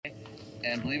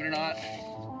And believe it or not,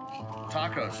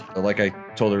 tacos. Like I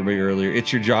told everybody earlier,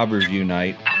 it's your job review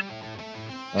night.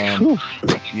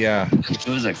 Yeah, it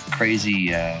was a crazy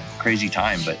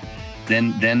time. But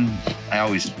then I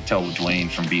always tell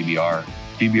Dwayne from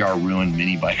BBR ruined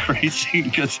mini bike racing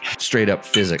because straight up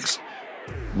physics.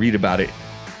 Read about it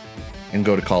and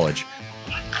go to college.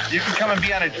 You can come and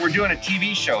be on it. We're doing a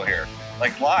TV show here,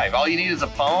 like live. All you need is a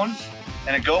phone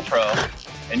and a GoPro,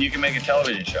 and you can make a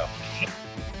television show.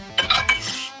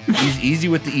 Easy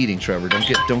with the eating, Trevor.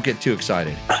 Don't get too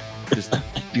excited. Just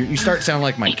you start sounding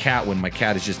like my cat when my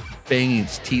cat is just banging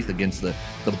its teeth against the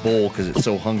bowl because it's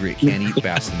so hungry it can't eat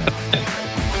fast enough.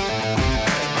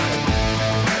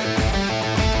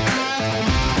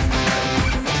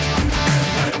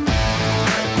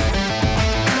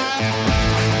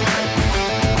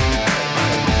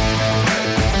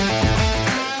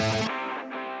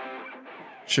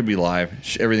 Should be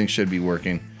live. Everything should be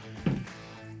working.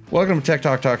 Welcome to Tech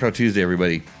Talk Taco Tuesday,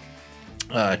 everybody.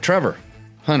 Trevor,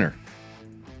 Hunter,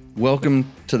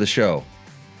 welcome to the show.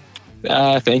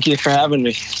 Thank you for having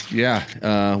me.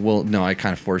 Yeah. Well, no, I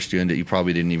kind of forced you into it. You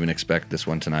probably didn't even expect this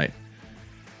one tonight.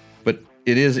 But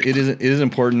it is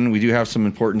important. We do have some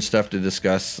important stuff to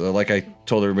discuss. Like I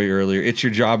told everybody earlier, it's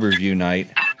your job review night.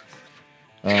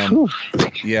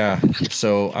 Yeah.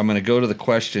 So I'm going to go to the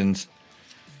questions.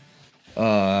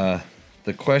 The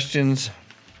questions.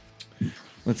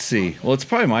 Let's see. Well, it's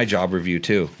probably my job review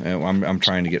too. I'm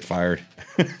trying to get fired.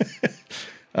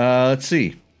 Let's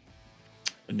see.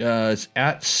 It's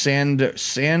at Sandor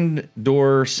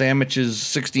Sandwiches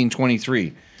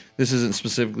 1623. This isn't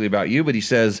specifically about you, but he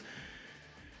says,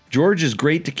 George is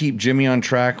great to keep Jimmy on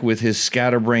track with his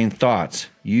scatterbrain thoughts.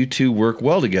 You two work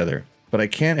well together, but I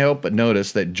can't help but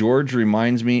notice that George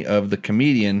reminds me of the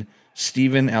comedian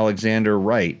Stephen Alexander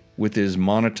Wright with his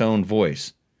monotone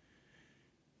voice.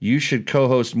 You should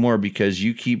co-host more because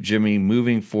you keep Jimmy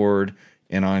moving forward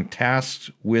and on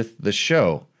task with the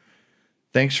show.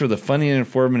 Thanks for the funny and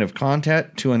informative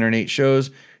content, 208 shows,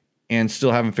 and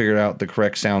still haven't figured out the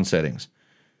correct sound settings.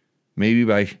 Maybe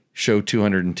by show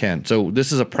 210. So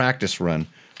this is a practice run,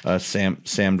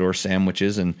 Samdor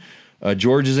Sandwiches, and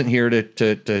George isn't here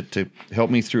to help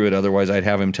me through it. Otherwise, I'd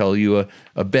have him tell you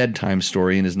a bedtime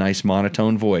story in his nice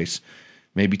monotone voice.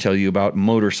 Maybe tell you about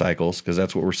motorcycles, because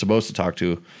that's what we're supposed to talk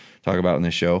about in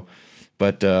this show.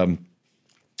 But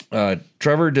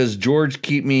Trevor, does George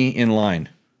keep me in line?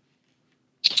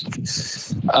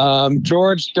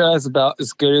 George does about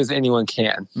as good as anyone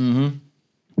can. Mm-hmm.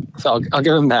 So I'll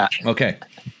give him that. Okay.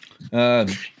 And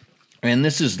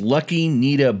this is Lucky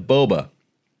Nita Boba.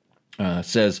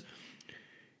 Says,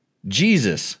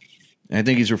 Jesus. I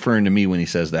think he's referring to me when he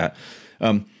says that.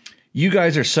 You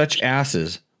guys are such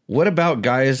asses. What about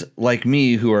guys like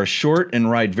me who are short and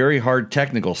ride very hard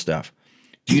technical stuff?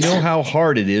 Do you know how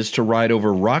hard it is to ride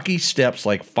over rocky steps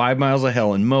like 5 miles of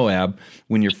hell in Moab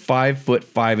when you're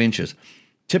 5'5"?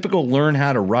 Typical learn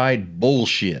how to ride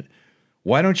bullshit.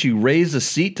 Why don't you raise the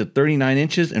seat to 39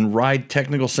 inches and ride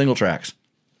technical single tracks?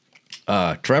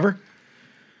 Trevor,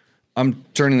 I'm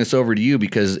turning this over to you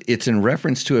because it's in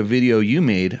reference to a video you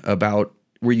made about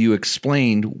where you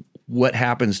explained what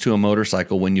happens to a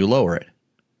motorcycle when you lower it.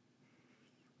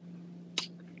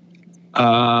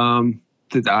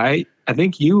 Did I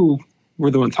think you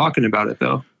were the one talking about it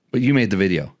though. But you made the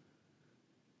video.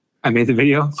 I made the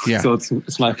video? Yeah. So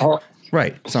it's my fault.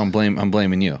 Right. So I'm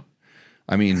blaming you.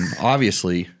 I mean,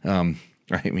 obviously, right.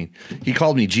 I mean, he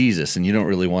called me Jesus and you don't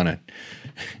really want to,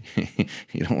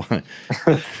 you don't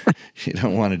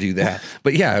want to do that.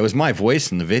 But yeah, it was my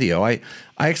voice in the video. I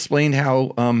explained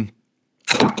how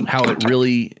it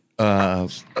really,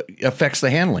 affects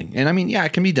the handling. And I mean, yeah,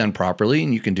 it can be done properly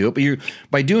and you can do it, but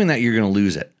by doing that, you're going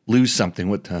to lose something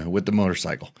with the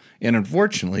motorcycle. And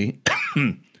unfortunately,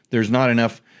 there's not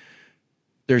enough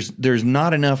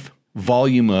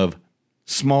volume of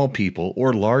small people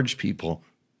or large people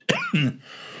that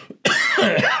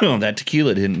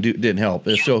tequila didn't help.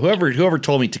 So whoever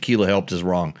told me tequila helped is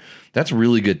wrong. That's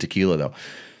really good tequila though.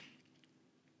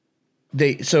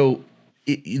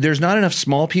 There's not enough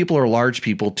small people or large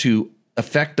people to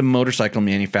affect the motorcycle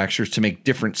manufacturers to make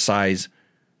different size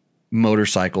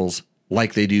motorcycles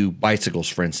like they do bicycles,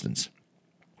 for instance.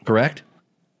 Correct?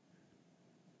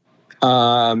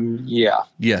 Yeah.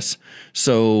 Yes.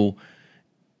 So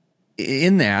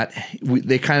in that,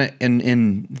 they kind of,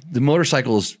 and the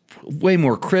motorcycle is way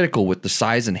more critical with the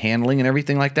size and handling and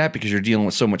everything like that because you're dealing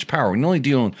with so much power. When you're only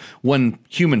dealing with one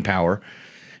human power,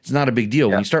 it's not a big deal.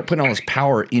 Yeah. When you start putting all this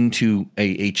power into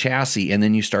a chassis and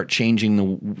then you start changing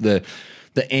the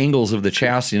angles of the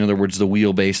chassis, in other words, the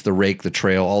wheelbase, the rake, the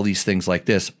trail, all these things like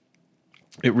this,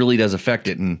 it really does affect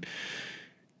it. And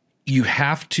you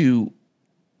have to,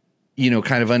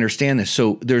 kind of understand this.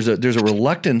 So there's a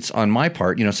reluctance on my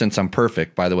part, since I'm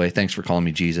perfect, by the way, thanks for calling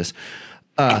me Jesus.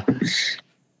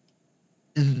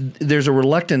 There's a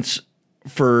reluctance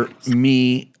for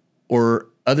me or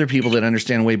other people that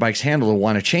understand the way bikes handle to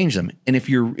want to change them. And if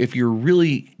you're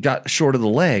really got short of the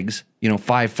legs,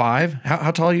 5'5",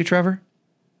 how tall are you, Trevor?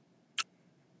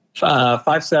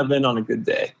 5'7" on a good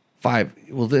day. 5.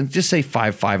 Well, then just say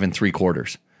 5'5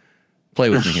 3/4. Play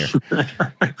with me here.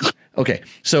 Okay.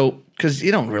 So, cause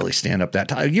you don't really stand up that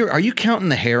tall. Are you counting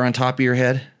the hair on top of your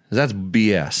head? That's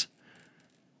BS.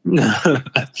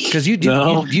 Cause you do,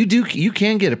 no. you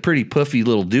can get a pretty puffy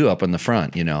little do up in the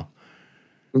front,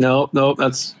 No,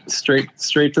 that's straight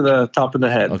to the top of the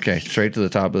head. Okay, straight to the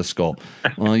top of the skull.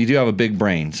 Well, you do have a big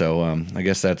brain, so I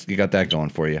guess you got that going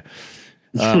for you.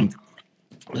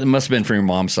 It must have been from your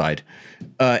mom's side.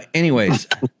 Anyways,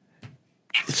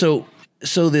 so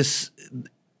this,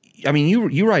 I mean,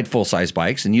 you ride full size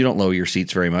bikes and you don't lower your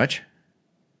seats very much.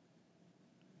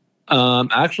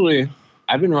 Actually,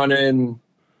 I've been running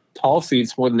tall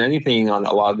seats more than anything on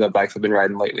a lot of the bikes I've been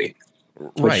riding lately.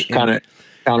 Right, kind of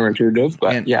counterintuitive,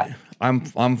 but yeah. I'm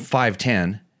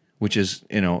 5'10", which is,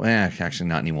 actually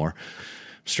not anymore.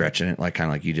 I'm stretching it kind of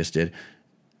like you just did.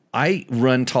 I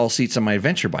run tall seats on my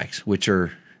adventure bikes, which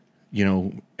are,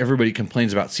 everybody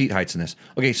complains about seat heights in this.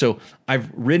 Okay, so I've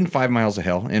ridden 5 miles of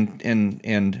hell,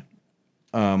 and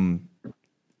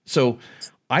so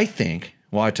I think,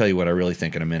 well, I'll tell you what I really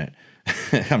think in a minute.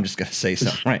 I'm just going to say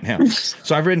something right now.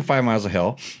 So I've ridden 5 miles of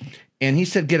hell. And he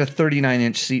said, get a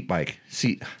 39-inch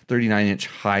 39-inch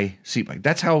high seat bike.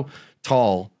 That's how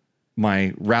tall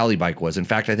my rally bike was. In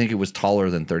fact, I think it was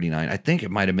taller than 39. I think it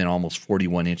might have been almost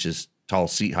 41 inches tall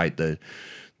seat height, the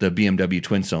BMW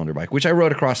twin-cylinder bike, which I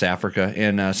rode across Africa.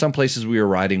 And some places we were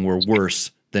riding were worse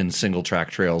than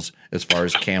single-track trails as far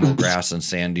as camel grass and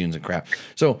sand dunes and crap.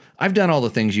 So I've done all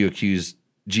the things you accuse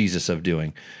Jesus of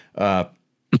doing.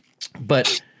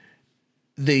 But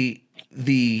the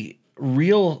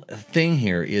real thing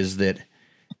here is that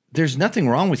there's nothing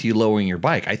wrong with you lowering your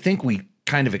bike. I think we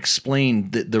kind of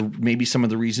explained the maybe some of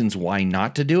the reasons why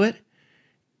not to do it.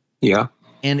 Yeah.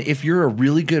 And if you're a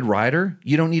really good rider,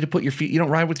 you don't need to put your feet, you don't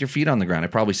ride with your feet on the ground. I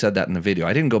probably said that in the video.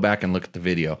 I didn't go back and look at the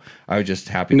video. I was just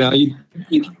happy. No, you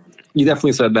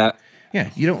definitely said that.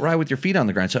 Yeah. You don't ride with your feet on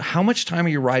the ground. So how much time are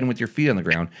you riding with your feet on the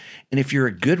ground? And if you're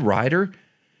a good rider,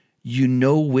 you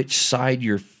know which side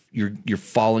you're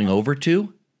falling over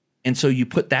to. And so you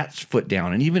put that foot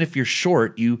down. And even if you're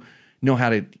short, you know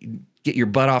how to get your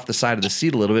butt off the side of the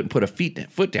seat a little bit and put a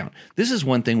foot down. This is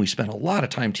one thing we spent a lot of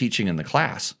time teaching in the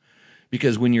class,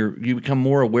 because when you become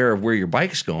more aware of where your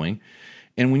bike's going,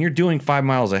 and when you're doing 5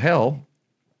 miles of hell,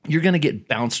 you're going to get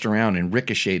bounced around and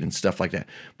ricocheted and stuff like that.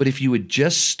 But if you would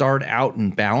just start out in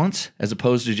balance as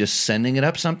opposed to just sending it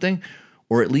up something,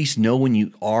 or at least know when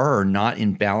you are or not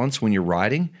in balance when you're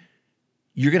riding,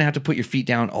 you're going to have to put your feet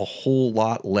down a whole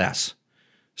lot less.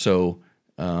 So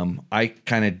I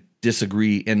kind of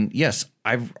disagree. And yes,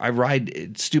 I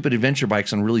ride stupid adventure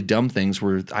bikes on really dumb things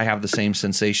where I have the same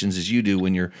sensations as you do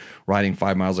when you're riding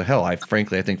 5 miles of hell.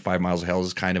 Frankly, I think 5 miles of hell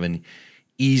is kind of an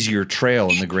easier trail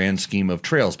in the grand scheme of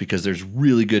trails because there's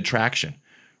really good traction.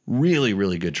 Really,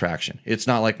 really good traction. It's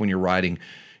not like when you're riding,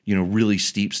 really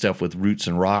steep stuff with roots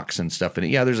and rocks and stuff in it.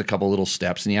 Yeah, there's a couple little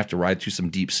steps and you have to ride through some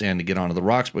deep sand to get onto the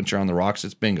rocks. But once you're on the rocks,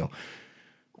 it's bingo.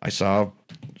 I saw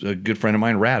a good friend of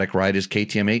mine, Radek, ride his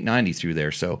KTM 890 through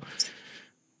there. So,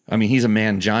 I mean, he's a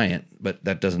man giant, but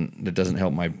that doesn't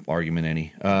help my argument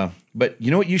any. But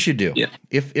you know what you should do? Yeah.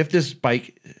 If this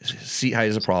bike seat height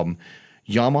is a problem,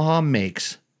 Yamaha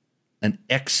makes an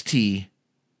XT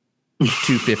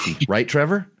 250, right,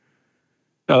 Trevor?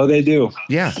 Oh, they do.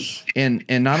 Yeah. And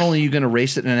not only are you going to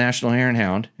race it in a National Hare and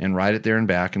Hound and ride it there and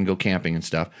back and go camping and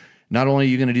stuff, not only are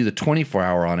you going to do the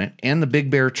 24-hour on it and the Big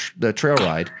Bear, the trail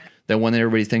ride, that one that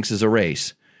everybody thinks is a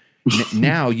race.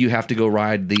 Now you have to go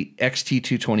ride the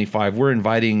XT225. We're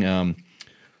inviting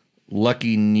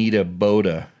Lucky Nita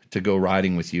Boda to go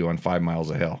riding with you on 5 miles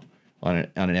of hell on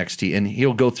an XT. And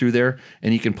he'll go through there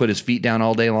and he can put his feet down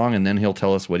all day long and then he'll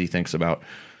tell us what he thinks about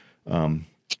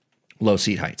low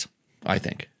seat heights. I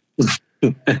think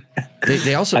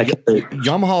they also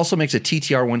Yamaha also makes a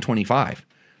TTR 125,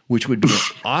 which would be an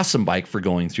awesome bike for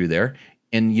going through there.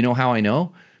 And you know how I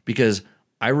know? Because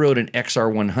I rode an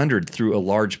XR 100 through a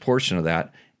large portion of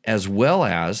that, as well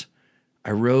as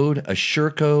I rode a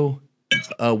Sherco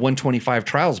 125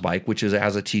 trials bike, which has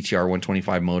a TTR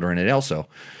 125 motor in it also.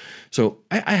 So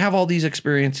I have all these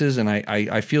experiences, and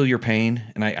I feel your pain.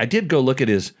 And I did go look at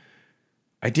his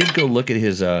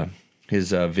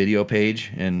video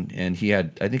page, and he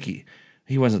had, I think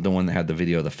He wasn't the one that had the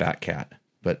video of the fat cat,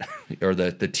 but or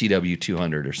the TW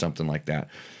 200 or something like that.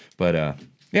 But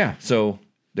yeah, so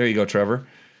there you go, Trevor.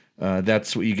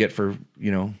 That's what you get for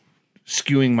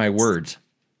skewing my words.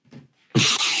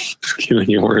 Skewing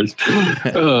your words.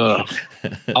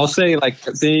 I'll say like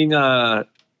being a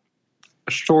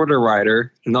shorter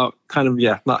rider, not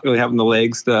really having the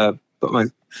legs to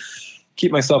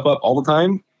keep myself up all the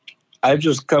time. I've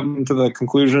just come to the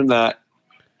conclusion that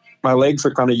my legs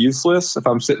are kind of useless if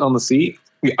I'm sitting on the seat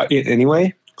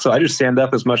anyway. So I just stand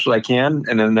up as much as I can.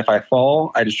 And then if I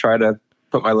fall, I just try to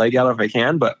put my leg out if I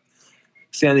can. But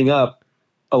standing up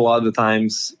a lot of the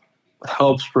times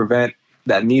helps prevent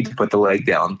that need to put the leg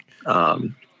down.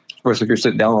 Of course, if you're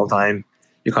sitting down all the time,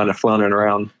 you're kind of floundering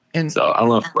around. And so I don't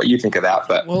know what you think of that,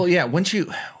 but well, yeah, once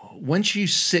you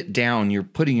sit down, you're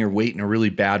putting your weight in a really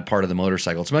bad part of the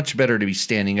motorcycle. It's much better to be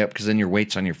standing up because then your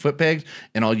weight's on your foot pegs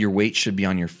and all your weight should be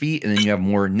on your feet. And then you have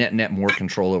more more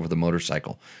control over the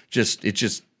motorcycle. It's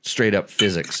just straight up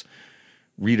physics.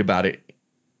 Read about it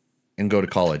and go to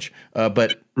college.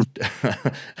 But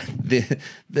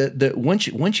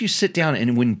once you sit down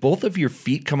and when both of your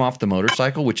feet come off the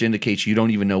motorcycle, which indicates you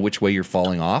don't even know which way you're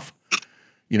falling off,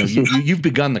 you've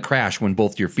begun the crash when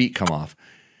both your feet come off.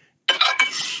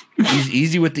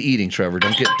 Easy with the eating, Trevor.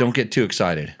 Don't get too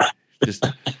excited. Just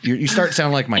you start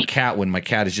sounding like my cat when my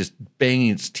cat is just banging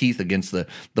its teeth against the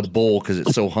bowl because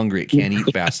it's so hungry it can't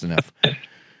eat fast enough.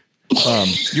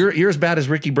 You're as bad as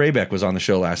Ricky Brabeck was on the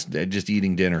show last, just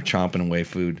eating dinner, chomping away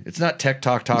food. It's not Tech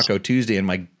Talk Taco Tuesday and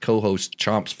my co-host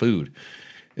chomps food.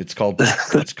 It's called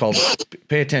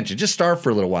pay attention. Just starve for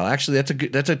a little while. Actually,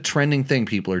 that's a trending thing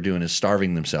people are doing is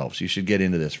starving themselves. You should get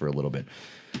into this for a little bit.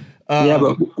 Yeah,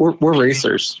 but we're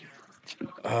racers.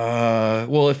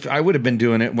 Well, if I would have been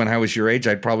doing it when I was your age,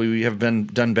 I'd probably have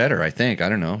done better. I think. I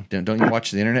don't know. Don't you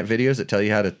watch the internet videos that tell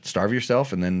you how to starve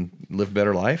yourself and then live a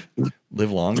better life,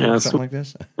 live longer, or something like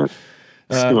this? It's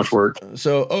too much work.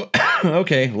 So,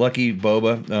 okay, lucky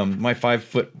Boba. My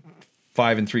 5'5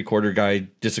 3/4 guy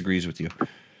disagrees with you.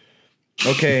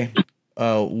 Okay,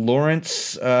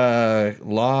 Lawrence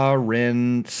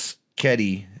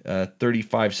Ketty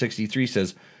 3563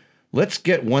 says, "Let's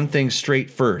get one thing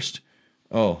straight first."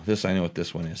 Oh, I know what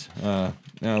this one is. No,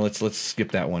 let's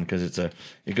skip that one because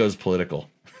it goes political.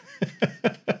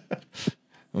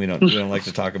 We don't like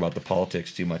to talk about the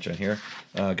politics too much on here.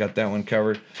 Got that one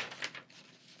covered.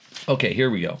 Okay, here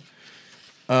we go.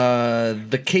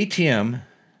 The KTM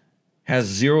has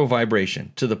zero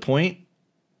vibration to the point.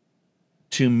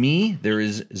 To me, there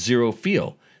is zero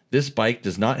feel. This bike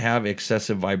does not have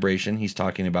excessive vibration. He's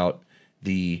talking about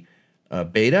the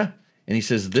Beta, and he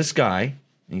says this guy,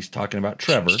 and he's talking about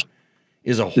Trevor,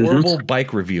 is a horrible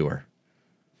bike reviewer.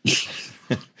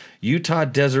 Utah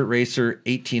Desert Racer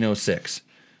 1806.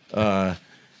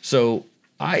 So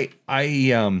I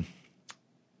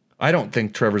don't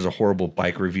think Trevor's a horrible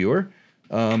bike reviewer,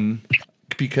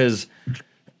 because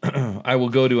I will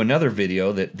go to another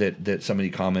video that somebody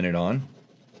commented on,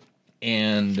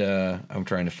 and I'm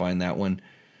trying to find that one.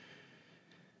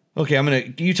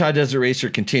 Okay, Utah Desert Racer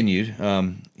continued.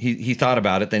 He thought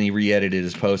about it, then he re-edited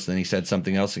his post, then he said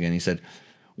something else again. He said,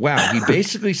 wow, he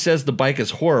basically says the bike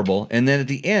is horrible, and then at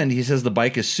the end he says the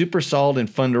bike is super solid and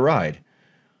fun to ride.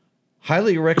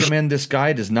 Highly recommend this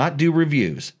guy does not do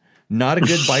reviews. Not a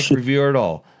good bike reviewer at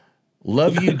all.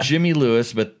 Love you, Jimmy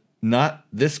Lewis, but not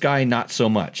this guy, not so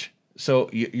much. So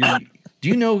do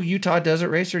you know Utah Desert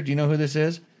Racer? Do you know who this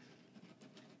is?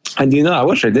 I do not. I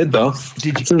wish I did, though.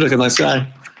 Seems like a nice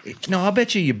guy. No, I'll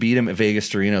bet you beat him at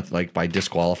Vegas Arena like by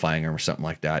disqualifying him or something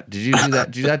like that. Did you do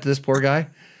that? Did you do that to this poor guy?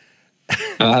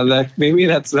 Maybe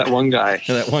that's that one guy.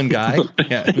 That one guy?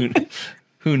 Yeah.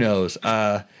 Who knows?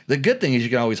 The good thing is you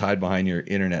can always hide behind your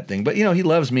internet thing. But, he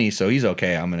loves me, so he's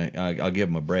okay. I'll give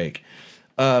him a break.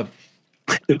 Well,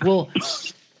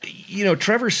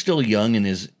 Trevor's still young in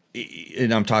his,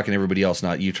 and I'm talking to everybody else,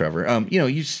 not you, Trevor.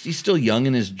 He's still young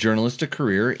in his journalistic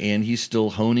career, and he's still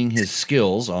honing his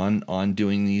skills on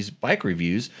doing these bike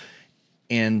reviews.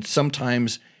 And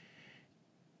sometimes,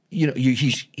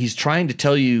 he's trying to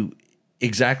tell you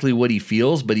exactly what he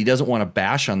feels, but he doesn't want to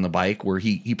bash on the bike where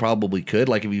he probably could.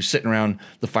 Like if he was sitting around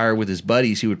the fire with his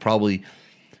buddies, he would probably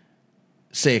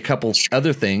say a couple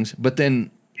other things, but then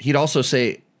he'd also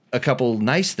say a couple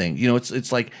nice things.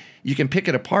 It's like you can pick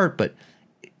it apart, but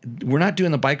we're not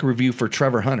doing the bike review for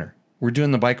Trevor Hunter. We're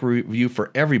doing the bike review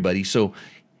for everybody. So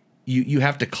you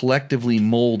have to collectively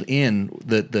mold in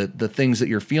the things that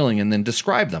you're feeling and then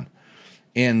describe them.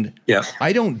 And yeah.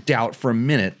 I don't doubt for a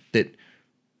minute that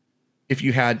if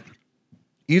you had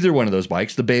either one of those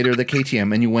bikes, the Beta or the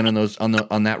KTM, and you went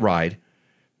on that ride,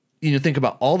 think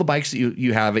about all the bikes that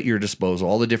you have at your disposal,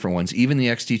 all the different ones, even the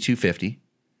XT250.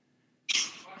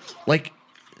 Like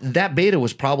that beta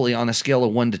was probably on a scale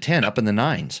of 1 to 10 up in the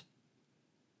 9s.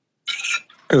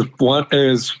 One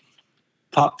is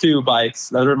top 2 bikes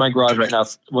that are in my garage right now.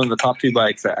 One of the top 2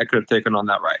 bikes that I could have taken on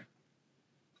that ride.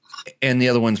 And the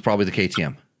other one's probably the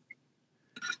KTM.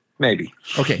 Maybe.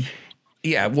 Okay.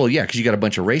 Yeah. Well, yeah, because you got a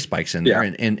bunch of race bikes in there.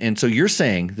 And so you're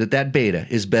saying that beta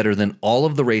is better than all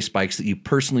of the race bikes that you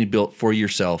personally built for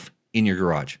yourself in your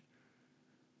garage.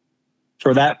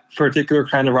 For that particular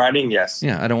kind of riding, yes.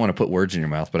 Yeah. I don't want to put words in your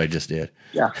mouth, but I just did.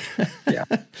 Yeah. Yeah.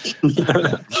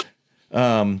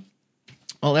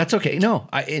 Well, that's okay. No,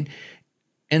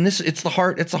 it's the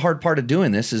hard part of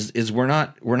doing this is we're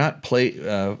not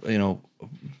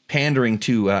pandering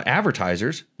to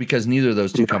advertisers, because neither of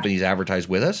those two companies advertise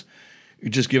with us. You're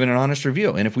just giving an honest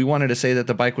review. And if we wanted to say that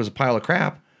the bike was a pile of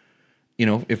crap,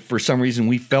 if for some reason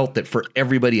we felt that for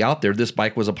everybody out there, this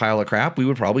bike was a pile of crap, we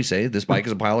would probably say this bike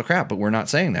is a pile of crap, but we're not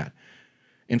saying that.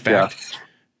 In fact,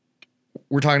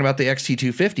 we're talking about the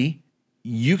XT250.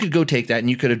 You could go take that and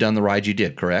you could have done the ride you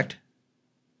did, correct?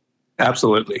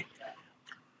 Absolutely.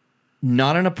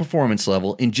 Not on a performance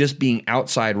level, in just being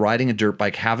outside riding a dirt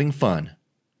bike, having fun.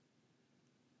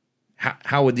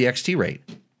 How would the XT rate?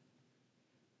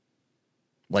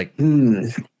 Like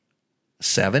 7,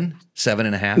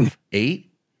 7.5,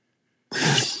 8?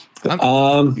 If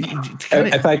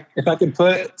I could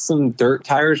put some dirt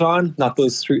tires on, not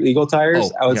those street legal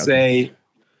tires, I would say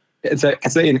it's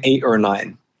an 8 or a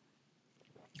 9.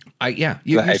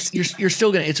 You're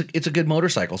still gonna. It's a good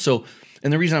motorcycle. So,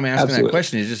 and the reason I'm asking that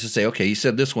question is just to say, okay, you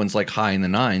said this one's like high in the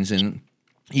 9s, and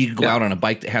you could go out on a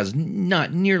bike that has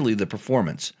not nearly the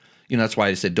performance. That's why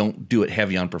I said don't do it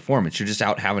heavy on performance. You're just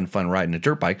out having fun riding a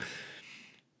dirt bike.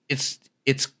 It's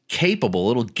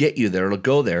capable. It'll get you there. It'll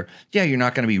go there. Yeah, you're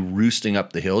not going to be roosting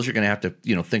up the hills. You're going to have to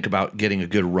think about getting a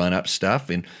good run up stuff,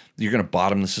 and you're going to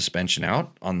bottom the suspension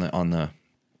out on the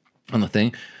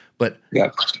thing. But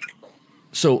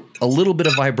so a little bit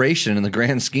of vibration in the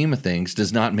grand scheme of things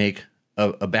does not make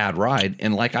a bad ride.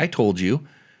 And like I told you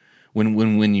when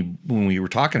we were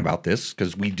talking about this,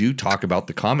 because we do talk about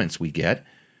the comments we get.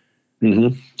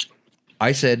 Mm-hmm.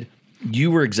 I said,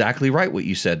 you were exactly right what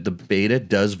you said. The beta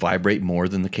does vibrate more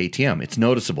than the KTM. It's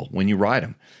noticeable when you ride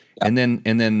them. Yeah. And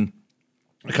then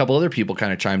a couple other people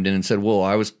kind of chimed in and said, well,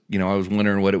 I was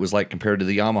wondering what it was like compared to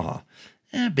the Yamaha.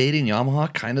 Beta and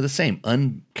Yamaha, kind of the same.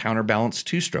 Uncounterbalanced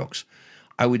 2-strokes.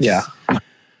 I would think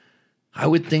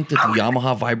that the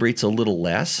Yamaha vibrates a little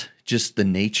less, just the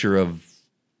nature of,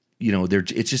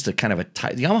 it's just a kind of a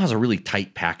tight, the Yamaha's a really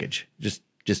tight package. Just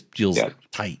feels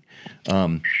tight.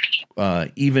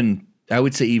 Even I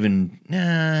would say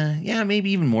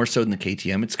maybe even more so than the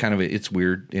KTM. It's kind of it's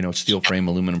weird, steel frame,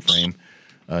 aluminum frame,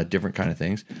 different kind of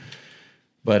things.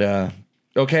 But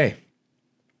okay,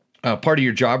 part of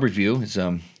your job review is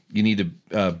you need to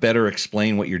better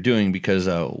explain what you're doing, because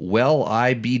Well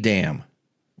I Be Damn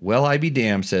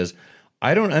says,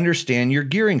 I don't understand your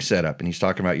gearing setup, and he's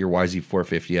talking about your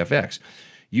YZ450FX.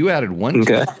 You added one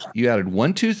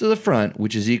tooth to the front,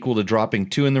 which is equal to dropping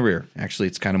 2 in the rear. Actually,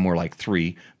 it's kind of more like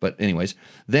 3, but anyways,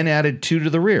 then added 2 to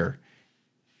the rear.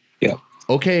 Yeah.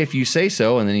 Okay, if you say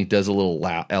so. And then he does a little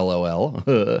LOL.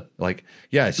 So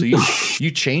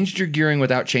you changed your gearing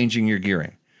without changing your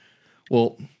gearing.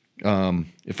 Well,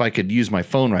 if I could use my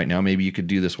phone right now, maybe you could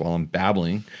do this while I'm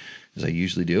babbling, as I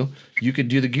usually do. You could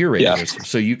do the gear ratios.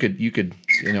 So you could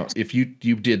if you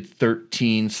did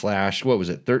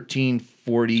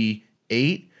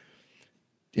 13/1348,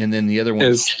 and then the other one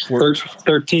is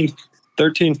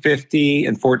 1350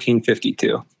 and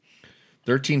 1452.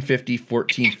 1350,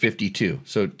 1452.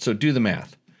 So do the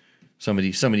math.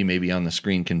 Somebody maybe on the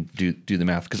screen can do the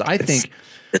math, because I think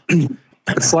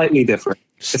it's slightly different.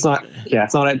 It's not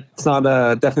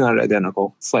definitely not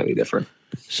identical. It's slightly different.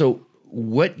 So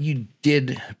what you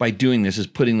did by doing this is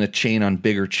putting the chain on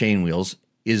bigger chain wheels.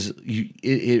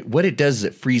 What it does is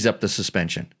it frees up the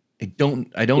suspension. I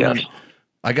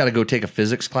got to go take a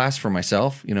physics class for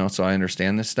myself, so I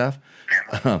understand this stuff.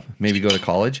 Maybe go to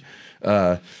college,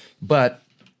 but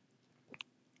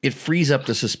it frees up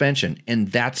the suspension,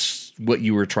 and that's what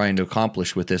you were trying to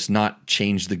accomplish with this. Not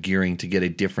change the gearing to get a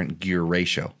different gear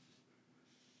ratio.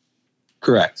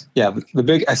 Correct. Yeah,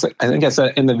 I think I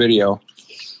said in the video,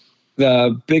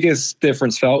 the biggest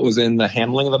difference felt was in the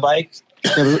handling of the bike.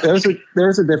 There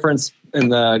was a difference in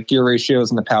the gear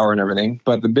ratios and the power and everything,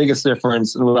 but the biggest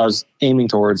difference and what I was aiming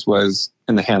towards was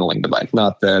in the handling of the bike,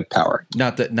 not the power,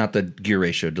 not the gear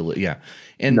ratio. Yeah,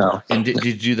 and did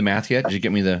you do the math yet? Did you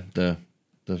get me the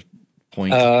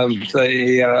point?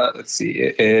 Let's see.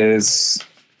 It is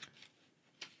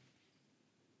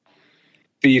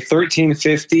The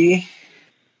 1350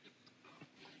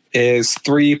 is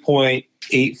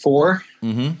 3.84.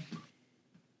 Mm-hmm.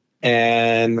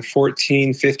 And the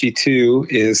 1452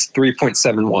 is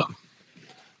 3.71.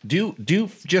 Do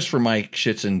just for my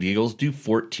shits and giggles, do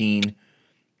 14.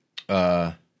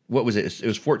 What was it? It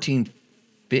was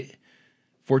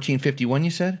 1451.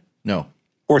 You said no.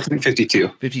 1452.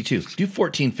 52. Do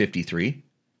 1453.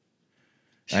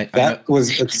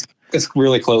 It's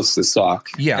really close to stock.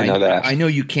 Yeah, I know that. I know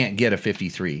you can't get a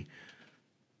 53.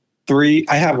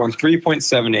 I have one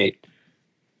 3.78.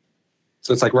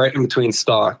 So it's like right in between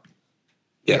stock.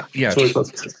 Yeah. Yeah. It's really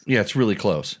close. Yeah, it's really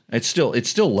close. It's still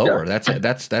lower. Yeah.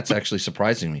 That's actually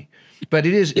surprising me. But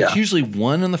it's usually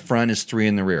 1 in the front is 3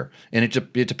 in the rear. And it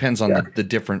depends on the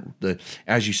different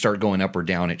as you start going up or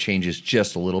down, it changes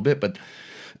just a little bit, but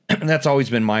that's always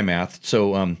been my math.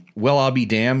 So I'll be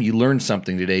damned, you learned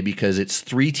something today because it's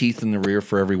 3 teeth in the rear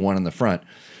for every 1 in the front.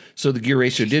 So the gear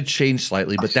ratio did change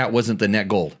slightly, but that wasn't the net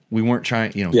goal. We weren't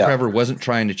trying, Trevor wasn't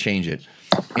trying to change it.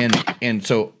 And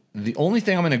so the only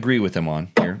thing I'm going to agree with him on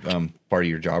here, part of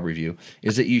your job review,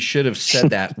 is that you should have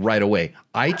said that right away.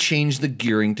 I changed the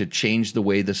gearing to change the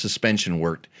way the suspension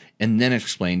worked, and then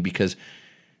explained because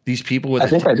these people with I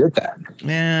think I did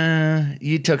that.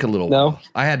 You took a little. No, while.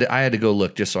 I had to go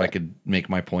look just so I could make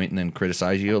my point and then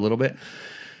criticize you a little bit.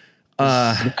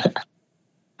 I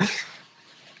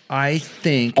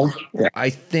think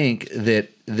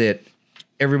that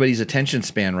everybody's attention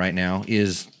span right now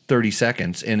is 30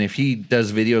 seconds. And if he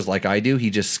does videos like I do, he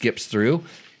just skips through,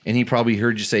 and he probably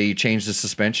heard you say you changed the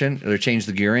suspension or changed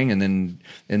the gearing and then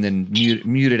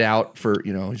mute it out for,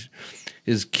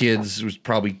 his kids was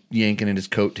probably yanking at his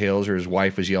coattails, or his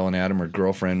wife was yelling at him, or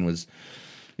girlfriend was,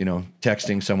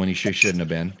 texting someone he shouldn't have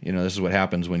been. This is what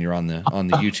happens when you're on the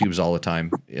YouTubes all the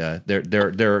time. Yeah.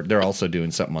 They're also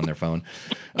doing something on their phone.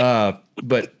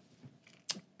 But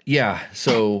yeah,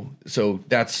 so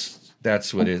that's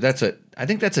what it is. I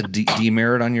think that's a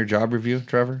demerit on your job review,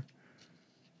 Trevor.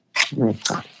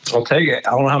 I'll take it.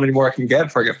 I don't know how many more I can get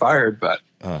before I get fired, but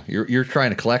you're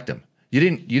trying to collect them. You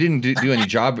didn't do any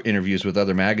job interviews with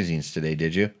other magazines today,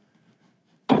 did you?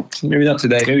 Maybe not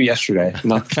today. Maybe yesterday.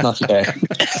 Not today.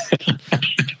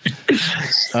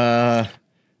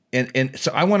 And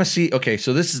so I want to see. Okay,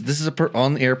 so this is a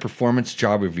on-air performance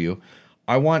job review.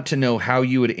 I want to know how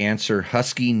you would answer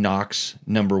Husky Knox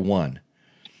number 1.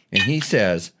 And he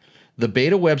says, the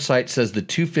beta website says the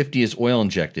 250 is oil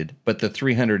injected, but the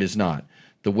 300 is not.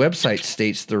 The website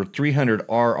states the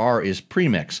 300RR is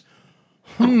premix.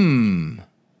 Well,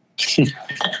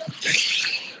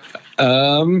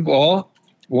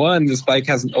 1, this bike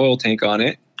has an oil tank on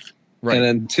it. Right. And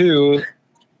then 2,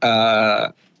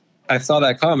 I saw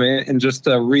that comment, and just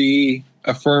to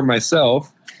reaffirm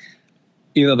myself,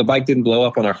 the bike didn't blow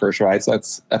up on our first ride, so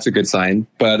that's a good sign.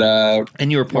 But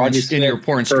and you were pouring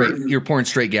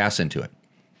straight gas into it.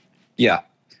 Yeah.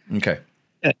 Okay.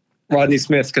 Rodney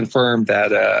Smith confirmed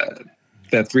that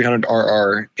that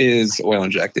 300RR is oil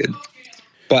injected,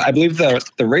 but I believe the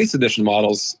race edition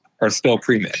models are still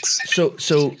premix. So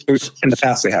in the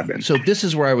past they have been. So this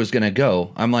is where I was going to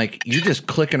go. I'm like, you're just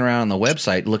clicking around on the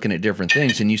website looking at different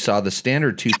things, and you saw the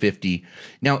standard 250.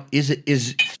 Now,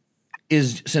 is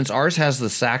since ours has the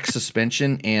SAC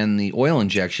suspension and the oil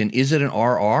injection, is it an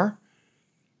RR?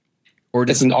 Or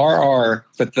it's an RR,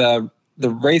 but the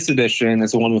race edition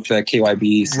is the one with the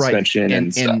KYB suspension, right.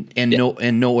 and stuff. And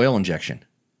no oil injection.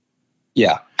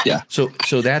 Yeah. So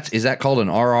is that called an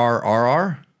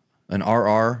RRRR? An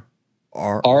RR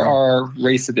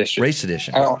race edition. Race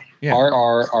edition.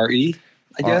 RRRE,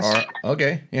 I guess.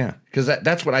 Okay, yeah, because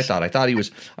that's what I thought. I thought he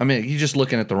was. I mean, he's just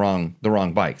looking at the wrong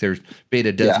bike. There's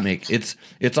beta does make it's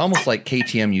almost like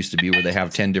KTM used to be, where they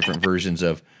have 10 different versions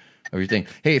of everything.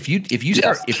 Hey, if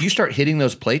you start hitting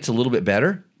those plates a little bit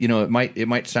better, it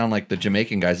might sound like the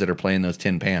Jamaican guys that are playing those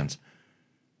tin pans.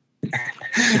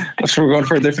 So we're going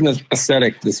for a different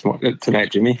aesthetic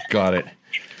tonight, Jimmy. Got it.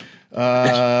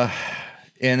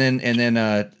 And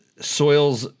then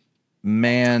Soils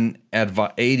Man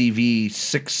ADV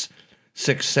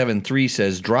 6673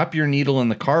 says, drop your needle in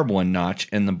the carb 1 notch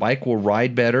and the bike will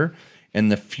ride better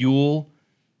and the fuel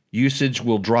usage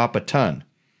will drop a ton.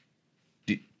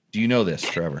 Do you know this,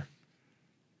 Trevor?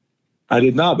 I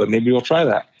did not, but maybe we'll try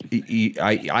that.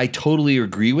 I totally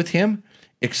agree with him,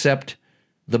 except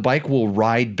the bike will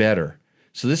ride better.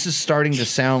 So this is starting to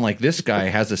sound like this guy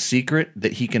has a secret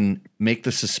that he can make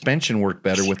the suspension work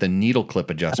better with a needle clip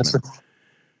adjustment.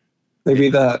 Maybe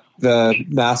the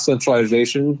mass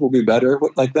centralization will be better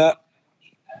like that.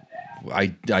 I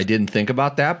didn't think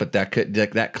about that, but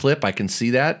that clip, I can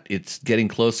see that it's getting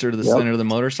closer to the center of the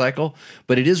motorcycle,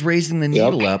 but it is raising the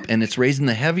needle up, and it's raising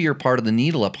the heavier part of the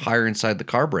needle up higher inside the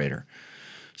carburetor.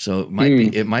 So it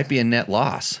might be a net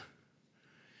loss.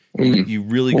 You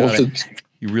really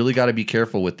got to be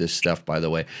careful with this stuff, by the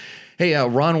way. Hey,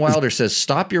 Ron Wilder says,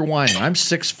 stop your whining. I'm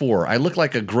 6'4". I look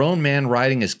like a grown man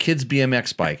riding his kid's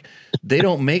BMX bike. They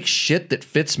don't make shit that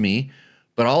fits me,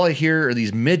 but all I hear are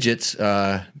these midgets.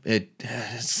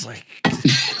 It's like,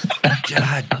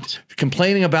 God,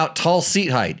 complaining about tall seat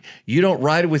height. You don't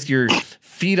ride with your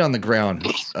feet on the ground.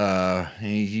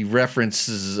 He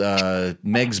references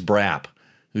Meg's Brap,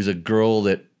 who's a girl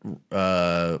that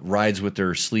rides with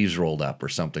her sleeves rolled up or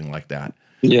something like that.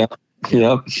 Yeah.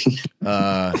 Yep.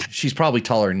 She's probably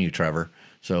taller than you, Trevor.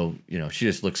 So, she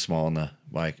just looks small on the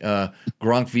bike.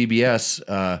 Gronk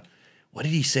VBS. What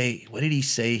did he say? What did he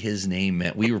say his name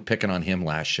meant? We were picking on him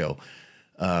last show.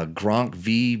 Gronk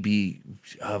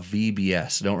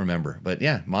VBS. Don't remember. But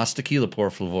yeah, Mas Tequila, por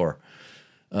favor.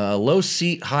 Low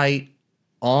seat height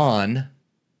can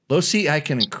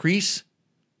increase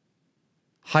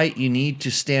height you need to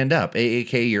stand up,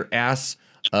 AAK your ass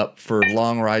up for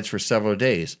long rides for several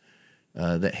days.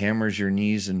 That hammers your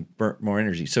knees and burnt more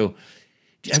energy. So,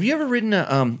 have you ever ridden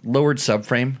a lowered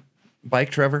subframe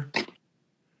bike, Trevor?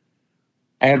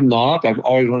 I have not. I've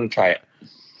always wanted to try it.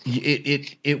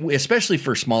 It especially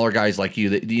for smaller guys like you,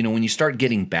 that when you start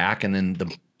getting back and then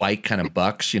the bike kind of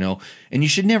bucks, and you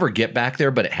should never get back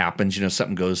there, but it happens.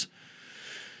 Something goes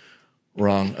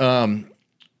wrong.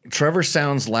 Trevor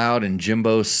sounds loud and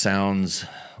Jimbo sounds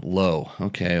low.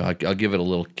 Okay, I'll give it a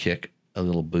little kick, a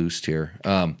little boost here.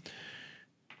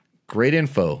 Great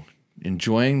info.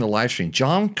 Enjoying the live stream.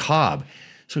 John Cobb.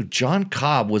 So John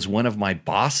Cobb was one of my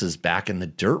bosses back in the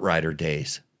Dirt Rider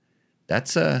days.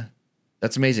 That's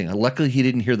amazing. Luckily, he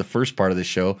didn't hear the first part of the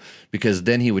show, because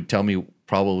then he would tell me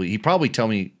he'd probably tell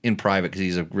me in private, because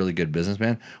he's a really good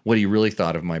businessman, what he really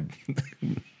thought of my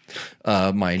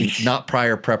my not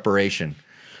prior preparation.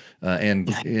 And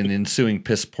in ensuing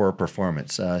piss poor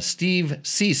performance. Steve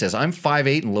C says, I'm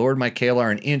 5'8" and lowered my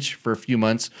KLR an inch for a few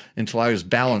months until I was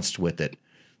balanced with it.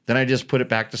 Then I just put it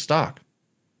back to stock.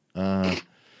 And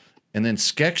then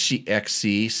Skekshi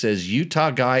XC says, Utah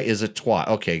guy is a twat.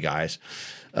 Okay, guys.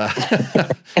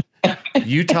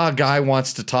 Utah guy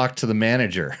wants to talk to the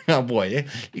manager. Oh boy,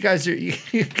 you guys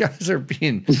are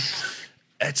being.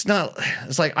 It's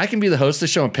like I can be the host of the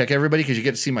show and pick everybody because you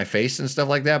get to see my face and stuff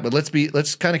like that. But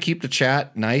let's kind of keep the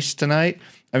chat nice tonight.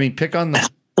 I mean, pick on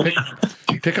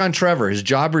Trevor. His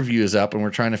job review is up, and we're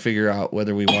trying to figure out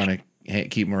whether we want to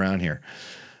keep him around here.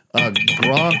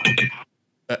 Gronk.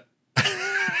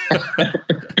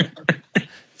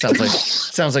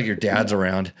 Sounds like your dad's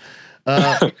around.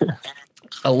 A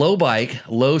low bike,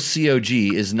 low COG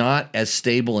is not as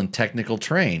stable in technical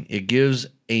terrain. It gives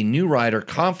a new rider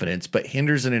confidence, but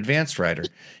hinders an advanced rider.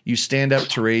 You stand up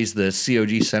to raise the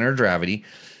COG center of gravity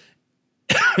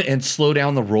and slow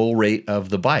down the roll rate of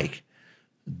the bike.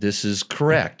 This is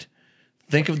correct.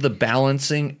 Think of the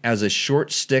balancing as a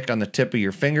short stick on the tip of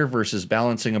your finger versus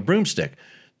balancing a broomstick.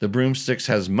 The broomstick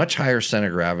has much higher center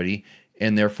of gravity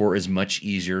and therefore is much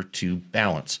easier to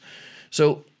balance.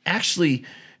 So actually,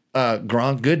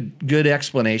 Gronk, good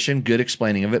explanation, good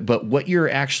explaining of it. But what you're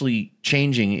actually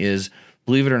changing is,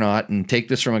 believe it or not, and take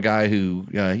this from a guy who,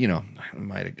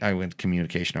 I went to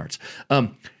communication arts.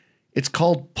 It's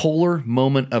called polar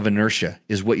moment of inertia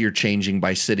is what you're changing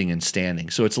by sitting and standing.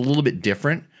 So it's a little bit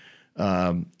different.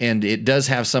 And it does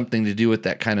have something to do with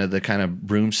the kind of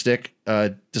broomstick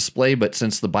display. But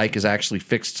since the bike is actually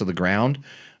fixed to the ground,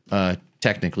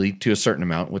 technically to a certain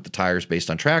amount with the tires based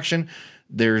on traction,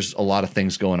 there's a lot of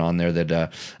things going on there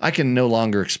that I can no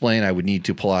longer explain. I would need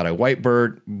to pull out a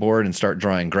whiteboard and start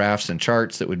drawing graphs and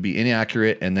charts that would be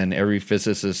inaccurate. And then every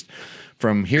physicist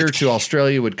from here to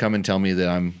Australia would come and tell me that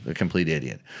I'm a complete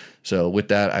idiot. So with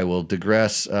that, I will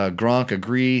digress. Gronk,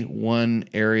 agree. One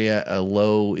area a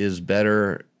low is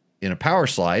better in a power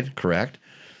slide, correct?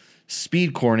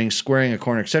 Speed cornering, squaring a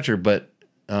corner, etc. But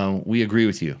we agree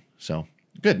with you. So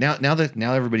good. Now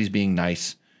everybody's being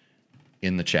nice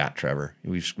in the chat, Trevor.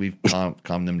 We've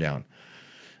calmed them down.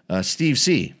 Steve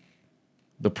C.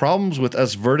 The problems with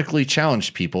us vertically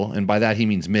challenged people, and by that he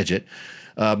means midget,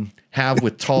 have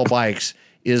with tall bikes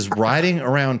is riding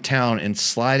around town and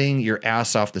sliding your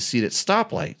ass off the seat at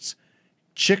stoplights.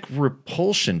 Chick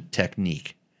repulsion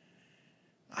technique.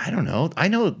 I don't know. I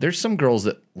know there's some girls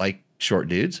that like short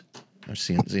dudes. I've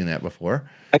seen that before.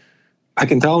 I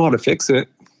can tell them how to fix it.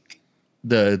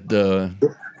 The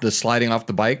sliding off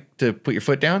the bike to put your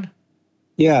foot down?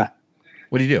 Yeah.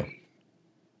 What do you do?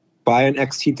 Buy an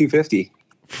XT250.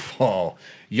 Oh,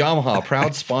 Yamaha,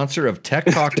 proud sponsor of Tech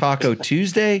Talk Taco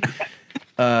Tuesday.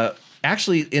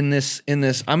 Actually, in this,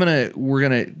 we're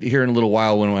gonna hear in a little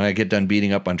while when I get done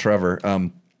beating up on Trevor.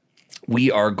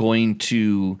 We are going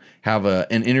to have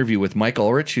an interview with Mike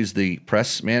Ulrich, who's the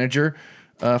press manager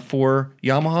for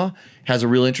Yamaha. Has a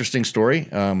real interesting story.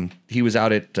 He was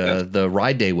out at the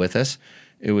ride day with us.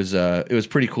 It was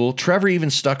pretty cool. Trevor even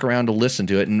stuck around to listen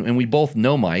to it, and we both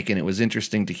know Mike, and it was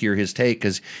interesting to hear his take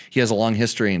because he has a long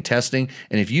history in testing.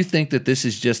 And if you think that this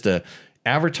is just a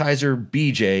advertiser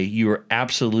BJ, you are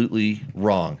absolutely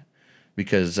wrong,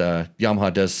 because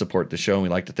Yamaha does support the show, and we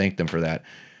like to thank them for that.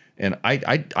 And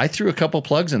I threw a couple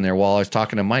plugs in there while I was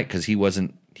talking to Mike because he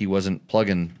wasn't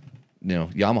plugging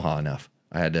Yamaha enough.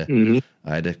 I had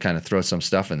to kind of throw some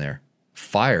stuff in there.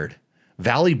 Fired.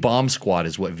 Valley Bomb Squad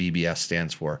is what VBS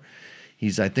stands for.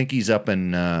 I think he's up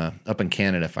in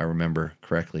Canada, if I remember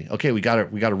correctly. Okay, we got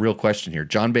a real question here.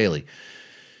 John Bailey,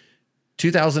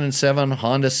 2007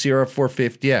 Honda Sierra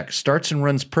 450X starts and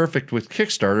runs perfect with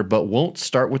Kickstarter, but won't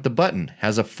start with the button.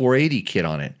 Has a 480 kit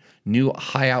on it. New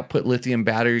high output lithium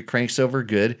battery, cranks over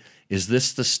good. Is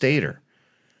this the stator?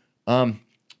 Well,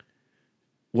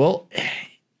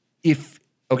 if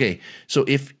it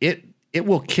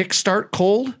will kickstart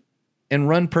cold and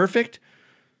run perfect,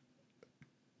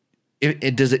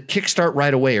 does it kickstart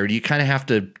right away, or do you kind of have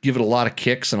to give it a lot of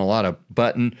kicks and a lot of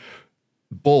button?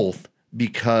 Both,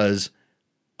 because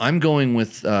I'm going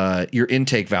with your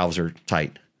intake valves are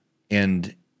tight,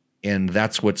 and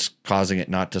that's what's causing it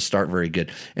not to start very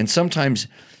good. And sometimes,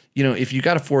 if you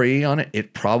got a 480 on it,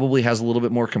 it probably has a little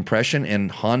bit more compression,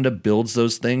 and Honda builds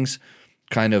those things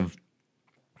kind of,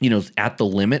 at the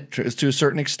limit to a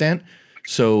certain extent.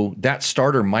 So that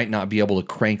starter might not be able to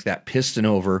crank that piston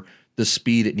over the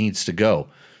speed it needs to go.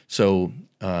 So,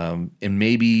 and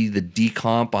maybe the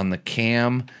decomp on the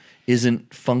cam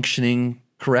isn't functioning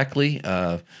correctly.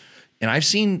 And I've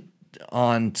seen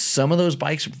on some of those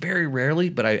bikes, very rarely,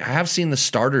 but I have seen the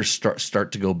starters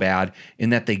start to go bad in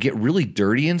that they get really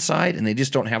dirty inside and they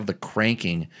just don't have the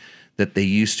cranking that they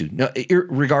used to, no,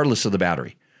 regardless of the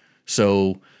battery.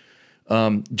 So,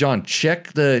 John,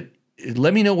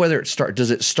 let me know whether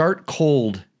does it start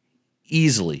cold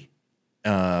easily?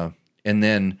 And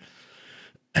then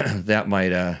that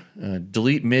might,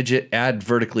 delete midget, add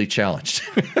vertically challenged.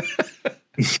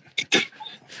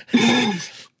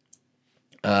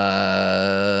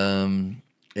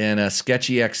 And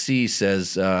Sketchy XC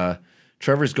says,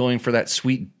 Trevor's going for that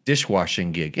sweet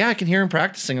dishwashing gig. Yeah, I can hear him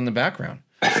practicing in the background.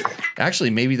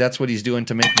 Actually, maybe that's what he's doing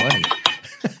to make money.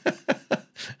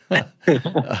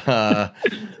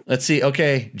 Let's see.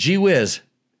 Okay. Gee Whiz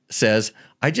says,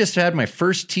 I just had my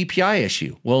first TPI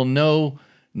issue. Well, no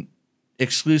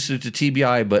exclusive to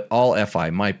TBI, but all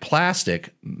FI. My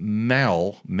plastic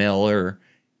Meller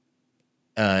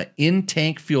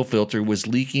in-tank fuel filter was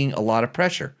leaking a lot of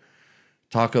pressure.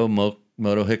 Taco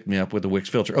Moto hooked me up with a Wix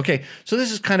filter. Okay, so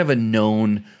this is kind of a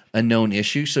known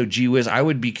issue. So, gee whiz, I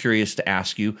would be curious to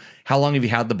ask you, how long have you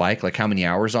had the bike? Like, how many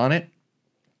hours on it?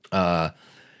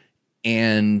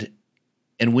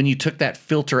 And when you took that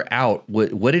filter out,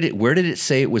 where did it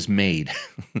say it was made?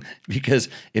 Because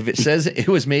if it says it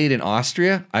was made in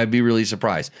Austria, I'd be really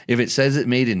surprised. If it says it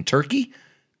made in Turkey,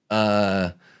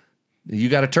 you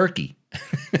got a turkey.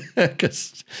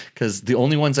 Because the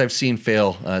only ones I've seen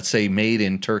fail say made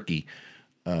in Turkey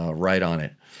right on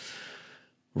it.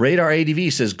 Radar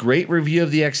ADV says, great review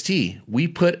of the XT. We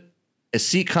put a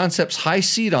Seat Concepts high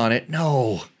seat on it.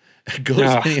 No, it goes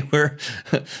anywhere.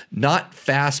 Not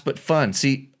fast, but fun.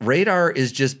 See, Radar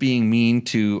is just being mean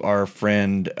to our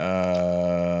friend.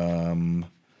 I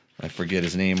forget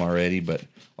his name already, but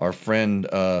our friend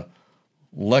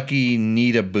Lucky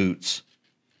Nita Boots.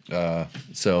 Yeah.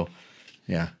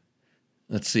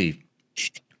 Let's see.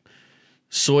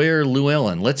 Sawyer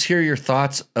Llewellyn, let's hear your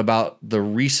thoughts about the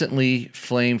recently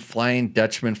famed Flying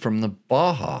Dutchman from the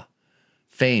Baja.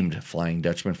 Famed Flying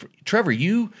Dutchman. Trevor,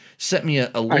 you sent me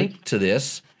a link to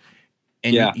this,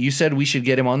 and you said we should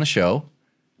get him on the show.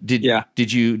 Did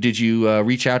you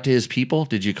reach out to his people?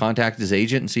 Did you contact his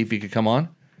agent and see if he could come on?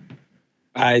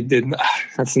 I didn't.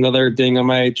 That's another ding on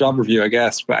my job review, I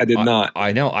guess, but I did not.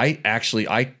 I know. I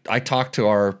talked to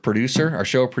our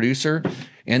show producer,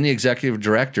 and the executive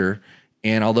director.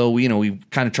 And although we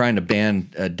kind of trying to ban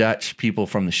Dutch people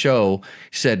from the show,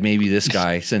 he said maybe this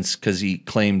guy, because he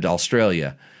claimed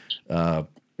Australia. But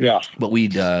we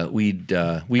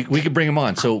could bring him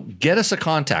on. So get us a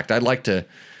contact. I'd like to.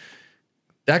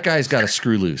 That guy's got to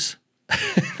screw loose.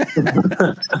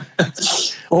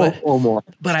 or more.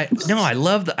 But I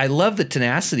love the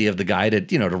tenacity of the guy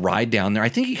to ride down there. I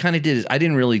think he kind of did. I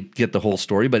didn't really get the whole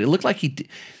story, but it looked like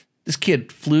This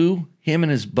kid him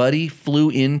and his buddy flew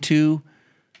into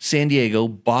San Diego,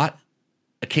 bought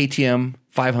a KTM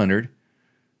 500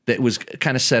 that was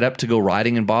kind of set up to go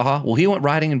riding in Baja. Well, he went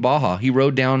riding in Baja. He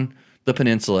rode down the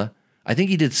peninsula. I think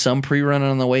he did some pre-run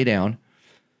on the way down.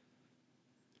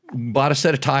 Got a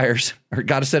set of tires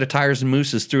and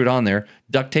mooses, threw it on there,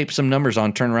 duct taped some numbers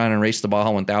on, turned around and raced the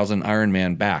Baja 1000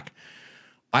 Ironman back.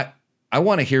 I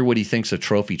want to hear what he thinks of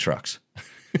trophy trucks.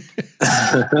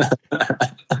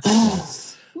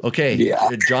 Okay. Yeah.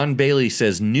 John Bailey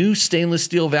says new stainless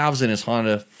steel valves in his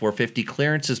Honda 450.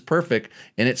 Clearance is perfect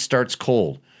and it starts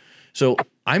cold. So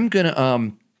I'm going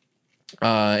to,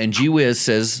 and G Wiz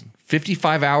says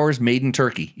 55 hours made in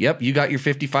Turkey. Yep. You got your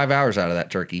 55 hours out of that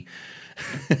turkey.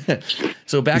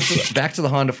 So back to the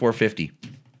Honda 450.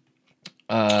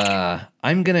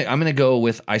 I'm gonna go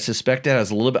with, I suspect it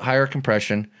has a little bit higher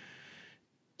compression,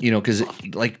 because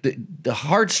like the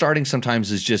hard starting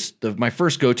sometimes is just my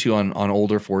first go-to on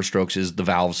older 4-strokes is the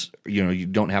valves. You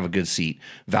don't have a good seat.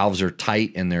 Valves are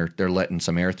tight and they're letting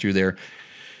some air through there.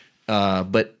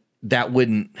 But that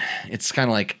wouldn't. It's kind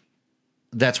of like,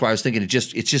 that's why I was thinking it's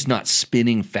just not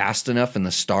spinning fast enough in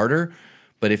the starter.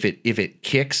 But if it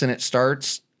kicks and it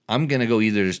starts, I'm gonna go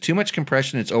either there's too much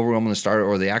compression, it's overwhelming the starter,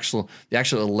 or the actual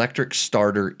electric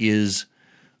starter is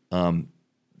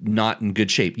not in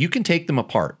good shape. You can take them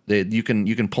apart. You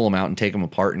can pull them out and take them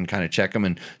apart and kind of check them.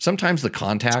 And sometimes the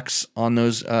contacts on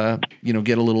those get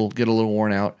a little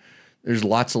worn out. There's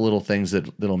lots of little things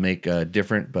that'll make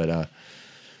different. But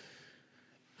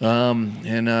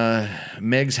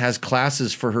Megs has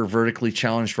classes for her vertically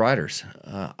challenged riders.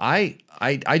 I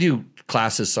do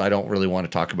classes, so I don't really want to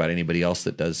talk about anybody else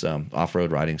that does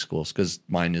off-road riding schools, because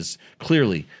mine is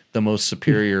clearly the most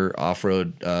superior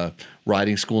off-road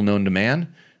riding school known to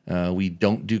man. We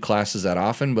don't do classes that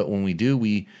often, but when we do,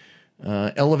 we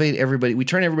elevate everybody. We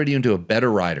turn everybody into a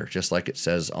better rider, just like it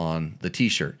says on the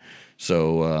T-shirt.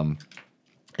 So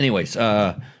anyways,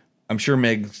 I'm sure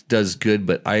Meg does good,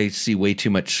 but I see way too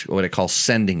much what I call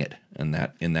sending it in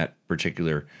that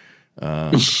particular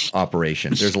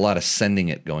operation. There's a lot of sending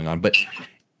it going on, but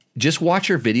just watch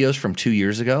her videos from 2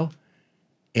 years ago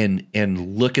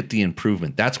and look at the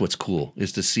improvement. That's what's cool,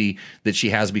 is to see that she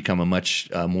has become a much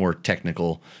more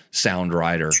technical sound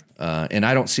rider. And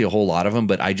I don't see a whole lot of them,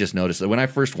 but I just noticed that when I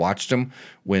first watched them,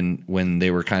 when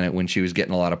they were when she was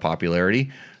getting a lot of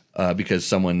popularity, because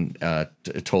someone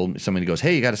told me, somebody goes,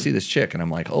 "Hey, you got to see this chick," and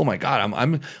I'm like, "Oh my god!"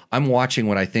 I'm watching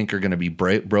what I think are going to be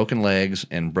broken legs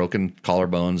and broken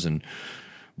collarbones and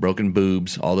broken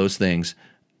boobs, all those things,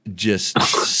 just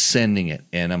sending it,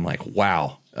 and I'm like,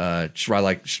 "Wow!" She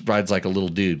rides like a little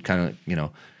dude, kind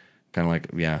of like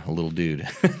a little dude,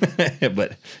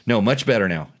 but no, much better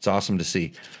now. It's awesome to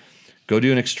see. Go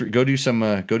do some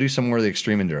more of the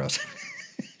extreme enduros.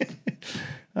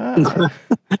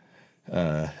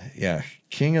 Yeah,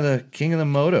 King of the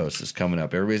Motos is coming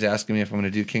up. Everybody's asking me if I'm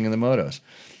going to do King of the Motos.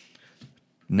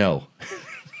 No,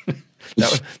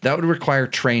 that would require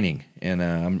training, and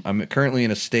I'm currently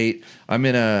in a state. I'm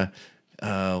in a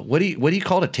what do you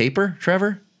call it, a taper,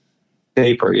 Trevor?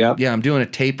 Taper, yeah. Yeah, I'm doing a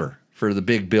taper for the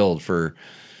big build.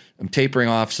 I'm tapering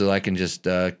off so I can just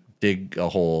dig a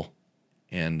hole,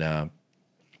 and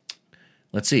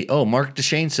let's see. Oh, Mark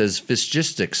Deshane says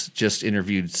Fisgistics just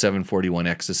interviewed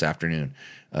 741X this afternoon.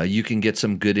 You can get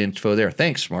some good info there.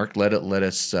 Thanks, Mark. Let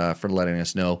us for letting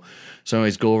us know. So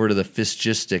anyways, go over to the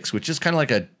Fisgistics, which is kind of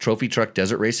like a trophy truck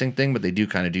desert racing thing, but they do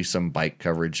kind of do some bike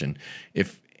coverage. And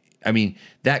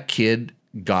that kid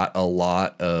got a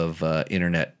lot of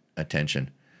internet attention.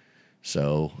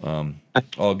 So I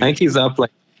think he's up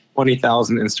like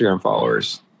 20,000 Instagram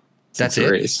followers. That's it.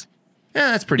 Race.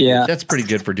 Yeah, that's pretty good. That's pretty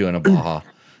good for doing a Baja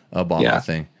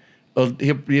thing. Well,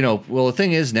 the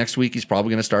thing is, next week he's probably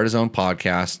going to start his own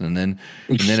podcast, and then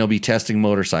he'll be testing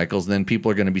motorcycles. Then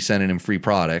people are going to be sending him free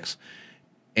products,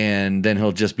 and then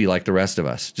he'll just be like the rest of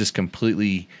us, just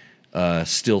completely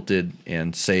stilted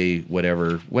and say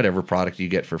whatever product you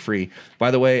get for free.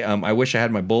 By the way, I wish I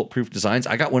had my Bulletproof Designs.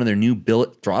 I got one of their new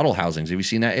billet throttle housings. Have you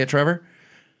seen that yet, Trevor?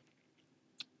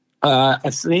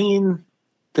 I've seen.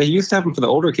 They used to have them for the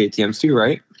older KTMs too,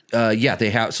 right? Yeah, they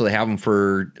have. So they have them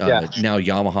for now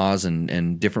Yamahas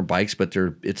and different bikes, but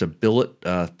it's a billet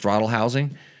throttle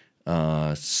housing,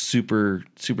 super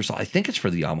solid. I think it's for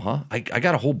the Yamaha. I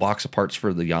got a whole box of parts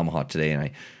for the Yamaha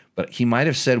today, but he might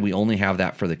have said we only have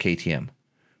that for the KTM.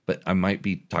 But I might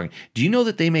be talking. Do you know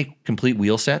that they make complete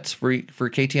wheel sets for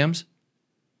KTMs?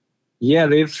 Yeah,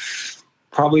 they've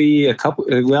probably a couple.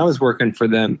 When I was working for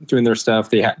them doing their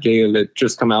stuff, they had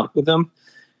just come out with them.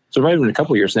 So right in a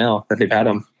couple of years now that they've had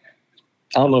them.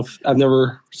 I don't know if I've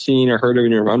never seen or heard of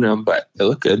any run them, but they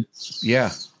look good.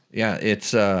 Yeah. Yeah,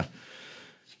 it's you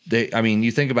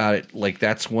think about it, like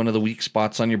that's one of the weak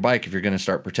spots on your bike if you're going to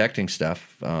start protecting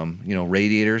stuff.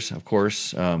 Radiators, of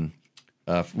course.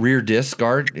 Rear disc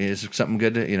guard is something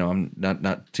good. I'm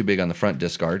not too big on the front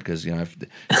disc guard because it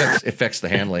affects the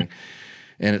handling,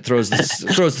 and it throws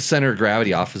the center of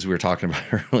gravity off, as we were talking about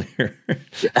earlier.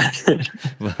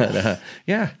 But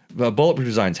Bulletproof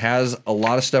Designs has a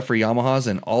lot of stuff for Yamahas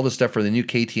and all the stuff for the new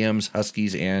KTM's,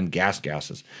 Huskies, and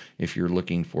gases. If you're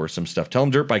looking for some stuff, tell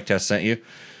them Dirt Bike Test sent you,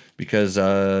 because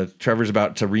Trevor's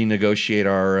about to renegotiate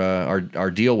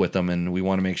our deal with them, and we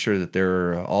want to make sure that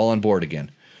they're all on board again.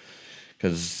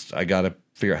 Because I got to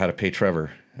figure out how to pay Trevor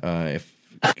if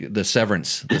the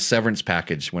severance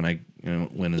package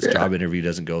when his job interview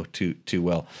doesn't go too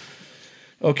well.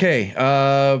 Okay,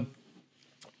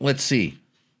 let's see.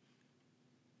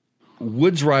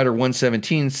 Woods Rider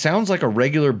 117 sounds like a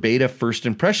regular beta first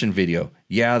impression video.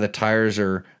 Yeah, the tires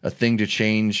are a thing to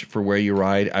change for where you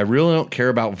ride. I really don't care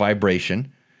about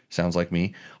vibration. Sounds like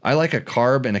me. I like a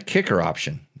carb and a kicker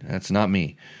option. That's not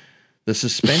me. The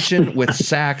suspension with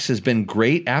sacks has been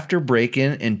great after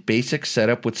break-in and basic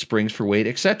setup with springs for weight,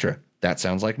 etc. That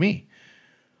sounds like me.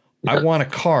 I want a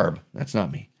carb. That's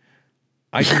not me.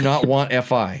 I do not want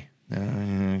FI.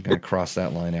 I'm going to cross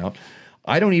that line out.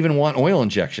 I don't even want oil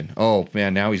injection. Oh,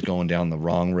 man, now he's going down the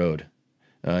wrong road.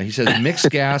 He says, mixed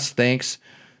gas, thanks.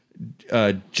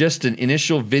 Just an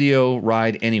initial video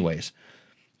ride anyways.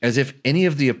 As if any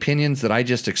of the opinions that I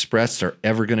just expressed are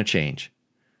ever going to change.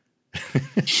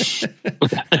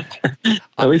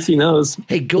 At least he knows.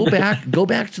 Hey, go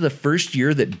back to the first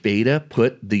year that Beta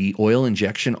put the oil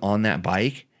injection on that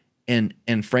bike, and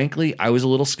frankly, I was a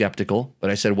little skeptical, but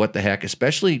I said, "What the heck?"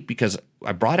 Especially because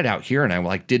I brought it out here and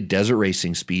I did desert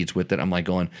racing speeds with it. I'm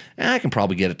going, I can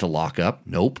probably get it to lock up.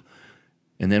 Nope.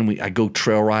 And then I go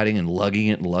trail riding and lugging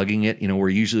it. Where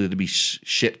usually there'd be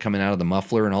shit coming out of the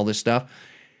muffler and all this stuff.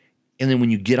 And then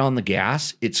when you get on the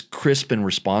gas, it's crisp and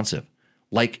responsive,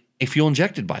 like a fuel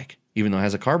injected bike, even though it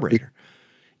has a carburetor.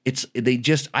 I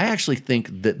actually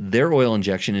think that their oil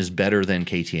injection is better than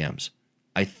KTM's.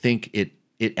 I think it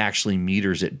actually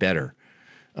meters it better.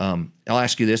 I'll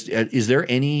ask you this. Is there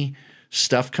any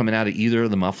stuff coming out of either of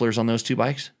the mufflers on those two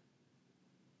bikes?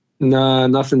 No,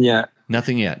 nothing yet.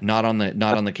 Nothing yet. Not on the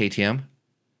KTM?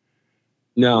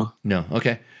 No.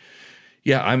 Okay.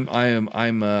 Yeah,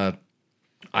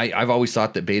 I've always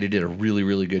thought that Beta did a really,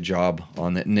 really good job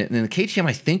on that. And the KTM,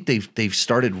 I think they've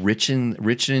started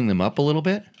richening them up a little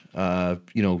bit,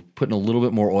 putting a little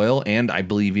bit more oil and I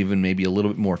believe even maybe a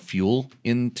little bit more fuel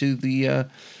into the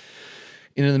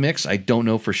mix. I don't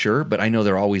know for sure, but I know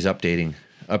they're always updating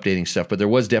stuff. But there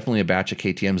was definitely a batch of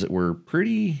KTMs that were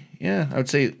pretty, I would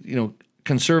say,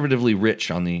 conservatively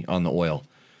rich on the oil.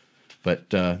 But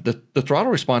the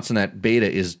throttle response in that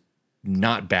Beta is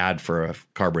not bad for a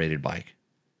carbureted bike.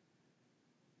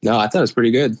 No, I thought it was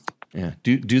pretty good. Yeah,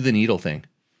 do the needle thing,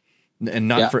 and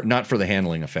not for the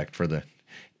handling effect,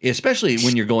 especially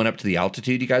when you're going up to the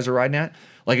altitude you guys are riding at.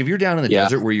 Like if you're down in the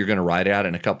desert where you're going to ride out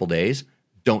in a couple days,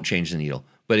 don't change the needle.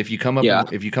 But if you come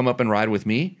up and ride with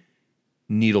me,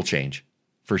 needle change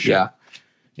for sure.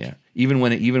 Yeah. Even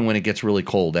when it gets really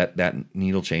cold, that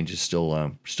needle change is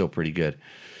still pretty good.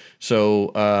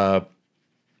 So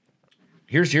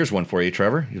here's one for you,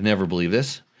 Trevor. You'll never believe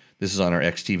this. This is on our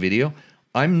XT video.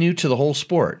 I'm new to the whole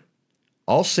sport.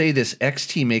 I'll say this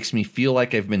XT makes me feel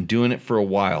like I've been doing it for a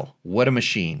while. What a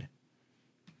machine.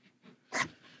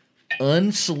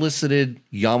 Unsolicited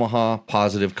Yamaha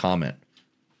positive comment.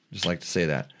 Just like to say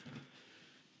that.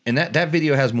 And that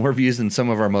video has more views than some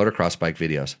of our motocross bike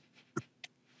videos.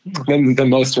 Than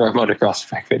most of our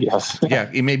motocross bike videos. Yeah,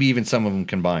 maybe even some of them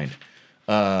combined.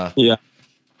 On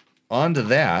to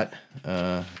that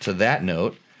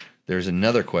note, there's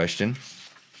another question.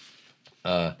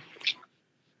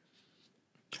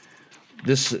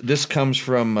 This comes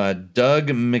from Doug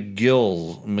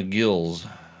McGill's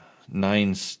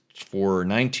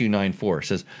 9294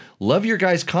 says, "Love your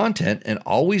guys' content and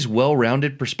always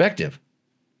well-rounded perspective.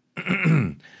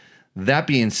 That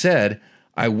being said,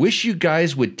 I wish you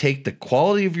guys would take the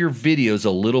quality of your videos a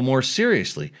little more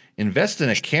seriously. Invest in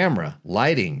a camera,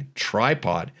 lighting,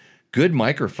 tripod, good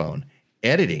microphone,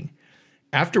 editing.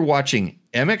 After watching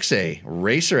MXA,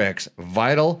 Racer X,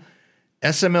 Vital,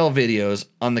 SML videos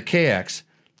on the KX,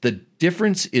 the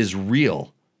difference is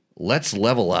real. Let's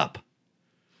level up."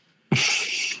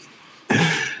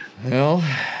 Well,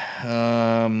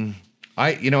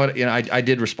 I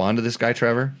did respond to this guy,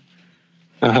 Trevor.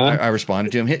 I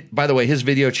responded to him. By the way, his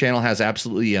video channel has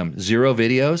absolutely 0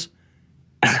 videos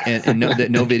and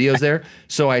no videos there.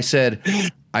 So I said,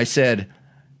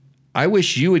 I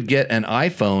wish you would get an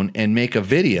iPhone and make a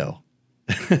video.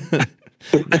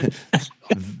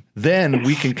 Then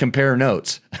we can compare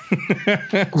notes.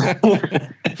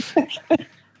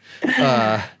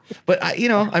 But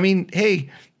I mean, hey,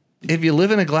 if you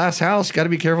live in a glass house, you got to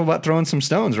be careful about throwing some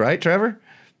stones, right, Trevor?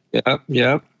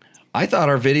 Yeah. I thought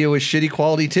our video was shitty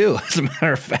quality too, as a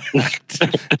matter of fact.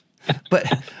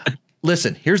 But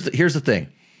listen, here's the thing.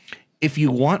 If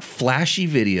you want flashy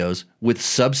videos with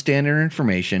substandard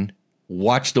information,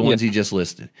 watch the ones he just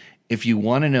listed. If you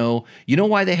want to know,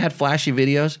 why they had flashy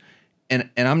videos? And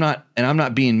I'm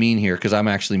not being mean here, because I'm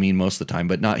actually mean most of the time,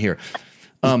 but not here.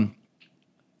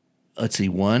 Let's see,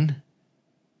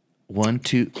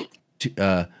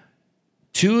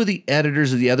 two of the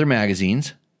editors of the other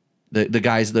magazines, the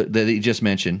guys that he just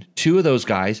mentioned, two of those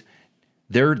guys,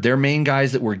 their main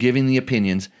guys that were giving the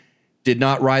opinions, did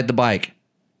not ride the bike.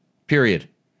 Period.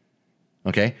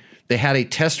 Okay? They had a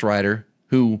test rider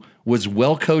who was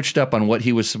well coached up on what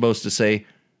he was supposed to say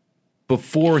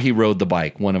before he rode the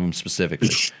bike, one of them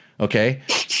specifically. Okay?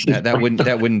 That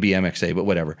wouldn't be MXA, but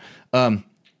whatever.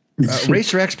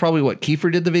 Racer X, probably what, Kiefer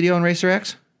did the video on Racer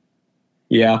X?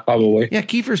 Yeah, probably. Yeah,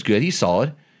 Kiefer's good. He's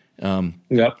solid.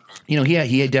 Yep.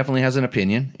 He definitely has an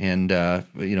opinion, and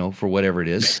for whatever it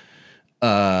is.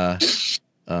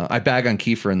 I bag on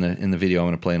Kiefer in the video I'm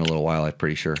going to play in a little while. I'm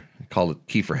pretty sure I called it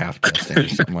Kiefer half testing or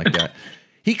something like that.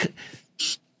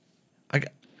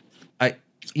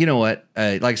 You know what?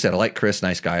 Like I said, I like Chris,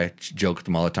 nice guy. I joke with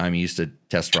him all the time. He used to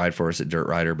test ride for us at Dirt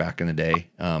Rider back in the day,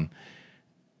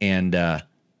 and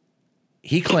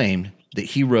he claimed that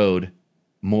he rode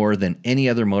more than any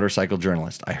other motorcycle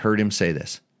journalist. I heard him say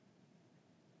this.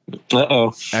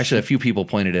 Uh-oh. Actually, a few people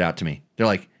pointed it out to me. They're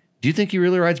like, "Do you think he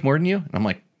really rides more than you?" And I'm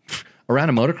like, around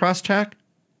a motocross track?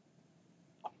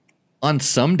 On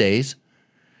some days,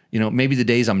 maybe the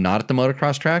days I'm not at the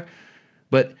motocross track,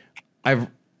 but I've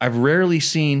rarely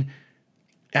seen,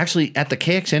 actually at the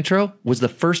KX Intro was the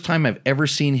first time I've ever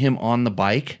seen him on the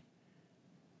bike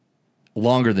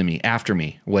longer than me, after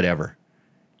me, whatever.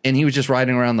 And he was just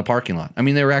riding around the parking lot. I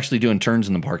mean, they were actually doing turns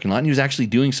in the parking lot, and he was actually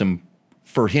doing some,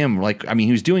 for him,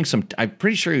 he was doing some, I'm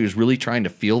pretty sure he was really trying to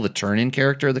feel the turn-in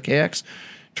character of the KX,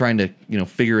 trying to,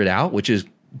 figure it out, which is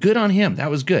good on him.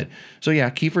 That was good. So yeah,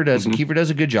 Kiefer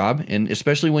does a good job, and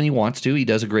especially when he wants to, he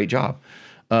does a great job.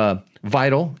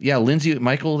 Vital, yeah, Lindsay,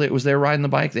 Michael that was there riding the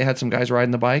bike. They had some guys riding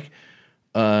the bike.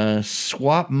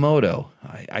 Swap Moto,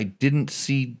 I didn't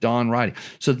see Don riding.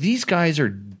 So these guys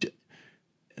are.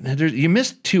 You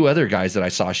missed two other guys that I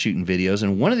saw shooting videos,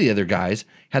 and one of the other guys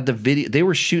had the video. They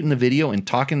were shooting the video and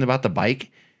talking about the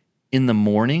bike in the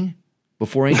morning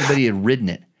before anybody had ridden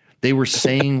it. They were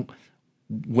saying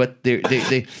what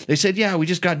they said. Yeah, we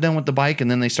just got done with the bike,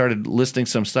 and then they started listing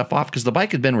some stuff off because the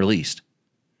bike had been released.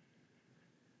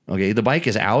 Okay, the bike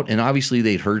is out, and obviously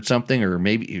they'd heard something, or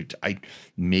maybe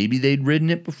they'd ridden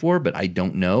it before, but I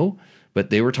don't know. But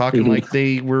they were talking like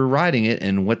they were riding it,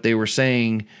 and what they were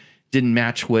saying didn't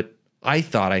match what I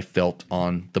thought I felt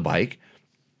on the bike.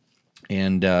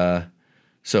 And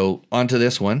so on to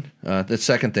this one, the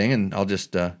second thing, and I'll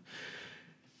just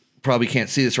probably can't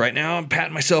see this right now. I'm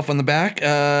patting myself on the back.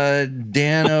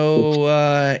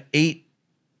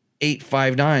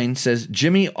 Dano8859 says,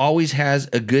 Jimmy always has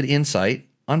a good insight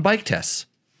on bike tests.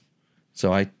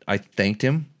 So I thanked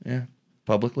him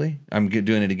publicly. I'm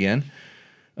doing it again.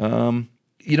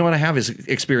 What I have is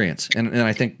experience. And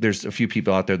I think there's a few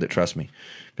people out there that trust me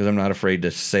because I'm not afraid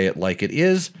to say it like it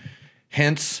is.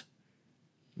 Hence,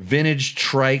 Vintage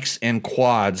Trikes and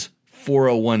Quads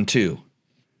 4012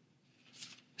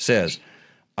 says,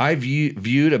 I've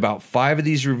viewed about 5 of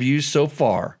these reviews so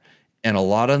far, and a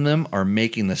lot of them are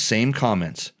making the same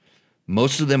comments.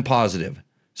 Most of them positive,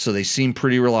 so they seem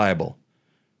pretty reliable.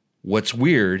 What's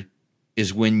weird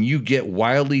is when you get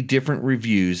wildly different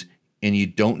reviews and you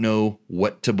don't know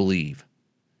what to believe.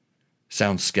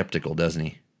 Sounds skeptical, doesn't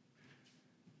he?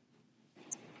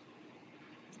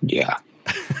 Yeah.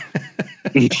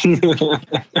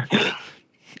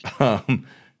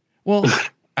 Well,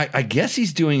 I guess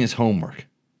he's doing his homework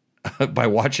by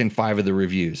watching 5 of the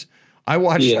reviews. I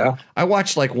watched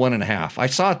like 1.5. I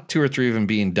saw 2 or 3 of them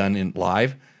being done in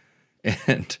live,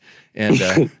 and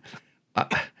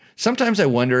sometimes I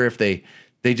wonder if they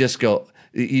just go.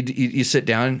 You sit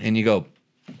down and you go,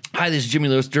 hi, this is Jimmy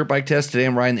Lewis, Dirt Bike Test. Today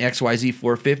I'm riding the XYZ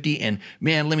 450. And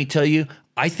man, let me tell you,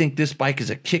 I think this bike is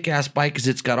a kick-ass bike because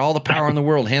it's got all the power in the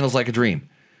world, handles like a dream.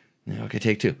 Okay,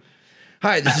 take 2.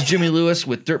 Hi, this is Jimmy Lewis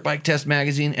with Dirt Bike Test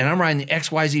Magazine, and I'm riding the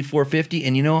XYZ 450.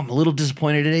 And I'm a little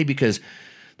disappointed today because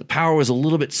the power was a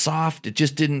little bit soft. It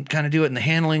just didn't kind of do it. And the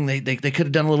handling, they could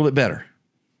have done a little bit better.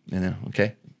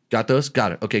 Okay, got those?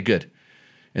 Got it. Okay, good.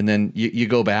 and then you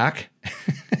go back.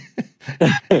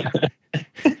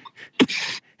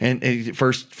 And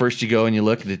first you go and you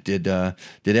look at it. Did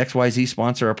XYZ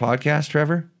sponsor our podcast,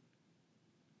 Trevor?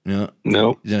 No.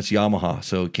 It's Yamaha,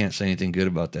 so can't say anything good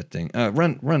about that thing.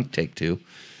 Run take 2.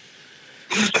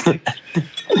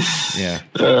 Yeah.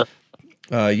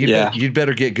 You'd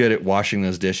better get good at washing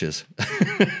those dishes.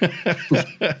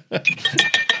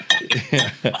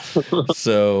 Yeah.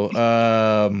 So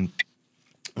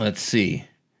let's see.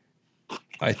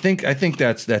 I think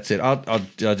that's it. I'll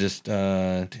just did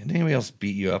anybody else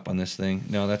beat you up on this thing?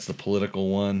 No, that's the political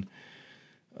one.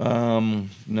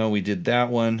 No, we did that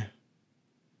one.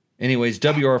 Anyways,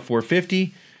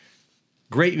 WR450,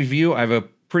 great review. I have a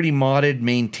pretty modded,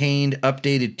 maintained,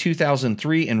 updated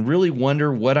 2003, and really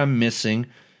wonder what I'm missing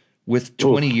with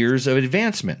 20 years of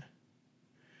advancement.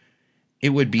 It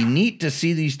would be neat to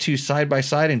see these two side by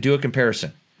side and do a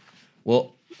comparison.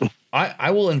 Well,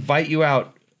 I will invite you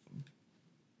out.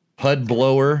 Pud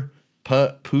blower,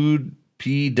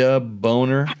 P-dub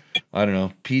boner. I don't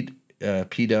know,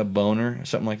 P-dub boner,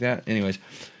 something like that. Anyways,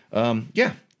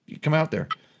 yeah, you come out there.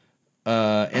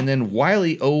 And then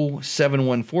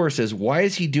Wiley0714 says, why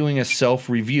is he doing a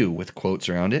self-review with quotes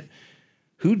around it?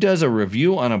 Who does a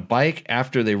review on a bike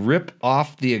after they rip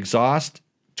off the exhaust,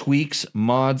 tweaks,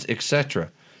 mods,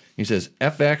 etc.? He says,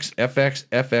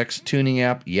 FX, tuning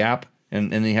app, yap,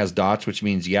 and then he has dots, which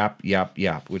means yap,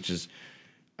 which is...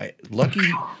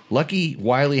 Lucky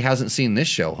Wiley hasn't seen this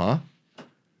show, huh?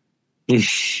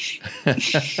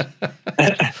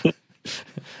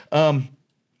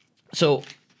 So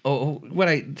what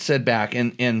I said back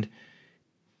and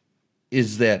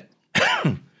is that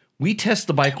we test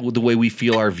the bike the way we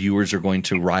feel our viewers are going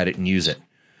to ride it and use it.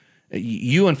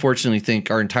 You unfortunately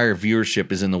think our entire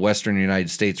viewership is in the Western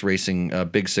United States racing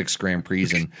Big Six Grand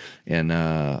Prix and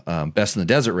Best in the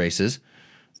Desert races.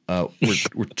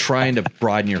 We're trying to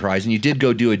broaden your horizon. You did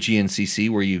go do a GNCC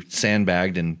where you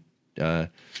sandbagged and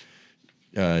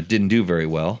didn't do very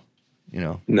well. You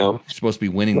know, no, you're supposed to be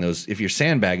winning those. If you're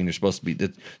sandbagging, you're supposed to be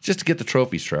just to get the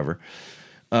trophies, Trevor.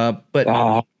 But I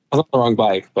was on the wrong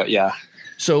bike. But yeah.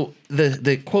 So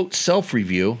the quote self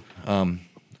review.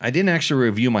 I didn't actually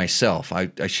review myself. I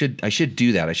should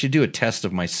do that. I should do a test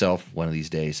of myself one of these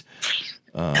days.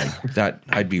 That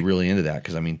I'd be really into that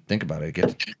because I mean, think about it. I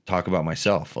get to talk about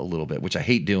myself a little bit, which I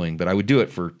hate doing, but I would do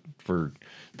it for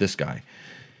this guy.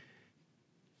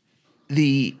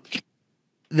 The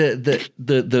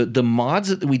mods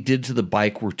that we did to the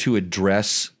bike were to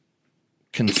address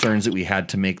concerns that we had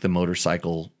to make the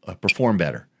motorcycle perform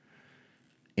better.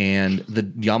 And the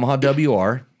Yamaha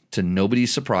WR, to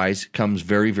nobody's surprise, comes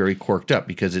very, very corked up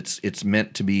because it's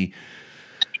meant to be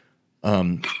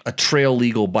a trail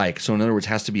legal bike. So in other words, it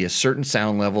has to be a certain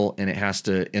sound level, and it has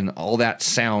to, and all that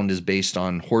sound is based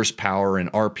on horsepower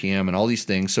and RPM and all these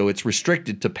things. So it's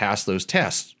restricted to pass those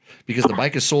tests because the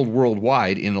bike is sold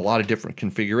worldwide in a lot of different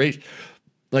configurations.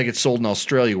 Like it's sold in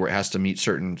Australia where it has to meet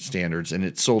certain standards, and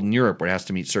it's sold in Europe where it has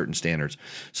to meet certain standards.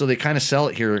 So they kind of sell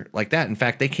it here like that. In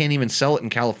fact, they can't even sell it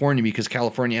in California because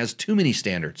California has too many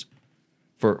standards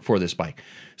for this bike.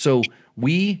 So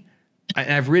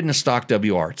I've ridden a stock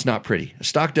WR. It's not pretty. A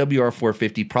stock WR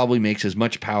 450 probably makes as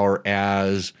much power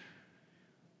as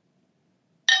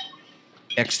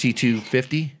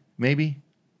XT250, maybe?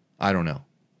 I don't know.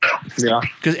 Yeah.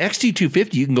 Because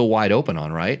XT250 you can go wide open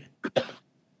on, right?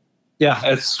 Yeah,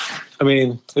 at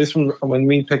least when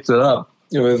we picked it up,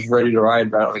 it was ready to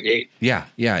ride right out of the gate. Yeah.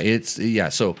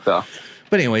 So.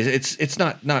 But anyways, it's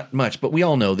not much, but we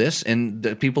all know this, and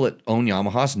the people that own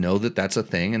Yamahas know that that's a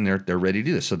thing, and they're ready to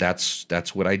do this. So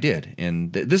that's what I did,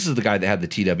 and this is the guy that had the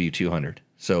TW200.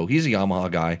 So he's a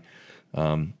Yamaha guy,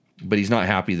 but he's not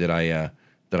happy that I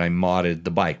modded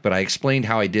the bike. But I explained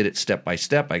how I did it step by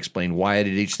step. I explained why I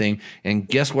did each thing, and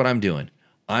guess what I'm doing?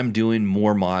 I'm doing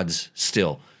more mods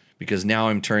still. Because now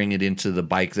I'm turning it into the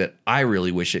bike that I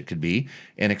really wish it could be,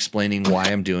 and explaining why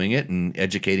I'm doing it and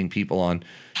educating people on,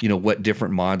 what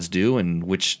different mods do and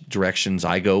which directions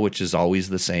I go, which is always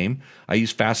the same. I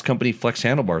use Fast Company flex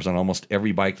handlebars on almost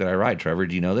every bike that I ride. Trevor,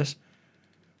 do you know this?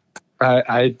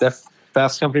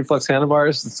 Fast Company flex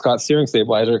handlebars, it's got steering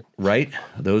stabilizer. Right?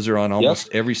 Those are on almost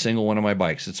every single one of my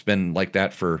bikes. It's been like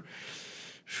that for,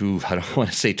 I don't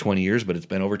want to say 20 years, but it's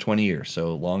been over 20 years, so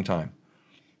a long time.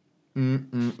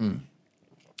 And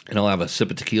I'll have a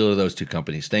sip of tequila to those two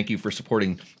companies. Thank you for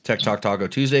supporting Tech Talk Taco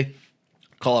Tuesday.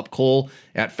 Call up Cole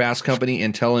at Fast Company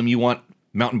and tell him you want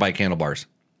mountain bike handlebars.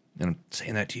 And I'm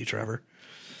saying that to you, Trevor.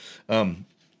 Yeah,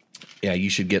 you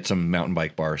should get some mountain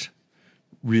bike bars.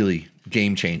 Really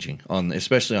game changing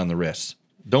especially on the wrists.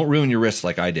 Don't ruin your wrists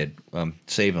like I did.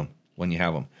 Save them when you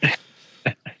have them.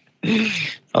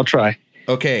 I'll try.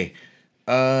 Okay.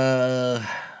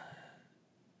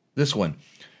 This one.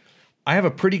 I have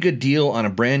a pretty good deal on a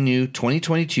brand new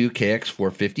 2022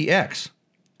 KX450X.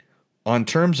 On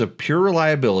terms of pure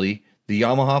reliability, the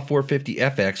Yamaha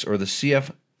 450FX or the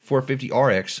CF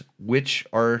 450RX, which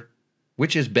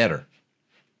is better?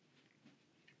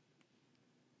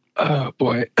 Oh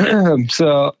boy.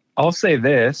 So I'll say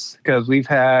this because we've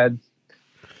had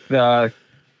the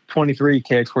 23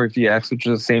 KX450X, which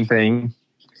is the same thing,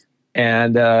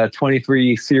 and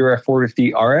 23 Sierra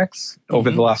 450RX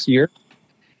over the last year.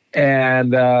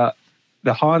 And the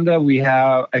Honda, we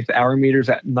have the hour meters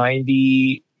at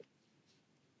 92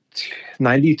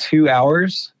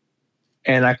 hours.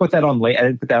 And I put that on late. I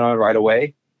didn't put that on right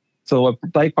away. So the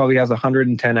bike probably has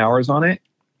 110 hours on it.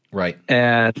 Right.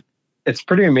 And it's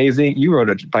pretty amazing. You rode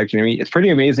a bike, Jimmy. It's pretty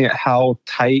amazing at how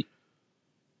tight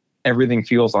everything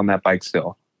feels on that bike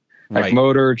still. Like right.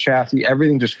 Motor, chassis,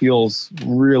 everything just feels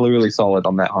really, really solid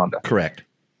on that Honda. Correct.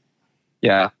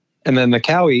 Yeah. And then the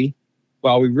Cowie,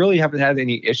 while we really haven't had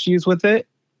any issues with it,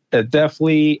 it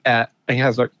definitely it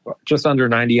has like just under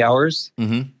 90 hours.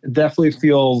 Mm-hmm. It definitely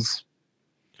feels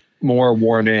more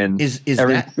worn in. Is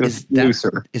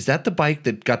looser. Is that the bike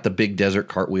that got the big desert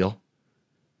cartwheel?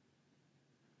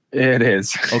 It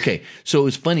is. Okay. So it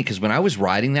was funny because when I was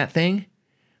riding that thing,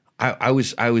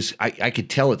 I could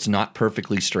tell it's not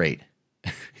perfectly straight.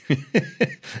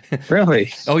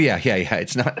 Really? Oh yeah.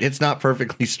 It's not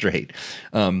perfectly straight.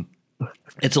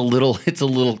 There's a little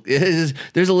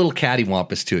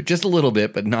cattywampus to it, just a little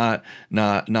bit, but not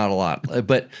a lot.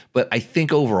 But I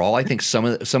think overall, I think some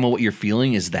of what you're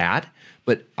feeling is that.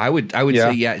 But I would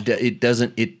say it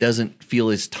doesn't feel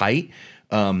as tight.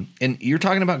 And you're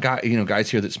talking about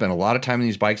guys here that spent a lot of time in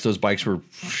these bikes. Those bikes were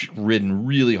ridden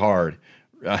really hard,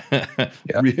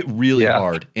 really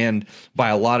hard, and by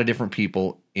a lot of different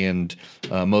people. And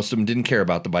most of them didn't care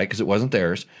about the bike because it wasn't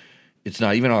theirs. It's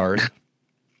not even ours.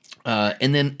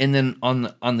 And then on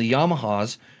the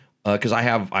Yamahas, because I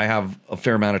have a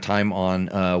fair amount of time on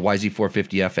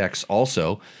YZ450FX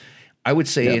also, I would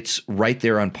say it's right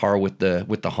there on par with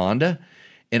the Honda.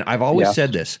 And I've always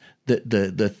said this: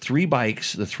 the three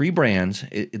bikes, the three brands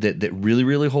that really,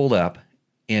 really hold up,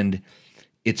 and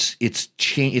it's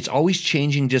always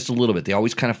changing just a little bit. They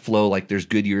always kind of flow, like there's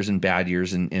good years and bad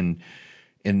years,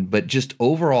 but just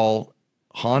overall,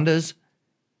 Hondas,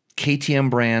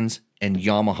 KTM brands, and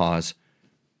Yamahas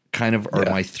kind of are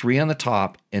my three on the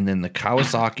top, and then the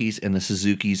Kawasaki's and the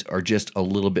Suzuki's are just a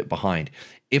little bit behind.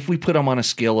 If we put them on a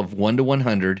scale of 1 to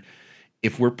 100,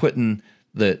 if we're putting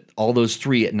all those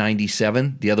three at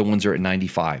 97, the other ones are at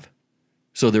 95.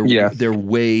 So they're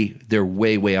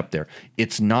way up there.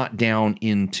 It's not down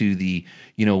into the,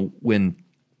 when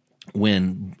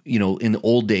in the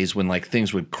old days when like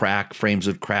things would crack, frames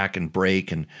would crack and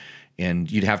break and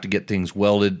you'd have to get things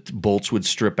welded, bolts would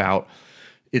strip out.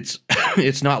 It's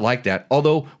not like that.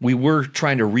 Although we were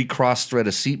trying to recross thread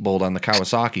a seat bolt on the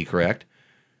Kawasaki, correct?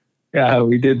 Yeah,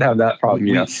 we did have that problem.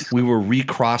 Yes, we were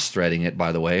recross threading it,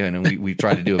 by the way, and we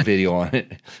tried to do a video on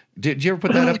it. Did you ever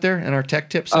put that up there in our tech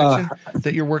tips section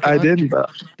that you're working on? I didn't, but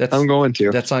I'm going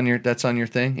to. That's on your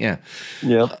thing, yeah.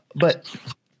 Yeah, but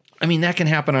I mean that can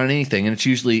happen on anything, and it's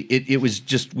usually it was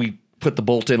just we put the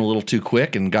bolt in a little too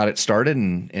quick and got it started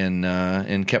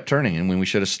and kept turning, and when we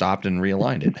should have stopped and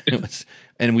realigned it.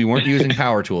 And we weren't using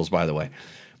power tools, by the way.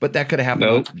 But that could have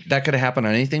happened. Nope. That could have happened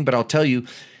on anything. But I'll tell you,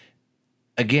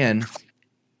 again,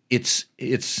 it's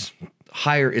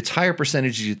higher. It's higher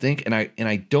percentages you think. And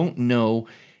I don't know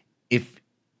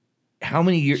how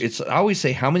many years. I always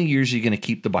say, how many years are you going to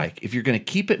keep the bike? If you're going to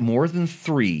keep it more than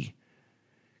 3,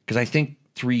 because I think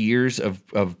 3 years of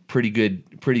pretty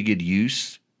good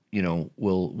use,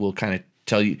 will kind of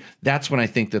tell you. That's when I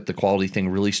think that the quality thing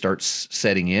really starts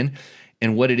setting in.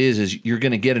 And what it is you're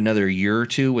going to get another year or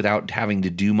two without having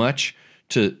to do much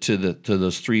to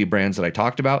those 3 brands that I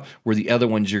talked about. Where the other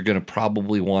ones you're going to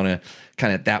probably want to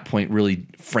kind of at that point really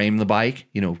frame the bike,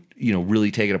 really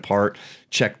take it apart,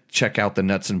 check out the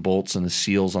nuts and bolts and the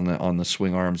seals on the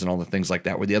swing arms and all the things like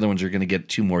that. Where the other ones are going to get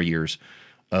 2 more years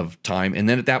of time, and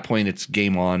then at that point it's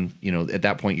game on. At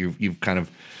that point you've kind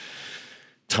of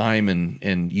time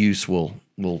and use will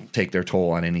take their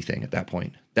toll on anything at that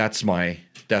point. That's my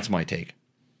take.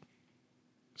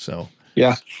 So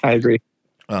yeah, I agree.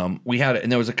 We had,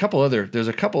 and there's a couple other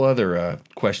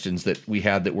questions that we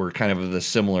had that were kind of the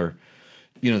similar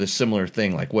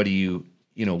thing. Like, what do you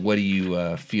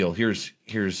feel? Here's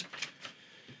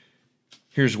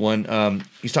one.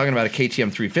 He's talking about a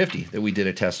KTM 350 that we did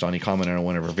a test on. He commented on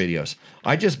one of our videos.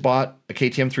 I just bought a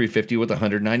KTM 350 with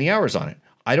 190 hours on it.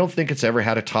 I don't think it's ever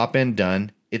had a top end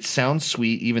done It sounds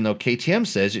sweet, even though KTM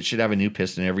says it should have a new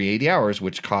piston every 80 hours,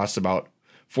 which costs about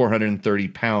 430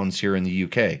 pounds here in the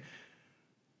UK.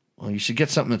 Well, you should get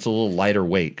something that's a little lighter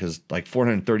weight, because like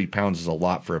 430 pounds is a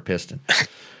lot for a piston.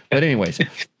 But anyways,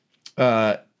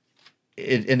 and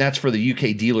that's for the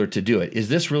UK dealer to do it. Is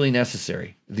this really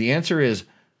necessary? The answer is,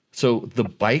 so the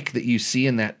bike that you see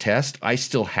in that test, I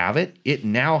still have it. It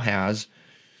now has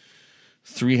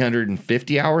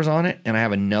 350 hours on it, and I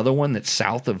have another one that's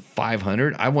south of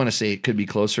 500. I want to say it could be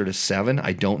closer to 7.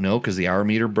 I don't know, because the hour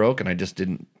meter broke and I just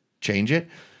didn't change it.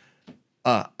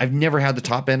 I've never had the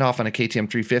top end off on a KTM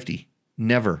 350.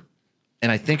 Never.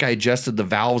 And I think I adjusted the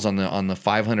valves on the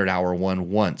 500 hour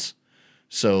one once.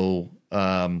 So,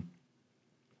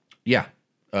 yeah.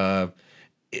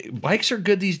 Bikes are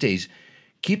good these days.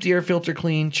 Keep the air filter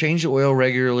clean, change the oil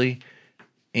regularly,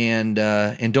 and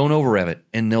don't over rev it,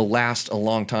 and they'll last a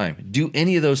long time. Do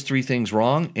any of those 3 things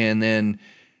wrong, and then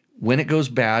when it goes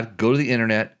bad, go to the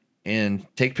internet and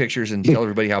take pictures and tell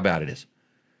everybody how bad it is.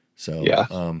 So,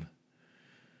 yeah.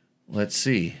 Let's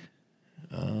see.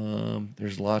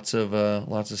 There's lots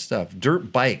of stuff.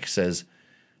 Dirt Bike says,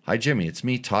 "Hi Jimmy, it's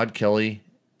me, Todd Kelly.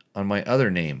 On my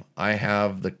other name, I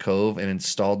have the Cove and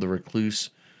installed the Recluse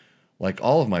like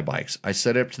all of my bikes. I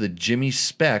set it up to the Jimmy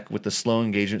spec with the slow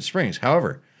engagement springs.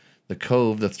 However, the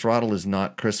Cove, the throttle is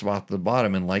not crisp off the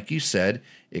bottom, and like you said,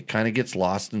 it kind of gets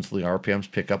lost until the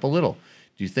RPMs pick up a little.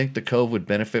 Do you think the Cove would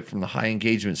benefit from the high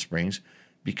engagement springs?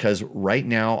 Because right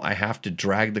now I have to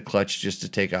drag the clutch just to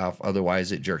take off,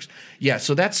 otherwise it jerks." Yeah,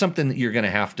 so that's something that you're going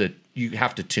to have to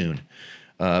tune.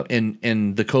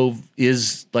 And the Cove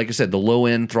is, like I said, the low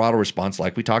end throttle response,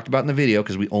 like we talked about in the video,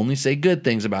 because we only say good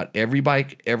things about every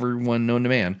bike, everyone known to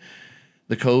man.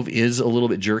 The Cove is a little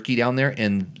bit jerky down there,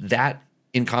 and that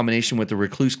in combination with the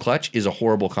Recluse clutch is a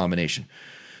horrible combination.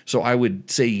 So I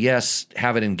would say yes,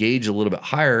 have it engage a little bit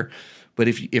higher. But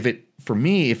if it were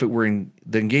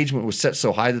the engagement was set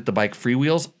so high that the bike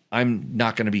freewheels, I'm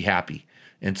not going to be happy.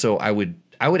 And so I would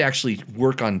actually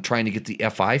work on trying to get the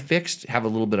FI fixed, have a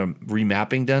little bit of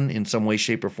remapping done in some way,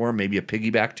 shape, or form. Maybe a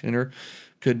piggyback tuner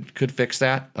could fix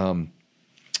that.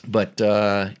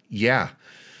 Yeah,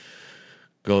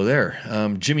 go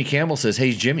there. Jimmy Campbell says,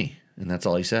 "Hey Jimmy," and that's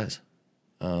all he says.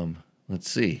 Let's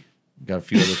see. Got a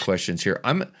few other questions here.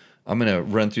 I'm going to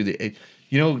run through the.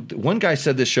 One guy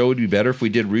said this show would be better if we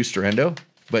did Rooster Endo,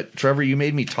 but Trevor, you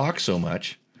made me talk so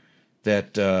much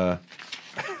that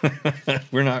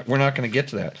we're not going to get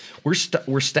to that.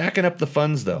 We're stacking up the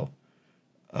funds though.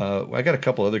 I got a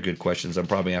couple other good questions I'm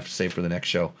probably have to save for the next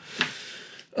show.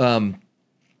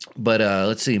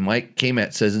 Let's see. Mike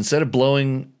Kamet says, "Instead of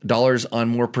blowing dollars on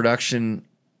more production,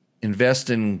 invest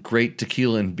in great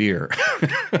tequila and beer."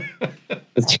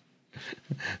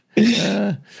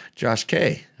 Josh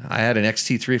K. "I had an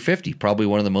XT350, probably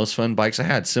one of the most fun bikes I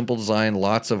had. Simple design,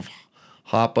 lots of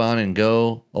hop on and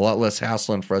go, a lot less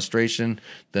hassle and frustration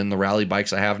than the rally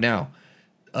bikes I have now."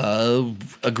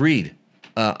 Agreed.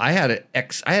 I had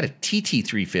a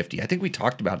TT350. I think we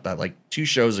talked about that like 2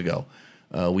 shows ago.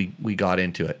 We got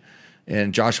into it.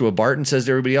 And Joshua Barton says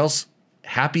to everybody else,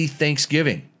 "Happy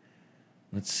Thanksgiving."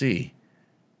 Let's see.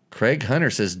 Craig Hunter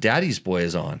says, "Daddy's boy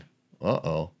is on."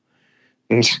 Uh-oh.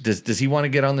 Does he want to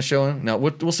get on the show? No,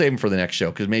 we'll save him for the next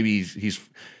show, because maybe he's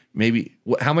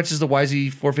how much is the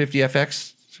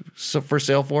YZ450FX for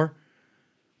sale for?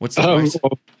 What's the price?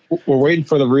 We're waiting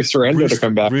for the Rooster Endo to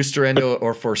come back. Rooster Endo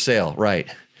or for sale, right?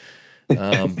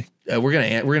 We're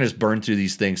gonna just burn through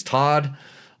these things. Todd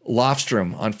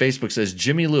Lofstrom on Facebook says,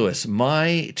 "Jimmy Lewis,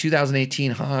 my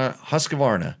 2018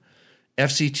 Husqvarna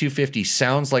FC250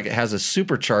 sounds like it has a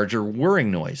supercharger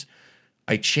whirring noise.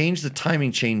 I changed the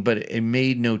timing chain, but it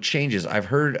made no changes. I've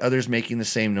heard others making the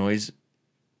same noise,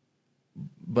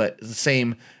 but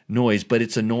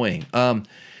it's annoying."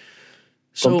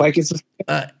 So bike is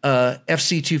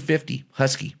FC250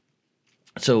 Husky.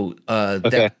 So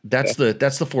okay. That's the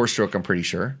 4-stroke, I'm pretty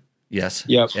sure. Yes.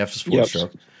 Yep. F's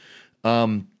 4-stroke.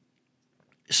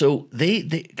 So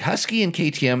they Husky and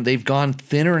KTM, they've gone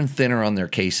thinner and thinner on their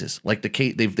cases. Like they're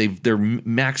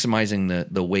maximizing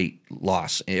the weight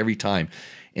loss every time,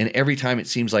 and every time it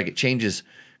seems like it changes,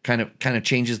 kind of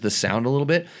changes the sound a little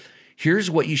bit. Here's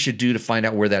what you should do to find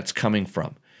out where that's coming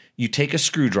from. You take a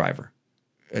screwdriver.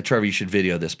 Trevor, you should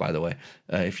video this, by the way,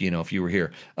 if you were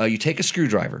here. You take a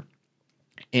screwdriver,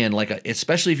 and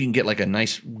especially if you can get like a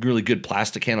nice, really good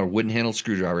plastic handle or wooden handled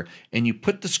screwdriver, and you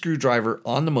put the screwdriver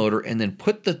on the motor, and then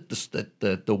put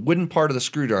the wooden part of the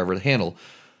screwdriver, the handle,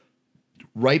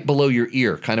 right below your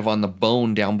ear, kind of on the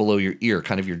bone down below your ear,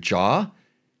 kind of your jaw,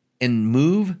 and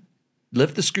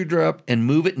lift the screwdriver up and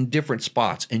move it in different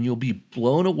spots, and you'll be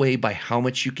blown away by how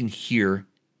much you can hear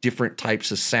different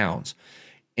types of sounds.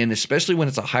 And especially when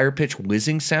it's a higher pitch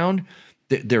whizzing sound,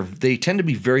 they tend to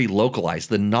be very localized.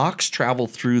 The knocks travel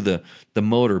through the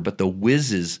motor, but the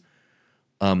whizzes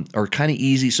are kind of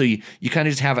easy. So you kind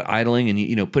of just have it idling and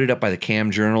you put it up by the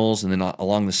cam journals and then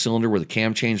along the cylinder where the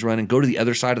cam chain's running, go to the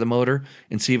other side of the motor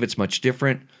and see if it's much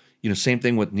different. Same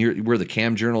thing with near where the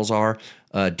cam journals are,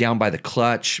 down by the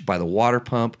clutch, by the water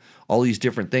pump, all these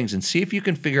different things, and see if you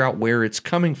can figure out where it's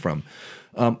coming from.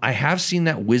 I have seen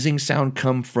that whizzing sound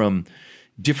come from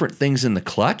different things in the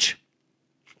clutch.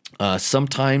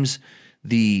 Sometimes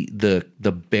the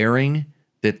bearing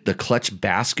that the clutch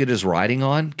basket is riding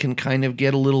on can kind of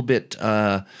get a little bit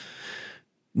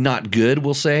not good,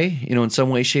 we'll say, in some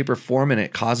way, shape, or form, and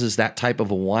it causes that type of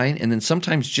a whine. And then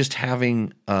sometimes just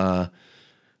having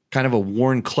kind of a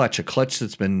worn clutch, a clutch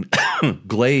that's been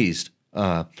glazed,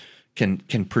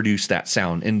 can produce that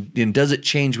sound. And does it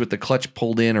change with the clutch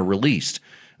pulled in or released?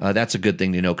 That's a good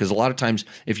thing to know, because a lot of times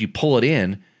if you pull it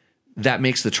in, that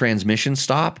makes the transmission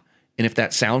stop. And if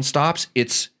that sound stops,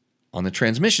 it's on the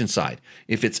transmission side.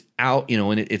 If it's out,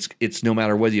 and it's no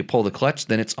matter whether you pull the clutch,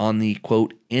 then it's on the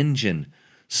quote engine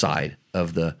side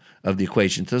of the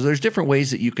equation. So there's different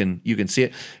ways that you can see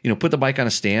it. Put the bike on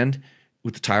a stand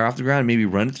with the tire off the ground, and maybe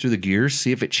run it through the gears,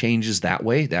 see if it changes that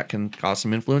way. That can cause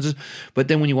some influences. But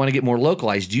then when you want to get more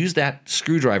localized, use that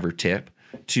screwdriver tip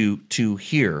to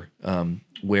hear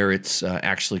where it's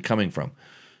actually coming from.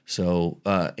 So,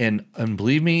 and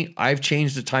believe me, I've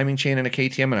changed the timing chain in a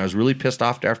KTM, and I was really pissed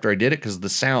off after I did it because the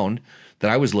sound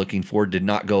that I was looking for did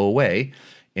not go away.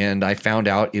 And I found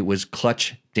out it was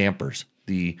clutch dampers.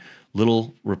 The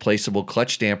little replaceable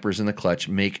clutch dampers in the clutch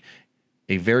make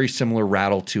a very similar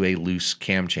rattle to a loose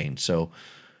cam chain. So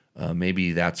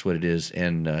maybe that's what it is.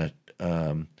 And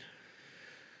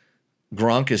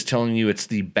Gronk is telling you it's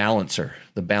the balancer,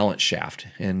 the balance shaft.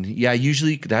 And yeah,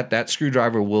 usually that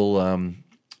screwdriver will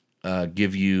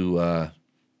give you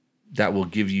that will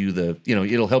give you the,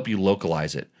 it'll help you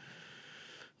localize it.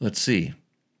 Let's see.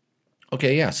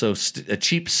 Okay, yeah, so a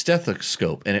cheap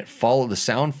stethoscope, and the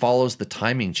sound follows the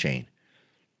timing chain.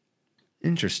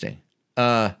 Interesting.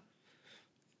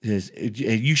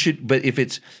 You should, but if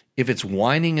it's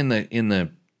whining in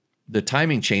the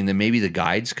timing chain, then maybe the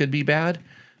guides could be bad.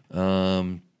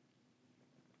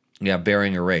 Yeah,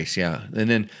 bearing erase. Yeah,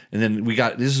 and then we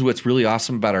got, this is what's really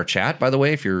awesome about our chat, by the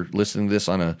way. If you're listening to this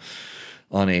on a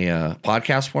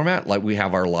podcast format, like we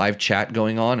have our live chat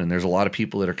going on, and there's a lot of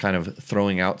people that are kind of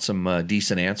throwing out some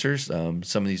decent answers. Some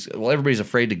of these, everybody's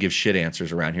afraid to give shit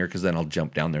answers around here because then I'll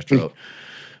jump down their throat.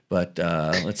 But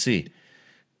let's see.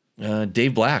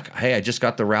 Dave Black, hey, I just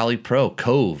got the Rally Pro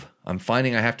Cove. I'm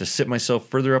finding I have to sit myself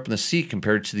further up in the seat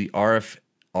compared to the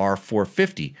RFR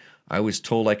 450. I was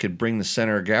told I could bring the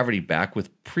center of gravity back with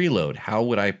preload. How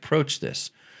would I approach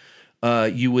this?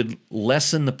 You would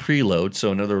lessen the preload,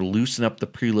 so another loosen up the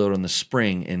preload on the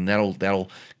spring, and that'll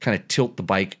kind of tilt the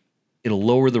bike. It'll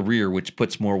lower the rear, which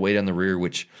puts more weight on the rear,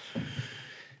 which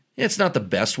it's not the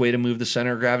best way to move the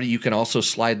center of gravity. You can also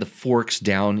slide the forks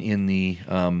down in the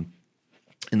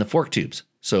fork tubes.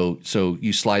 So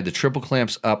you slide the triple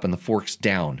clamps up and the forks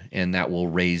down, and that will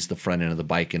raise the front end of the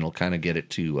bike, and it'll kind of get it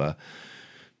to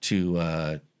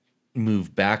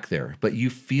move back there. But you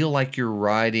feel like you're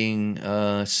riding,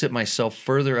 sit myself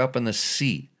further up in the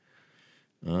seat.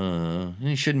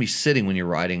 You shouldn't be sitting when you're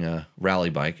riding a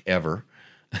rally bike ever.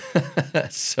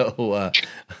 So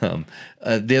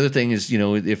the other thing is,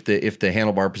 if the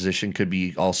handlebar position could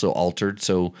be also altered,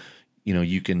 so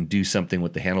you can do something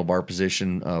with the handlebar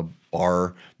position,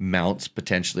 bar mounts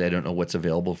potentially. I don't know what's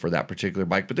available for that particular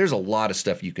bike, but there's a lot of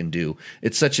stuff you can do.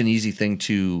 It's such an easy thing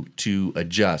to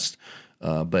adjust.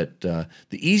 But the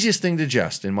easiest thing to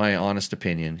adjust, in my honest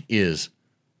opinion, is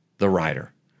the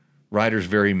rider. Rider's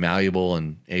very malleable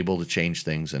and able to change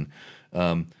things. And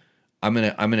I'm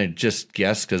gonna just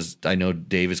guess, because I know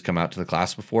Dave has come out to the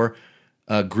class before.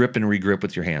 Grip and regrip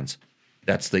with your hands.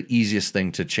 That's the easiest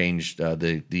thing to change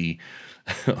the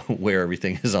where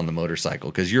everything is on the motorcycle,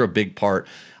 because you're a big part.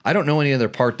 I don't know any other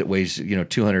part that weighs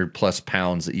 200 plus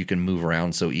pounds that you can move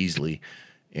around so easily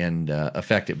and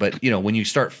affect it. But when you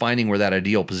start finding where that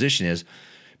ideal position is,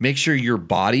 make sure your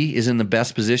body is in the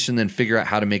best position, then figure out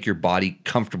how to make your body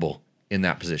comfortable in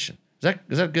that position. Is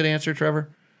that a good answer, Trevor?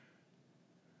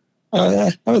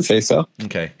 I would say so.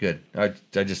 Okay, good. I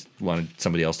just wanted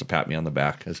somebody else to pat me on the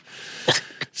back, because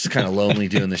it's kind of lonely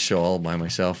doing this show all by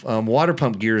myself. Water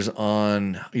pump gears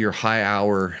on your high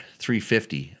hour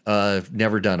 350.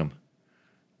 Never done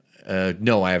them.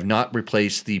 No, I have not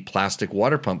replaced the plastic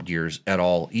water pump gears at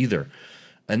all either.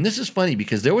 And this is funny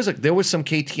because there was some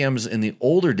KTMs in the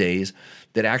older days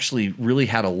that actually really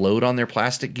had a load on their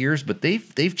plastic gears, but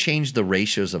they've changed the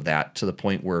ratios of that to the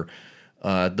point where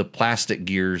the plastic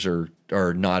gears are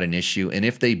not an issue. And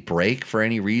if they break for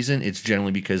any reason, it's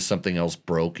generally because something else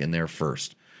broke in there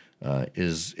first.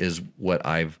 Is what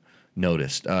I've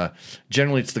noticed.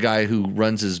 Generally, it's the guy who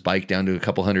runs his bike down to a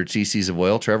couple hundred cc's of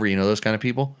oil. Trevor, you know those kind of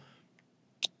people?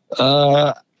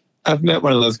 I've met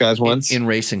one of those guys once. In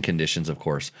racing conditions, of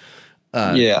course.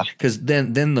 Yeah. Because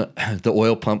then the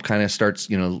oil pump kind of starts,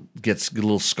 gets a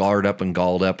little scarred up and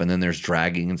galled up, and then there's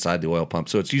dragging inside the oil pump.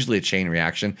 So it's usually a chain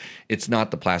reaction. It's not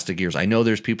the plastic gears. I know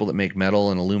there's people that make metal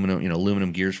and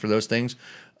aluminum gears for those things.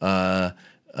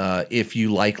 If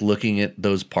you like looking at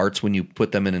those parts when you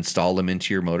put them and install them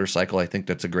into your motorcycle, I think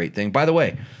that's a great thing. By the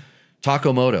way,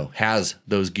 Takamoto has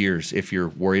those gears if you're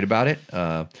worried about it.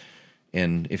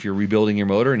 And if you're rebuilding your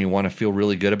motor and you want to feel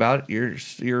really good about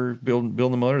it, you're building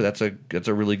the motor. That's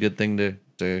a really good thing to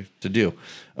do.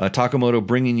 Takamoto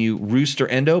bringing you Rooster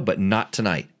Endo, but not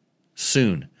tonight.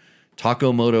 Soon.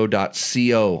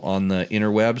 Takamoto.co on the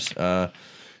interwebs.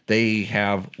 They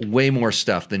have way more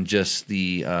stuff than just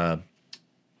the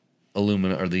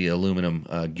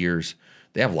aluminum gears.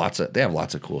 They have lots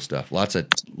of cool stuff.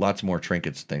 Lots more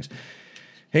trinkets and things.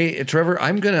 Hey, Trevor,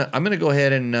 I'm gonna go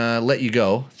ahead and let you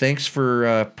go. Thanks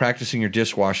for practicing your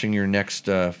dishwashing, your next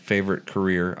favorite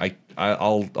career.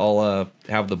 I'll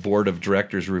have the board of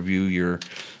directors review your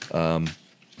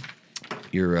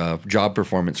job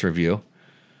performance review.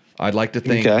 I'd like to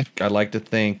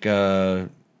thank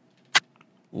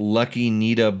Lucky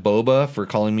Nita Boba for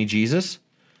calling me Jesus.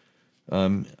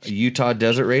 Utah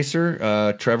desert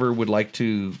racer. Trevor would like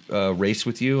to race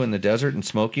with you in the desert and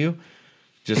smoke you.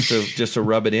 Just to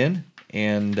rub it in,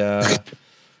 and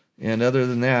other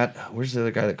than that, where's the other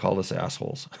guy that called us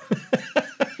assholes?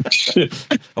 I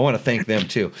want to thank them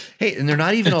too. Hey, and they're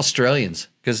not even Australians,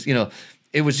 because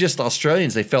it was just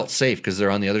Australians. They felt safe because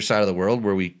they're on the other side of the world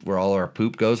where all our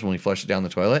poop goes when we flush it down the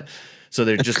toilet. So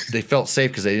they felt safe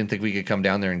because they didn't think we could come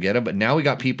down there and get them. But now we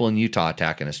got people in Utah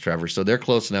attacking us, Trevor. So they're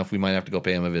close enough. We might have to go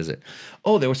pay them a visit.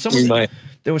 Oh, there was someone.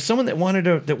 There was someone that wanted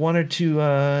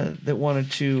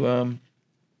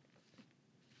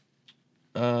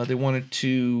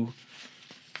to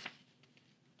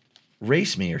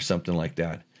race me or something like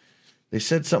that. They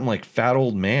said something like "fat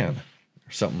old man"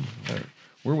 or something.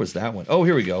 Where was that one? Oh,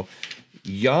 here we go.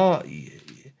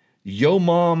 Yo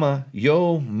mama,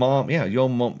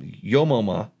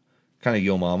 kind of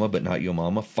yo mama, but not yo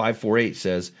mama. 548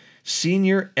 says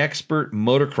senior expert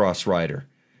motocross rider,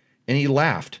 and he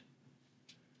laughed.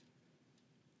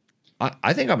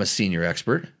 I think I'm a senior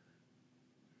expert.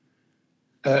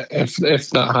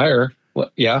 If not higher,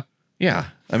 yeah. Yeah,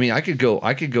 I mean, I could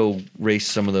go race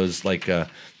some of those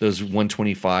those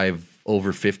 125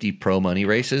 over 50 pro money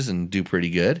races and do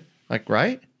pretty good. Like,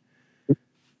 right?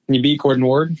 Can you beat Gordon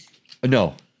Ward?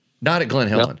 No, not at Glen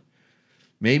Helen. No.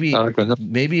 Maybe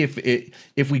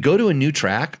if we go to a new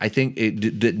track, I think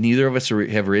that neither of us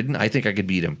have ridden, I think I could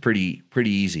beat him pretty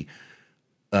easy.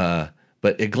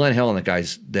 But at Glen Helen, that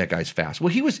guy's fast.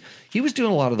 Well, he was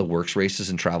doing a lot of the works races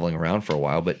and traveling around for a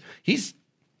while, but he's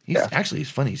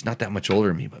funny. He's not that much older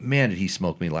than me, but man, did he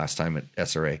smoke me last time at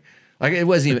SRA. Like it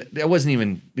wasn't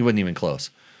even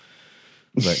close.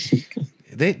 But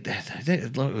they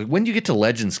when do you get to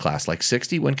Legends class? Like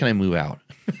 60? When can I move out?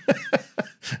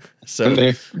 So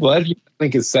Legends, I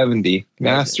think is 70.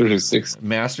 Masters is 60.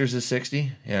 Masters is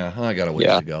 60? Yeah, I got a ways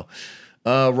to go.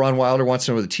 Ron Wilder wants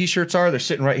to know where the T-shirts are. They're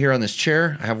sitting right here on this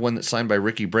chair. I have one that's signed by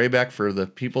Ricky Brayback for the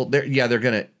people. They're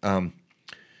going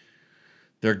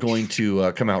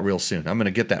to come out real soon. I'm going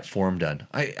to get that form done.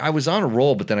 I was on a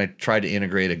roll, but then I tried to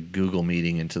integrate a Google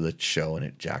meeting into the show, and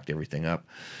it jacked everything up.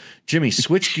 Jimmy,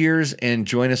 switch gears and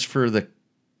join us for the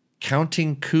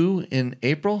Counting Coup in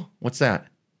April. What's that?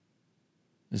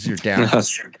 This is your dad.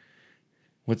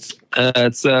 What's?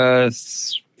 It's a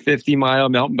 50-mile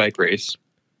mountain bike race.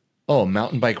 Oh,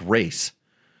 mountain bike race.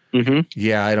 Mm-hmm.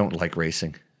 Yeah, I don't like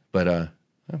racing, but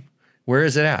where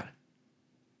is it at?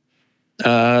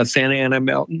 Santa Ana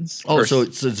Mountains. Oh, so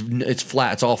it's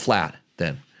flat. It's all flat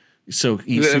then. So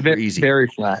super easy. Very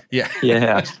flat. Yeah.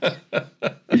 Yeah.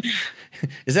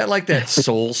 Is that like that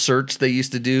soul search they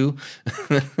used to do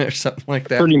or something like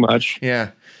that? Pretty much.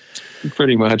 Yeah.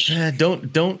 Pretty much.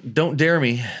 Don't dare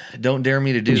me. Don't dare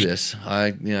me to do this.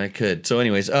 I could. So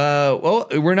anyways, well,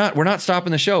 we're not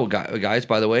stopping the show, guys,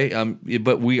 by the way.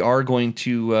 But we are going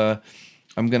to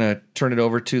I'm going to turn it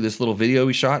over to this little video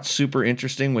we shot. Super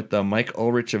interesting with Mike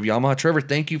Ulrich of Yamaha. Trevor,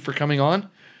 thank you for coming on.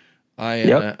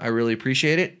 I really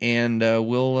appreciate it, and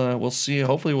we'll see you.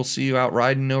 Hopefully, we'll see you out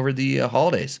riding over the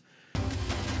holidays.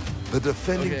 the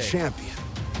defending champion,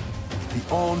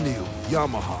 the all-new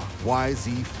Yamaha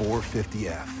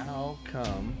YZ450F. How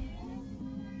come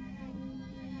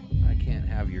I can't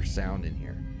have your sound in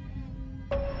here?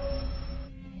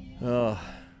 Oh.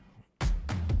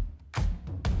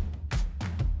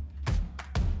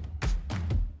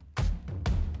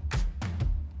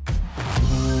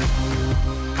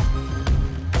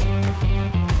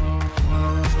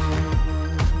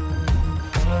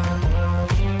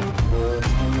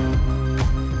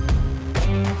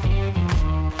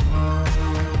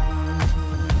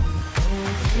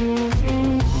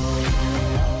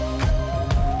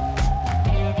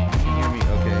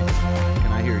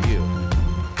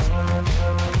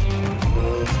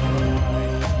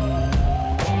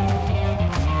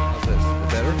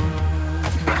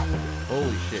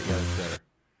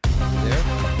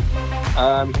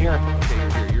 I'm here. Okay, you're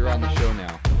here. You're on the show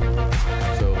now.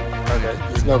 So okay,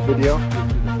 there's no video.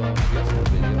 Yes, no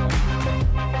video.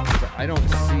 I don't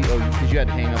see. Oh, because you had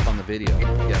to hang up on the video.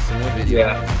 Yes, so no video.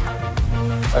 Yeah.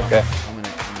 Okay.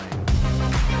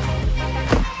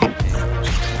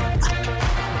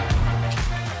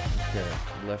 Okay,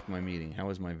 left my meeting. How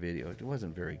was my video? It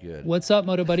wasn't very good. What's up,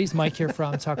 Moto Buddies? Mike here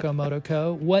from Taco Moto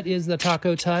Co. What is the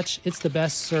Taco Touch? It's the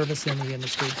best service in the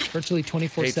industry. Virtually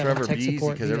 24/7 tech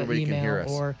support via email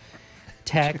or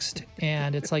text,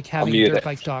 and it's like having a dirt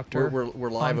bike doctor we're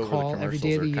live on over call the every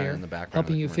day of the year,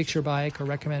 helping you fix your bike bike or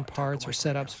recommend parts or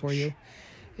setups for you.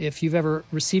 If you've ever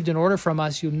received an order from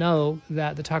us, you know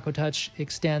that the Taco Touch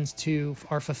extends to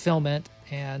our fulfillment,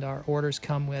 and our orders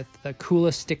come with the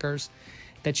coolest stickers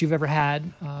that you've ever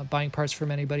had, buying parts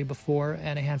from anybody before,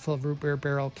 and a handful of root beer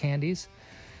barrel candies.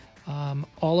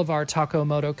 All of our Taco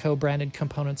Moto Co. branded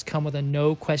components come with a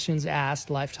no questions asked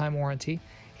lifetime warranty,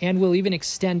 and we'll even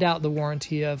extend out the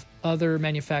warranty of other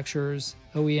manufacturers,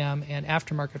 OEM, and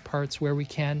aftermarket parts where we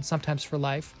can, sometimes for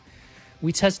life.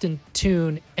 We test and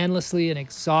tune endlessly and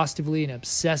exhaustively and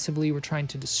obsessively. We're trying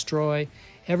to destroy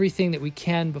everything that we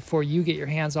can before you get your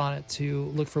hands on it, to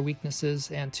look for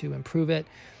weaknesses and to improve it,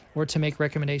 or to make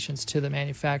recommendations to the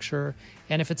manufacturer.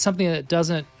 And if it's something that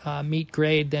doesn't meet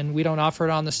grade, then we don't offer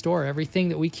it on the store. Everything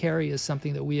that we carry is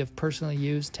something that we have personally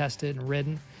used, tested, and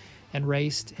ridden, and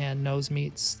raced, and knows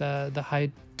meets the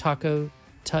high Taco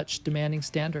Touch demanding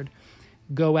standard.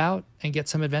 Go out and get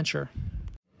some adventure.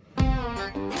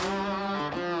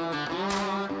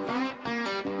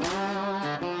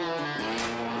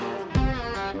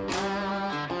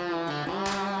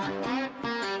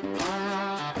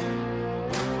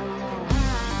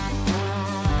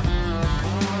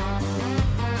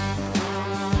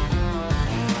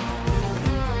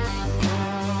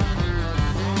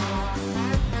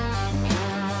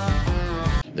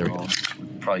 There we go.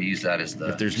 Probably use that as the.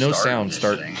 If there's no sound,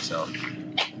 start. Thing, so,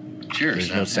 cheers.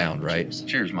 There's no sound, right?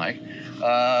 Cheers, Mike.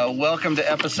 Welcome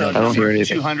to episode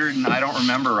 200, and I don't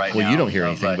remember right now. Well, you don't hear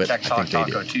anything, but Tech Talk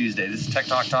Taco Tuesday. This is Tech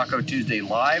Talk Taco Tuesday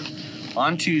live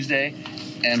on Tuesday,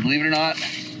 and believe it or not,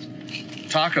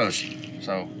 tacos.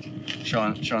 So,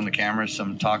 showing the cameras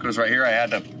some tacos right here. I had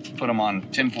to put them on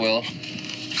tinfoil.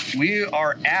 We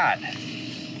are at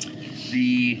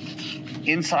the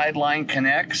Inside Line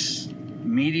Connects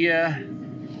Media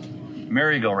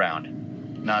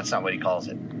Merry-Go-Round. No, that's not what he calls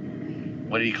it.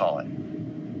 What did he call it?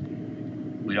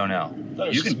 We don't know.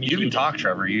 You can talk,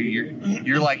 Trevor.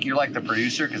 You're like the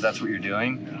producer, because that's what you're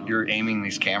doing. You're aiming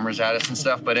these cameras at us and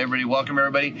stuff. But everybody, welcome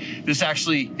everybody. This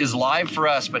actually is live for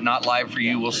us, but not live for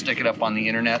you. We'll stick it up on the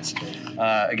internets.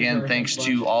 Again, thanks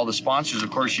to all the sponsors. Of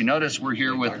course, you notice we're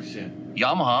here with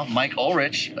Yamaha, Mike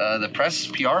Ulrich, the press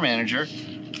PR manager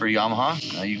for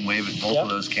Yamaha. You can wave at both of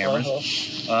those cameras.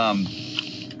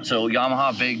 So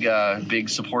Yamaha, big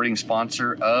supporting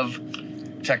sponsor of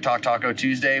Tech Talk Taco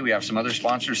Tuesday. We have some other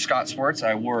sponsors. Scott Sports.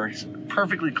 I wore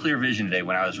perfectly clear vision today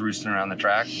when I was roosting around the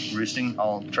track,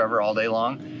 Trevor all day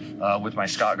long with my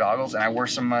Scott goggles, and I wore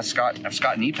some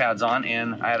Scott knee pads on,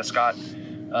 and I had a Scott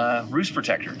roost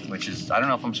protector, which is, I don't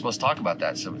know if I'm supposed to talk about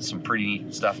that. So it's some pretty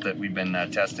neat stuff that we've been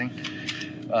testing.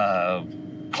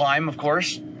 Climb, of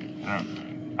course.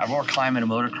 I wore Climb at a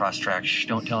motocross track. Shh,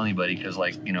 don't tell anybody, because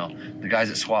the guys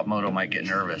at Swap Moto might get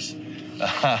nervous.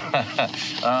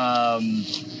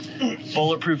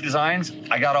 Bulletproof Designs.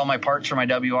 I got all my parts for my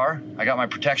WR. I got my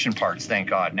protection parts, thank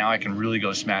God. Now I can really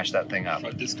go smash that thing up.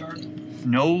 Front disc guard?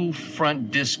 No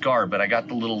front disc guard, but I got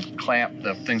the little clamp,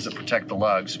 the things that protect the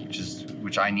lugs,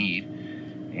 which I need.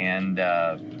 And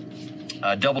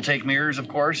double take mirrors, of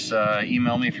course.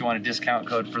 Email me if you want a discount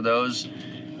code for those.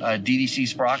 DDC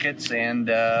sprockets, and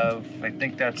I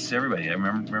think that's everybody. I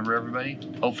remember everybody.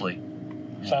 Hopefully.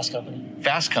 Fast Company.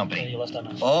 Fast Company. Yeah, you left that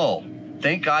out. Oh,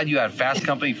 Thank God you had Fast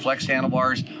Company flex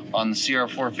handlebars on the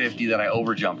CR450 that I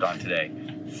overjumped on today.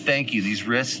 Thank you. These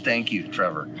wrists, thank you,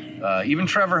 Trevor. Even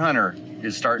Trevor Hunter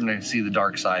is starting to see the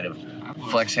dark side of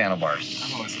flex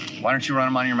handlebars. Why don't you run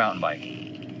them on your mountain bike?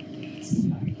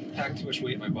 Pack too much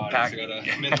weight in my body, so I gotta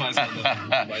minimize on the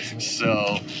bicycle.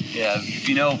 So, yeah, if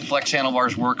you know, flex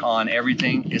handlebars work on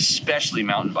everything, especially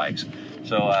mountain bikes.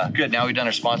 So, good. Now we've done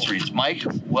our sponsor reads. Mike,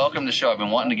 welcome to the show. I've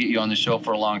been wanting to get you on the show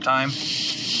for a long time.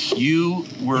 You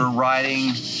were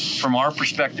riding, from our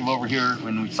perspective over here,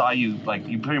 when we saw you, like,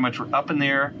 you pretty much were up in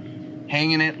there,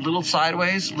 hanging it, little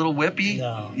sideways, little whippy.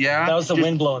 No. Yeah. That was the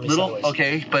wind blowing me sideways.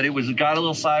 Okay, but it got a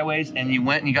little sideways, and you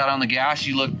went and you got on the gas.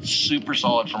 You looked super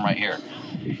solid from right here.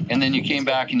 And then you came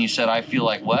back and you said, I feel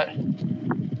like what?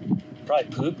 Probably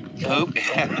poop. Poop?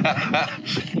 Yeah.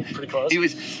 Pretty close. He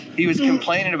was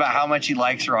complaining about how much he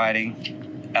likes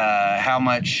riding, how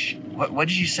much. What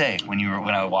did you say when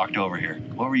I walked over here?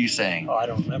 What were you saying? Oh, I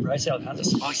don't remember. I say all kinds of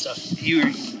smart stuff.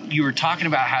 You were talking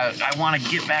about how I want to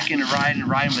get back into riding,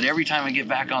 but every time I get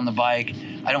back on the bike,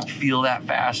 I don't feel that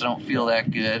fast. I don't feel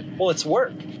that good. Well, it's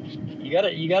work. You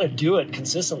gotta do it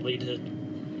consistently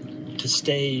to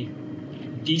stay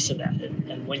decent at it.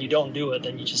 And when you don't do it,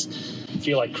 then you just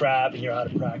feel like crap and you're out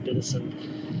of practice, and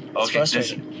it's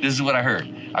frustrating. This is what I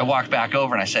heard. I walked back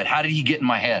over and I said, how did he get in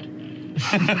my head?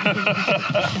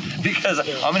 Because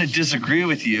I'm going to disagree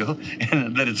with you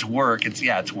that it's work.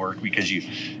 It's work because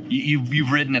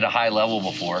you've ridden at a high level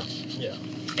before. Yeah.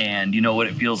 And you know what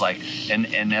it feels like.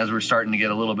 And as we're starting to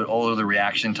get a little bit older, the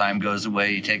reaction time goes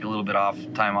away. You take a little bit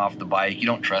time off the bike. You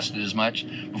don't trust it as much.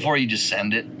 Before you just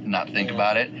send it and not think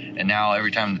about it. And now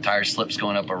every time the tire slips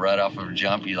going up a rut off of a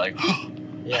jump, you're like,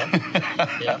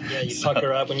 yeah. You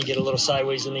pucker up when you get a little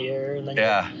sideways in the air, and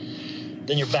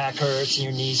then your back hurts and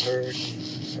your knees hurt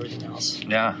and everything else.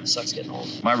 Yeah. It sucks getting old.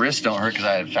 My wrists don't hurt because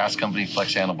I had Fast Company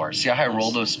flex handlebars. See how I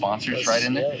rolled those sponsors right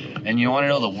in there? Yeah. And you want to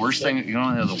know the worst thing? You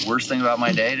want to know the worst thing about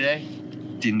my day today?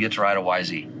 Didn't get to ride a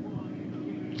YZ.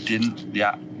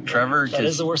 Trevor. That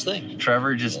is the worst thing.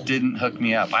 Trevor just didn't hook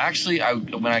me up.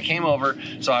 When I came over,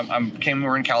 so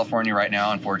we're in California right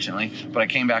now, unfortunately, but I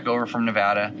came back over from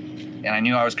Nevada. And I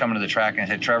knew I was coming to the track, and I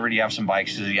said, Trevor, do you have some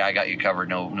bikes? He said, yeah, I got you covered.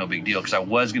 No big deal. Because I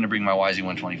was going to bring my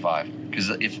YZ125.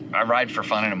 Because if I ride for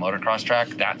fun in a motocross track,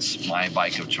 that's my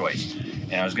bike of choice.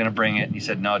 And I was going to bring it. And he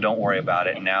said, no, don't worry about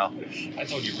it. And now. I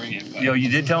told you to bring it. You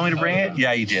did tell me to bring it?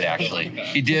 Yeah, you did, actually.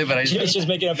 He did, but He's just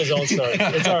making up his own story.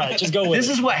 It's all right. Just go with it. This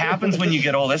is what happens when you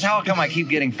get old. That's how come I keep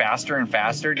getting faster and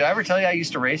faster. Did I ever tell you I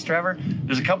used to race, Trevor?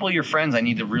 There's a couple of your friends I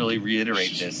need to really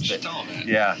reiterate this.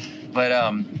 Yeah.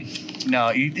 But,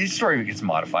 no, this story gets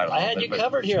modified a little bit. I had you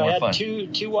covered here. I had two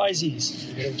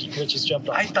YZs. You could have just jumped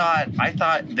on. I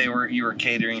thought you were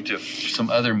catering to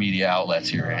some other media outlets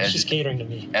here. It's just catering to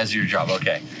me. As your job,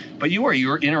 okay. But you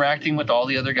were interacting with all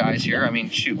the other guys here. I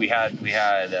mean, shoot, we had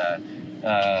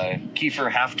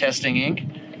Kiefer half testing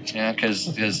Inc. Yeah,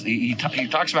 because he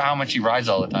talks about how much he rides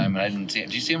all the time, and I didn't see it.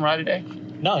 Did you see him ride today?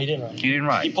 No, he didn't ride. He didn't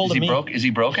ride. He pulled Is he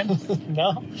broken?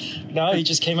 No, he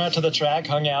just came out to the track,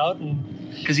 hung out, and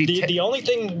the only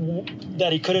thing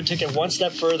that he could have taken one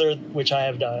step further, which I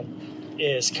have done,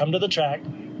 is come to the track,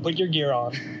 put your gear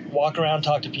on, walk around,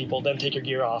 talk to people, then take your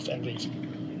gear off and leave.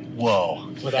 Whoa!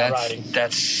 Without riding.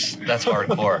 That's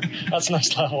hardcore. That's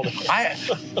next level. I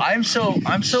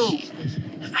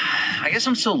guess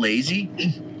I'm so lazy.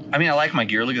 I mean, I like my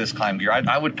gear. Look at this climb gear.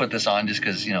 I would put this on just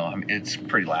because, it's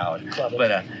pretty loud.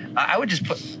 But I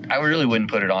really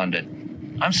wouldn't put it on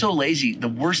I'm so lazy. The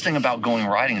worst thing about going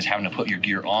riding is having to put your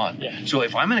gear on. Yeah. So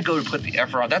if I'm going to go to put the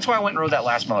effort on, that's why I went and rode that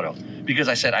last moto. Because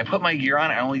I said, I put my gear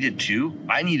on, I only did 2.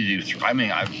 I need to do 3. I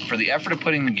mean, for the effort of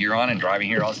putting the gear on and driving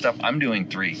here, all that stuff, I'm doing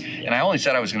 3. Yeah. And I only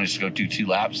said I was going to just go do 2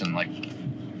 laps, and like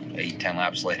 8-10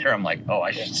 laps later, I'm like, oh,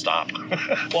 I should stop.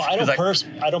 Well,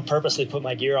 I don't purposely put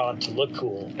my gear on to look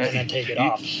cool and then take it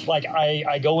off. Like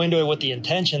I go into it with the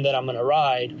intention that I'm going to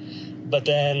ride, but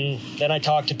then I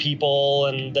talk to people,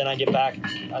 and then I get back,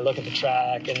 I look at the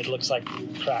track, and it looks like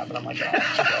crap, and I'm like,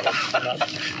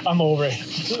 I'm over it.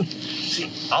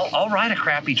 See, I'll ride a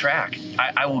crappy track.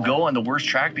 I will go on the worst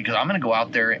track because I'm going to go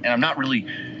out there, and I'm not really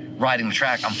riding the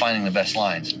track, I'm finding the best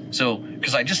lines. So,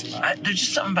 because there's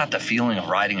just something about the feeling of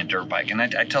riding a dirt bike. And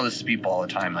I tell this to people all the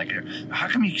time, like, how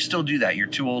come you still do that? You're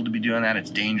too old to be doing that.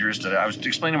 It's dangerous. I was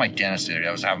explaining to my dentist today,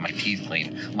 I was having my teeth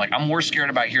cleaned. I'm like, I'm more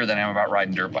scared about here than I am about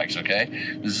riding dirt bikes, okay?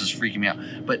 This is freaking me out.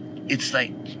 But it's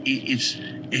like, it's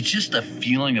just the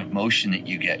feeling of motion that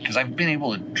you get. Because I've been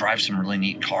able to drive some really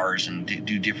neat cars and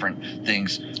do different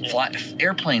things. Yeah.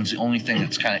 Airplanes, the only thing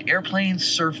that's kind of, airplanes,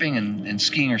 surfing, and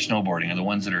skiing or snowboarding are the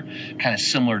ones that are kind of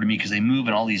similar to me because they move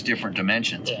in all these different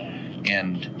dimensions. Yeah.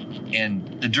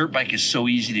 And the dirt bike is so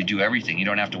easy to do everything. You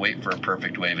don't have to wait for a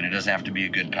perfect wave, and it doesn't have to be a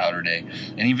good powder day.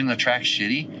 And even the track's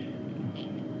shitty,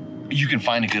 you can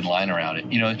find a good line around it.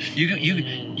 You know,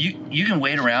 you can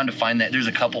wait around to find that. There's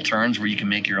a couple turns where you can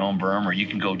make your own berm, or you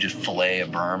can go just fillet a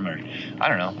berm, or I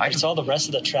don't know. I saw the rest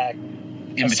of the track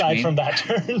aside from that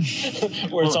turn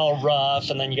where it's all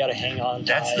rough, and then you got to hang on.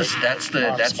 That's the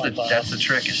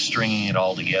trick, is stringing it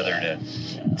all together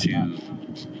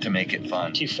to make it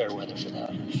fun. Too fair weather for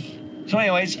that. So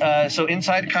anyways, so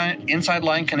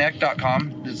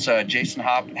InsideLineConnect.com, it's Jason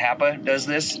Happa does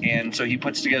this, and so he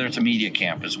puts together, it's a media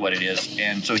camp is what it is,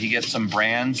 and so he gets some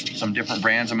different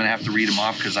brands. I'm going to have to read them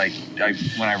off because I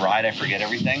when I ride, I forget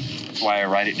everything. That's why I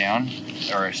write it down,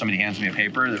 or somebody hands me a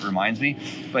paper that reminds me.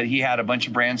 But he had a bunch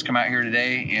of brands come out here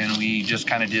today, and we just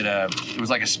kind of did it was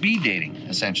like a speed dating,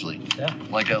 essentially. Yeah.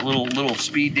 Like a little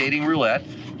speed dating roulette.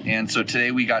 And so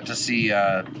today we got to see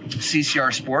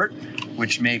CCR Sport,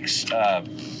 which makes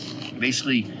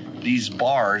basically these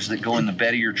bars that go in the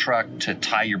bed of your truck to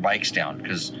tie your bikes down.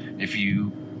 Because if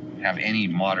you have any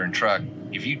modern truck,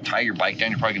 if you tie your bike down,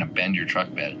 you're probably going to bend your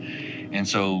truck bed. And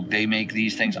so they make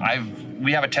these things.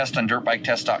 We have a test on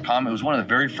dirtbiketest.com. It was one of the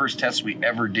very first tests we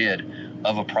ever did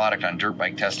of a product on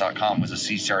dirtbiketest.com, was a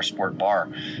CCR Sport bar.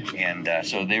 And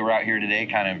so they were out here today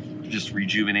kind of just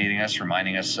rejuvenating us,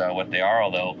 reminding us what they are,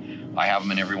 although I have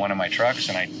them in every one of my trucks,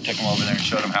 and I took them over there and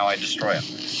showed them how I destroy them.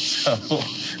 So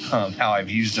how I've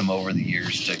used them over the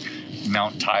years to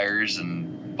mount tires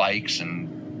and bikes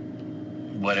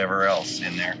and whatever else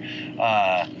in there.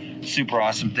 Super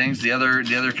awesome things. The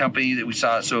other company that we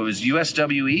saw, so it was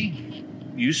USWE,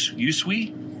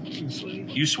 Usway.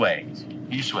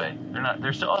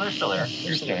 They're still there.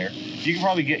 They're still here. You can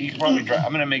probably drive.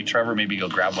 I'm gonna make Trevor maybe go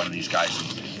grab one of these guys and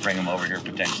bring them over here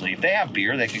potentially. If they have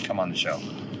beer, they can come on the show,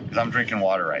 because I'm drinking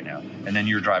water right now, and then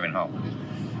you're driving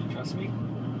home. Trust me?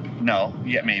 No,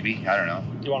 yeah, maybe. I don't know.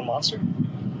 Do you want a Monster?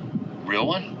 Real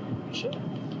one? Sure.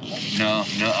 No.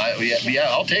 Yeah,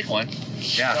 I'll take one.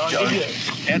 Yeah, No, I'll give you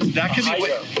that could be.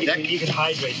 You can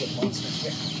hydrate with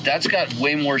Monster. That's got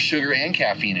way more sugar and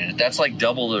caffeine in it. That's like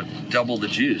double the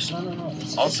juice. No.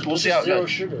 We'll see how it zero goes.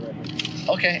 Sugar right here.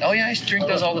 Okay. Oh yeah, I used to drink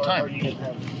those all the Or time. you can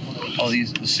have one of these. Oh,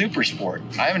 these Super Sport.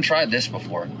 I haven't tried this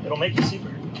before. It'll make you super.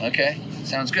 Okay,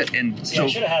 sounds good. And See, so I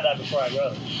should have had that before I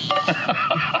rode.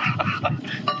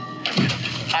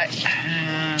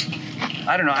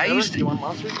 I don't know. I used Do you to. want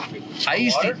Monster?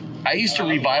 I used to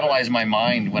revitalize my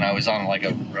mind when I was on like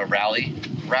a rally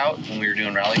route, when we were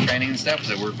doing rally training and stuff,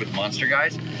 because I worked with Monster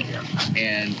guys.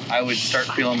 And I would start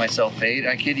feeling myself fade.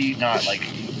 I kid you not. Like,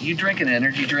 you drink an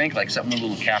energy drink, like something with a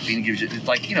little caffeine, gives you, it's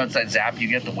like, it's that zap you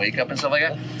get, the wake up and stuff like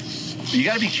that. But you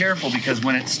got to be careful, because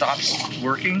when it stops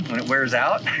working, when it wears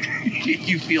out,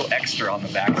 you feel extra on the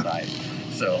backside.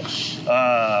 So,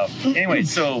 anyway,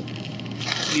 so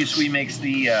Usui makes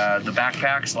the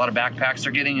backpacks. A lot of backpacks.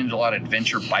 They're getting into a lot of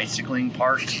adventure bicycling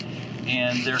parks,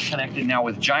 and they're connected now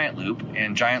with Giant Loop.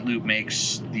 And Giant Loop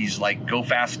makes these, like, go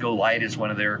fast, go light is one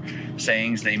of their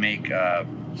sayings. They make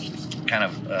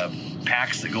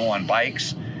packs that go on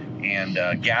bikes, and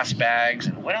gas bags,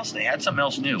 and what else? They had something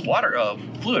else new.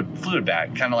 Fluid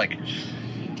bag, kind of like.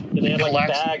 And they have like a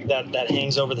bag that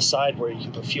hangs over the side where you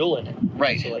can put fuel in it.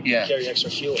 Right. So like yeah. You carry extra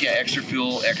fuel. Yeah, extra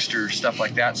fuel, extra stuff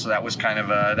like that. So that was kind of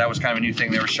a new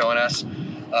thing they were showing us.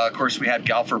 Of course, we had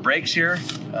Galfer brakes here,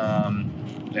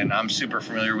 and I'm super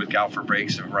familiar with Galfer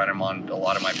brakes. I've run them on a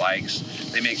lot of my bikes.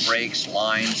 They make brakes,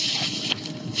 lines,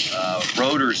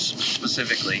 rotors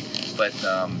specifically, but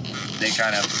they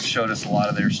kind of showed us a lot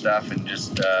of their stuff, and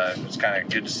just it was kind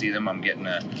of good to see them. I'm getting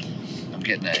an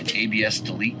ABS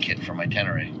delete kit for my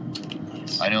Tenere.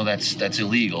 I know that's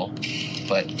illegal,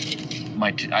 but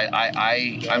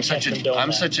I'm such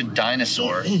a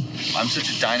dinosaur. I'm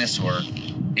such a dinosaur.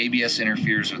 ABS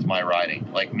interferes with my riding.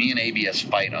 Like, me and ABS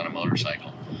fight on a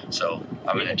motorcycle. So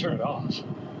I'm gonna turn it off.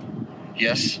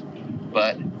 Yes,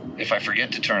 but if I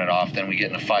forget to turn it off, then we get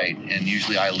in a fight, and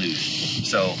usually I lose.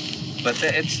 So, but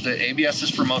the ABS is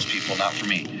for most people, not for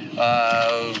me.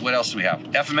 What else do we have?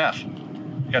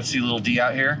 FMF. Got to see Little D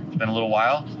out here. It's been a little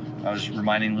while. I was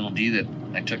reminding Little D that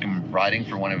I took him riding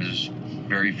for one of his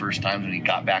very first times when he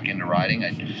got back into riding.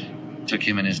 I took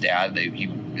him and his dad.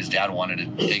 His dad wanted to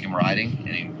take him riding,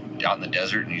 and he out in the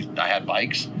desert, and I had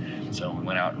bikes. So we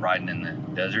went out riding in the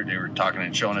desert. They were talking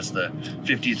and showing us the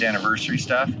 50th anniversary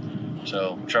stuff.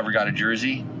 So Trevor got a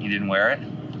jersey. He didn't wear it.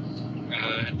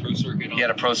 Pro circuit. He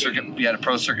had a pro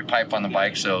circuit pipe on the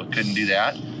bike, so couldn't do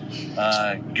that.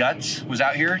 Guts was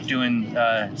out here doing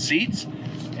seats,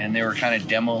 and they were kind of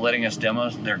letting us demo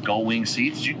their Gull Wing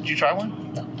seats. Did you try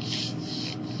one? No.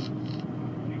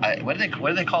 what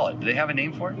do they call it? Do they have a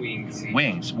name for it? Wing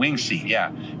seat.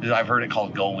 Yeah, I've heard it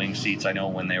called gull wing seats. I know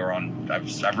when they were on.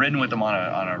 I've ridden with them on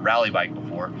a rally bike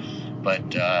before, but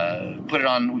we put it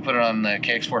on the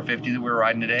KX450 that we were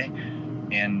riding today,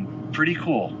 and pretty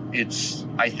cool.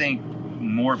 I think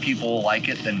more people like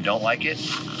it than don't like it,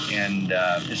 and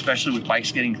especially with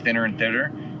bikes getting thinner and thinner,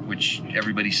 which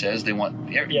everybody says they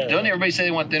want. Don't everybody say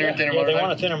they want thinner and thinner? Yeah, they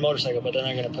want a thinner motorcycle, but then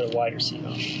they're going to put a wider seat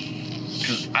on.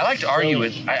 Because I like to argue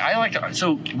with. I like to.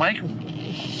 So, Mike,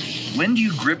 when do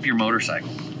you grip your motorcycle?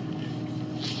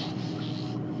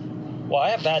 Well, I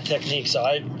have bad technique, so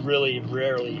I really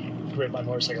rarely grip my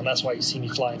motorcycle. And that's why you see me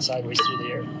flying sideways through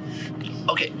the air.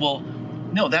 Okay, well.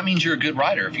 No, that means you're a good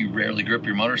rider if you rarely grip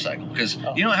your motorcycle. Because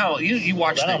you know how you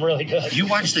watch. Well, I'm really good. You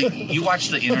watch the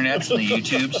internets and the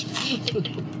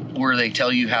YouTubes where they tell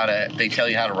you how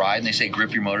to ride, and they say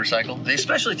grip your motorcycle. They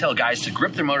especially tell guys to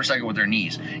grip their motorcycle with their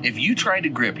knees. If you tried to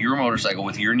grip your motorcycle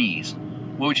with your knees,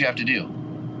 what would you have to do?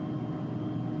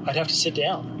 I'd have to sit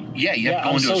down. Yeah, you have to go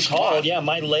I'm into so a squat. tall. Yeah,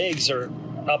 my legs are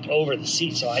up over the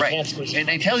seat, so I can't squeeze. And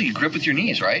they tell you grip with your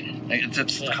knees, right?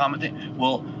 It's the common thing.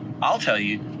 Well, I'll tell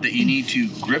you that you need to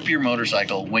grip your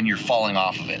motorcycle when you're falling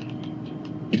off of it.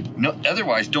 No,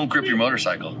 otherwise, don't grip your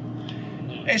motorcycle.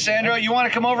 Hey, Sandro, you want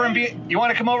to come over and be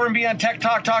on Tech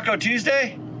Talk Taco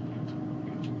Tuesday?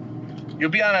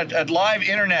 You'll be on a live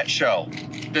internet show.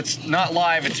 That's not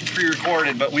live; it's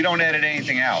pre-recorded, but we don't edit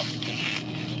anything out.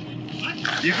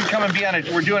 You can come and be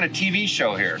we're doing a TV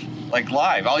show here, like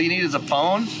live. All you need is a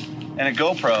phone and a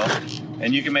GoPro.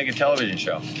 And you can make a television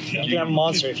show. You can have a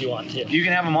monster if you want to. You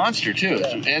can have a monster too,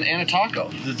 and a taco.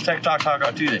 This is Tech Talk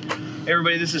Taco Tuesday. Hey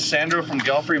everybody, this is Sandro from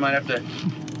Guelpher. You might have to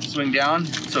swing down.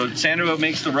 So Sandro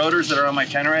makes the rotors that are on my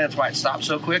Tenere. That's why it stops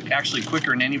so quick. Actually, quicker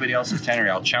than anybody else's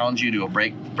Tenere. I'll challenge you to a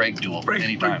brake duel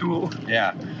anytime. Brake duel.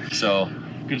 Yeah. So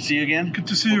good to see you again. Good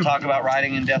to see you. We'll talk about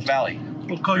riding in Death Valley.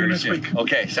 We'll call you next week.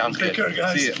 Okay, sounds good. Take care,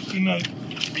 guys. See you. Good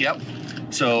night. Yep.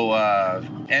 So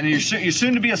and you're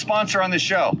soon to be a sponsor on this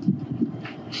show.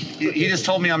 He just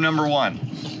told me I'm number one.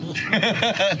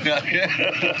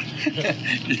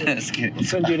 Just kidding. I'll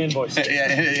send you an invoice.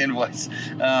 Yeah, invoice.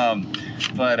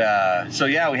 So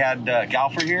we had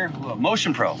Galfer here.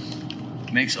 Motion Pro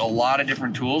makes a lot of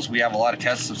different tools. We have a lot of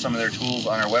tests of some of their tools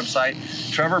on our website.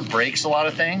 Trevor breaks a lot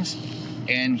of things,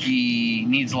 and he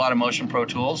needs a lot of Motion Pro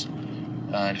tools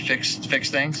to fix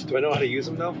things. Do I know how to use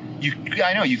them though?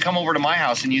 I know. You come over to my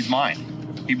house and use mine.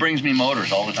 He brings me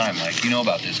motors all the time. Like, you know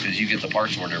about this because you get the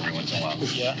parts order every once in a while.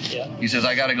 Yeah. He says,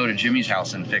 I got to go to Jimmy's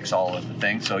house and fix all of the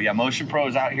things. So, yeah, Motion Pro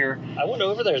is out here. I went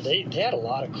over there. They had a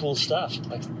lot of cool stuff.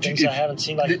 Like things I haven't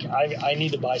seen. Like, I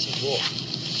need to buy some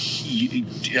tools.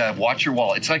 Watch your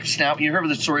wallet. It's like Snap. You heard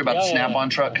the story about the Snap-on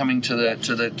truck coming to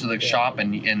the shop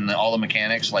and all the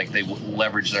mechanics, like they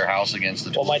leverage their house against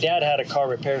the tools. Well, my dad had a car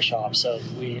repair shop, so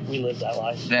we lived that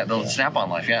life. The Snap-on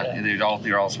life,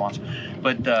 they're all sponsored.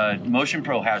 But Motion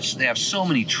Pro they have so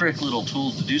many trick little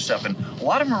tools to do stuff, and a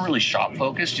lot of them are really shop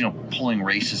focused. You know, pulling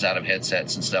races out of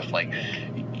headsets and stuff. Like,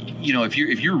 you know, if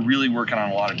you're really working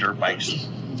on a lot of dirt bikes,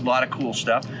 a lot of cool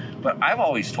stuff. But I've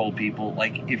always told people,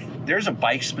 like, if there's a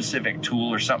bike specific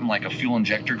tool or something like a fuel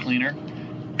injector cleaner,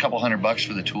 a couple $100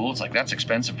 for the tool, it's like that's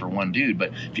expensive for one dude. But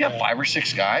if you have 5 or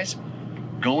 6 guys,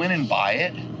 go in and buy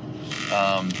it.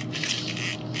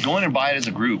 Go in and buy it as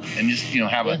a group and just,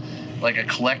 have a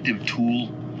collective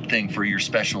tool thing for your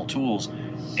special tools.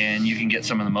 And you can get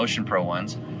some of the Motion Pro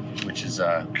ones, which is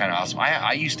kind of awesome.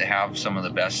 I used to have some of the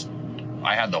best.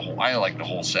 I like the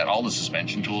whole set, all the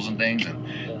suspension tools and things,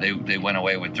 and they went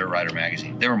away with Dirt Rider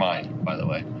magazine. They were mine, by the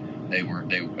way.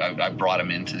 I brought them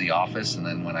into the office, and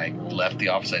then when I left the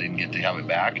office, I didn't get to have it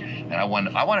back. And I want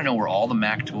to know where all the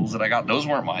Mac tools that I got, those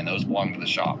weren't mine, those belonged to the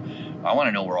shop. I want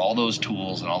to know where all those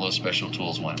tools and all those special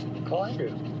tools went. Call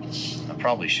Andrew. I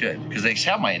probably should, because they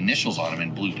have my initials on them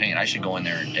in blue paint. I should go in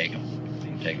there and take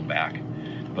them back.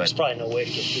 But there's probably no way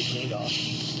to get pre-cleaned off.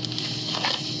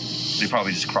 They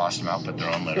probably just crossed them out, put their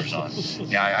own letters on.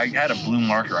 Yeah, I had a blue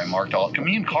marker. I marked all.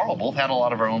 Me and Carl both had a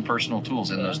lot of our own personal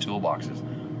tools in those toolboxes.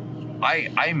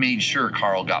 I made sure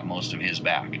Carl got most of his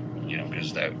back,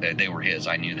 because they were his.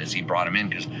 I knew this. He brought them in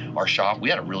because our shop,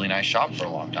 we had a really nice shop for a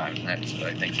long time. And that's what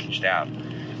I think you should have.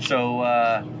 So,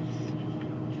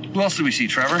 who else did we see,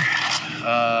 Trevor?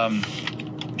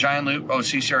 Giant Loop. Oh,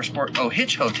 CCR Sport. Oh,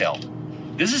 Hitch Hotel.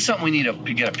 This is something we need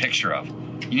to get a picture of.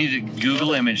 You need to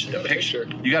Google image a picture.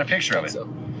 You got a picture of it?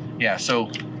 So. Yeah, so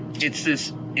it's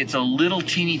a little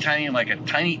teeny tiny, like a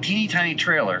teeny tiny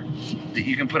trailer that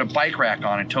you can put a bike rack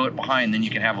on and tow it behind. Then you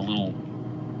can have a little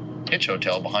Hitch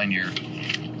Hotel behind your.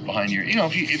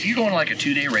 If you're going like a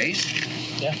 2-day race.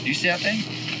 Yeah. Do you see that thing?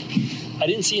 I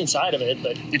didn't see inside of it,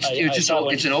 but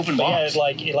it's an open box.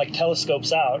 Yeah, it like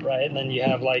telescopes out, right? And then you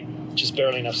have like just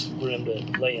barely enough room to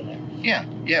lay in there. Yeah.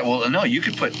 Well, no, you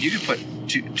could put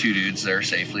two dudes there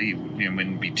safely. You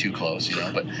wouldn't be too close,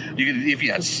 But you could, if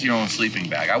you had your own sleeping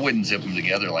bag. I wouldn't zip them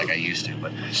together like I used to,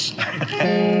 but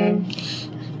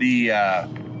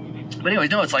But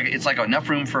anyways, no, it's like enough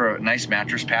room for a nice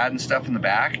mattress pad and stuff in the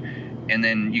back. And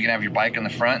then you can have your bike in the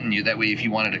front, and that way, if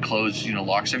you wanted to close,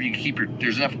 lock stuff, you can keep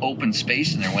there's enough open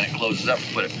space in there when it closes up.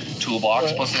 Put a toolbox,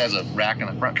 right. Plus it has a rack in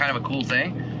the front, kind of a cool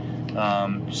thing.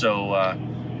 The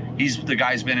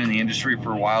guy's been in the industry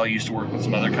for a while. He used to work with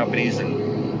some other companies,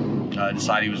 and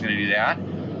decided he was going to do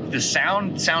that. The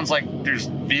sound sounds like there's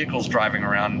vehicles driving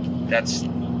around. That's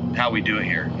how we do it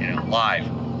here, live,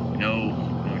 no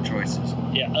choices.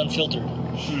 Yeah, unfiltered.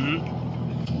 Mm-hmm.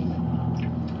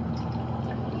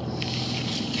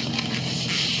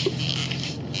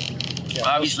 Yeah,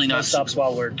 obviously no not stops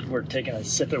while we're taking a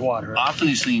sip of water.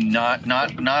 Obviously not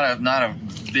a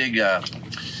big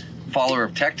follower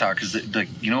of Tech Talk, because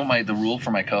the rule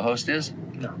for my co-host is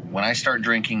no. When I start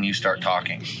drinking, you start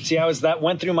talking. See, that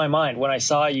went through my mind when I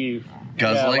saw you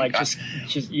guzzling.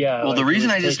 Yeah, well, the reason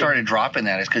I just started dropping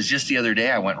that is because just the other day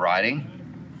I went riding,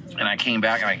 and I came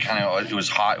back and it was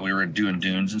hot. We were doing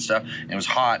dunes and stuff, and it was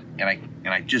hot, and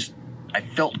I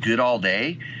felt good all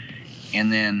day,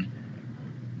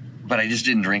 but I just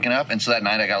didn't drink enough. And so that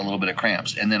night I got a little bit of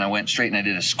cramps. And then I went straight and I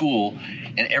did a school.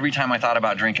 And every time I thought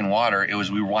about drinking water,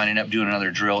 we were winding up doing another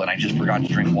drill, and I just forgot to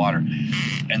drink water.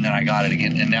 And then I got it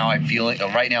again. And now I feel it.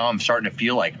 Right now I'm starting to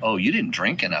feel like, oh, you didn't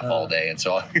drink enough all day. And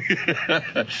so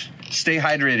stay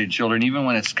hydrated, children, even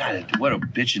when it's, God, what a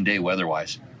bitchin' day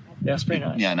weather-wise. Yeah, it's pretty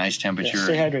nice. Yeah, nice temperature. Yeah,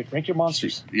 stay hydrated. Drink your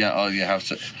monsters. Yeah, oh, you have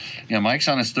to. Yeah, Mike's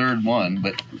on his third one,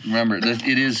 but remember, it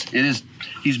is.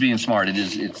 He's being smart.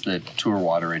 It's the Tour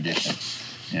Water edition.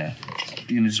 Yeah,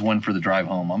 just one for the drive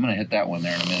home. I'm gonna hit that one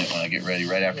there in a minute when I get ready.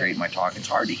 Right after I eat my taco. It's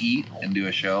hard to eat and do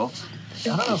a show.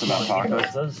 Yeah, I don't know it's about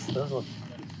tacos. Those look.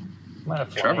 Might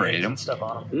have Trevor ate them. Stuff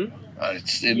on them.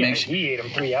 He ate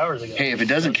them 3 hours ago. Hey, if it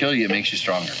doesn't kill you, it makes you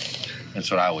stronger. That's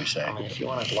what I always say. I mean, if you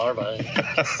want a larva.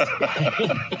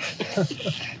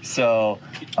 So,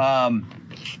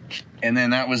 and then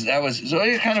that was so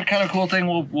it's kind of cool thing.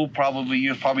 You'll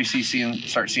probably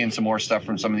start seeing some more stuff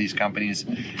from some of these companies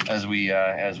as we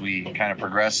kind of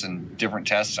progress in different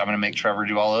tests. I'm going to make Trevor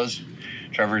do all those.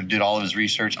 Trevor did all of his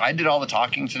research. I did all the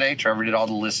talking today. Trevor did all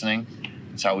the listening.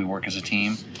 That's how we work as a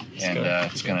team, and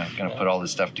it's gonna put all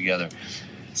this stuff together.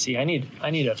 See, I need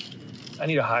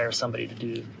to hire somebody to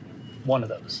do one of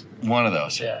those. One of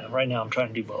those. Yeah. Right now, I'm trying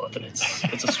to do both, and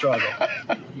it's a struggle.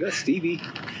 You got Stevie.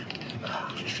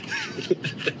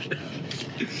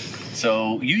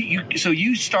 So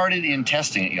you started in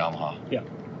testing at Yamaha. Yeah.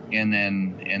 And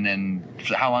then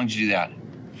how long did you do that?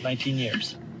 19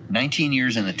 years. 19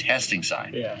 years in the testing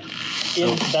side. Yeah.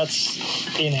 That's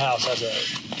in-house as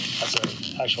an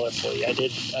actual employee. I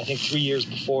did, I think, 3 years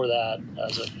before that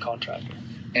as a contractor.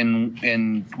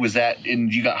 And was that,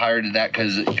 and you got hired to that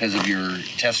because of your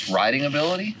test riding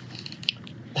ability?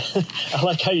 I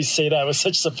like how you say that with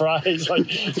such surprise.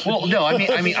 Like, well, no, I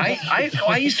mean,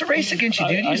 I used to race against you,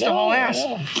 dude. You used to haul ass.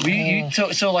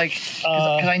 Because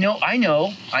I know,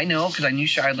 because I knew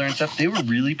Scheidler and stuff. They were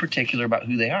really particular about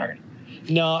who they hired.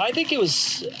 No, I think it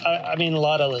was. I mean, a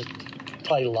lot of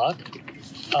probably luck.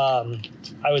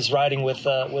 I was riding with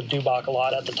Dubach a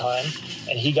lot at the time,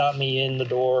 and he got me in the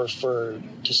door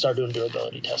to start doing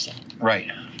durability testing. Right.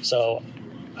 So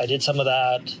I did some of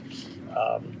that.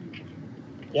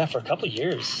 For a couple of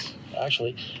years,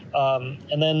 actually.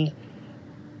 And then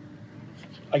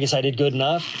I guess I did good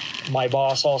enough. My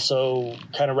boss also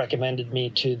kind of recommended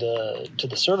me to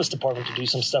the service department to do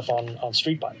some stuff on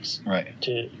street bikes. Right.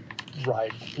 To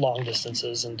ride long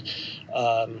distances, and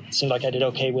seemed like I did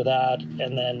okay with that.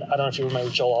 And then I don't know if you remember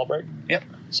Joel Albrecht. Yep.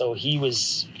 So he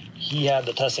had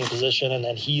the testing position, and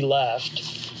then he left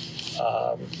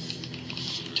to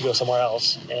go somewhere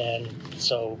else. And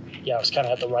so I was kind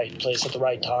of at the right place at the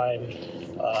right time.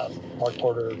 Mark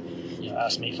Porter,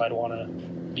 asked me if I'd want to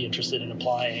be interested in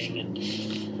applying, and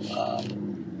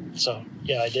so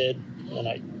I did. And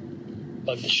I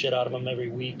bugged the shit out of them every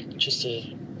week just to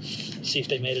see if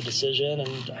they made a decision, and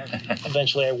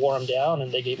eventually I wore them down,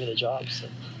 and they gave me the job. So.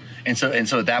 And so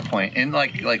at that point, and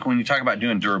like when you talk about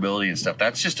doing durability and stuff,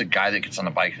 that's just a guy that gets on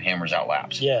the bike and hammers out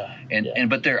laps. Yeah.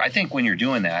 But I think when you're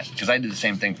doing that, because I did the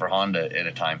same thing for Honda at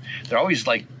a time, they're always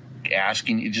like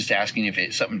asking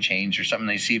if something changed or something.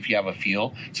 They see if you have a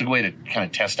feel. It's a good way to kind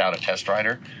of test out a test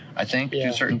rider, I think, do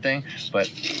a certain thing.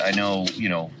 But I know,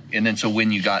 and then so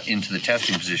when you got into the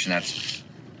testing position, that's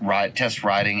test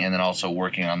riding, and then also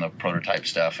working on the prototype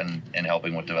stuff and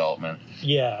helping with development.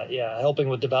 Yeah, helping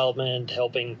with development,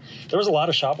 there was a lot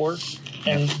of shop work,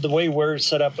 and the way we're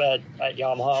set up at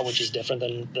Yamaha, which is different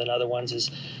than other ones,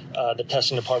 is the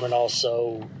testing department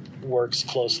also works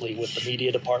closely with the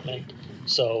media department.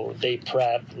 So they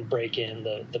prep and break in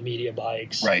the media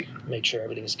bikes, right? Make sure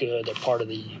everything's good. They're part of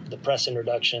the press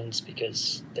introductions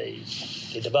because they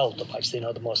develop the bikes. They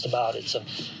know the most about it. So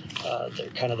they're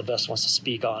kind of the best ones to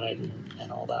speak on it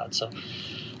and all that. So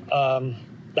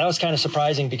that was kind of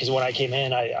surprising because when I came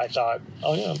in, I thought,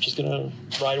 oh yeah, I'm just going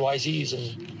to ride YZs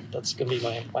and that's going to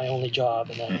be my only job.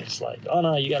 And then it's like, oh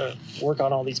no, you got to work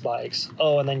on all these bikes.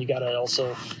 Oh, and then you got to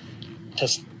also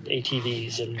test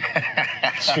ATVs and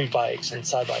street bikes and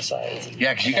side-by-sides.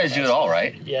 Yeah, because you guys do it all,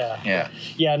 right? Yeah,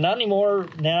 not anymore.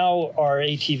 Now our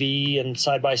ATV and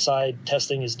side-by-side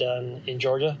testing is done in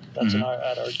Georgia. That's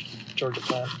at our Georgia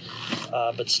plant.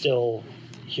 But still,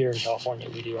 here in California,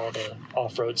 we do all the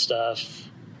off-road stuff,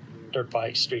 dirt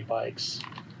bikes, street bikes.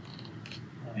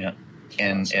 Yeah,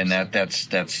 and that's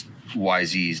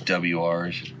YZs,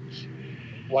 WRs.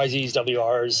 YZs,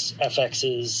 WRs,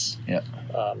 FXs. Yeah.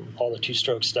 All the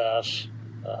two-stroke stuff,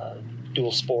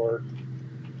 dual sport,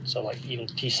 so like even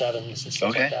T7s and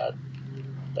stuff like that.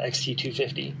 The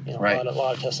XT250, right. a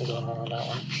lot of testing going on that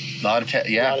one. A lot of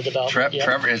development.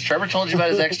 Trevor, has Trevor told you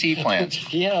about his XT plans?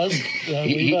 He has.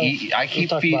 I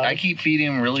keep feeding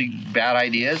him really bad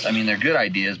ideas. I mean, they're good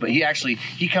ideas, but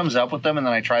he comes up with them, and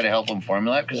then I try to help him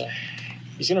formulate. Because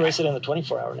he's going to race it in the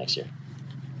 24-hour next year.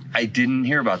 I didn't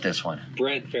hear about this one.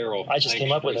 Brent Farrell. I just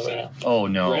came up with it right now. Oh,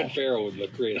 no. Brent Farrell would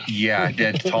look great. Yeah,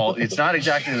 dead tall. It's not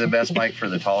exactly the best bike for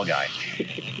the tall guy.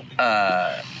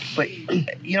 But,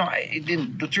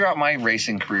 throughout my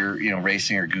racing career,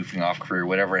 racing or goofing off career,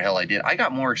 whatever the hell I did, I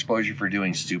got more exposure for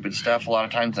doing stupid stuff a lot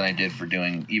of times than I did for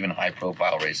doing even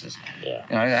high-profile races. Yeah.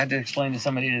 I had to explain to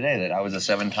somebody today that I was a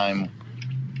 7-time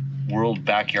world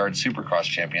backyard supercross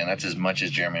champion. That's as much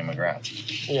as Jeremy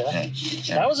McGrath. Yeah.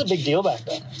 That was a big deal back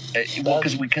then.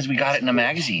 Because we got it in a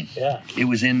magazine. Yeah. It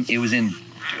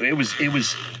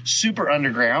was super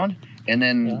underground. And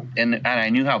then and I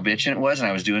knew how bitchin' it was, and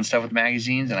I was doing stuff with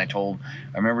magazines, and I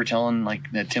remember telling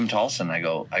Tim Tolson, I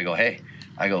go, hey,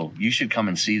 you should come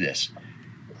and see this.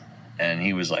 And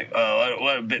he was like, oh,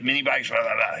 what a bit mini bikes, blah,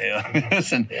 blah, blah.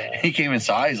 And he came and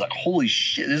saw it. He's like, holy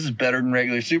shit, this is better than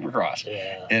regular Supercross.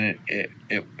 Yeah. And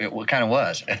it kind of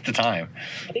was at the time.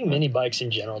 I think mini bikes in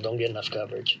general don't get enough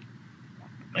coverage.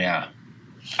 Yeah.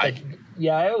 I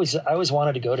always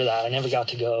wanted to go to that. I never got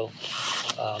to go.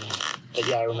 But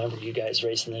yeah, I remember you guys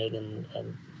racing it and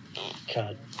kind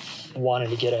of wanted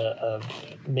to get a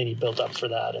mini built up for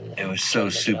that, and it was so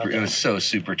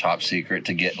super top secret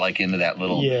to get into that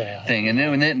little thing. And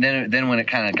then when it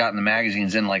kind of got in the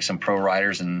magazines, in some pro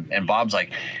riders, and Bob's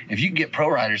like, if you can get pro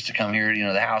riders to come here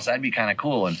to the house, that'd be kind of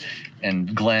cool.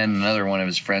 And Glenn, another one of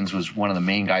his friends, was one of the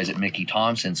main guys at Mickey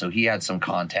Thompson, so he had some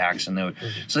contacts, and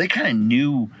so they kind of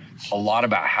knew a lot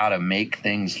about how to make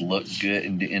things look good.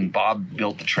 And Bob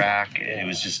built the track. It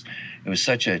was just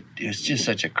such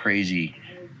a crazy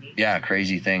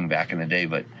thing back in the day.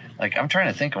 But I'm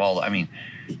trying to think of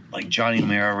Johnny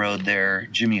Mara rode there,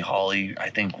 Jimmy Hawley I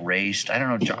think raced. I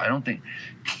don't know. I don't think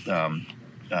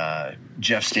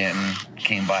Jeff Stanton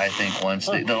came by I think once.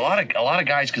 A lot of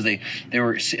guys, because they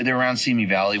were around Simi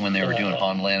Valley when they were doing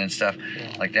Hondaland and stuff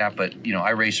like that. But I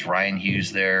raced Ryan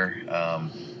Hughes there.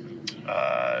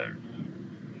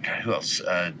 Who else?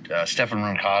 Stefan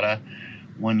Roncada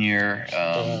one year.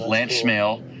 Lance cool.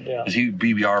 Smale. Yeah. Because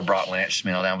BBR brought Lance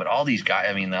Smale down, but all these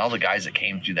guys, all the guys that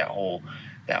came through that whole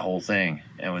thing,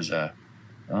 it was a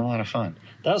lot of fun.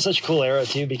 That was such a cool era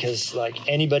too, because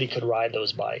anybody could ride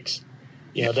those bikes.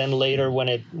 Then later when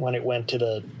it went to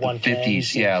the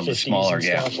 150s, the smaller,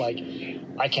 stuff,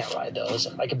 I can't ride those.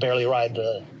 I could barely ride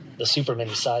the super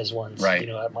mini size ones, right.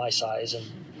 At my size, and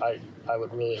I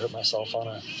would really hurt myself on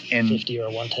a 50 or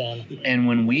a 110. And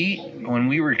when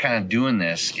we were kind of doing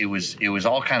this, it was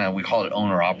all kind of, we called it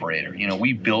owner operator.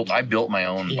 I built my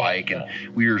own bike, and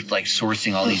we were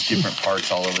sourcing all these different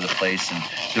parts all over the place. And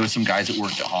there was some guys that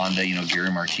worked at Honda,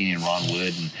 Gary Martini and Ron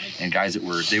Wood, and guys that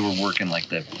were working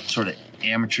the sort of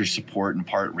amateur support and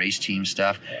part race team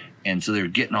stuff. And so they were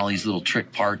getting all these little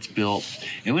trick parts built.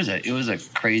 It was a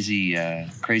crazy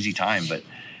time. But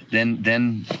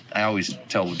then I always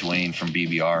tell Dwayne from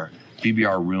BBR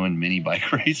ruined mini bike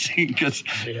racing, because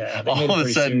all of a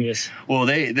sudden,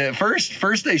 they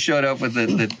first they showed up with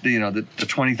the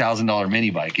 $20,000 mini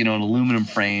bike, an aluminum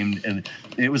framed, and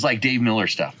It was like Dave Miller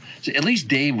stuff. So at least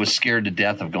Dave was scared to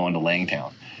death of going to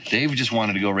Langtown. Dave just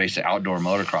wanted to go race the outdoor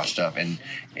motocross stuff, and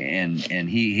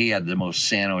he had the most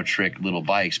Sano trick little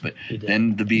bikes. But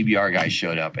then the BBR guys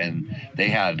showed up, and they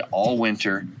had all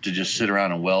winter to just sit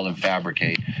around and weld and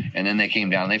fabricate. And then they came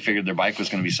down, and they figured their bike was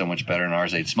going to be so much better than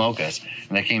ours, they'd smoke us.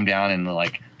 And they came down, and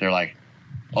they're like,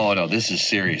 oh no, this is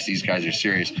serious. These guys are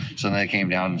serious. So then they came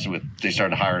down they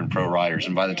started hiring pro riders,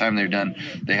 and by the time they were done,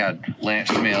 they had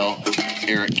Lance Mill,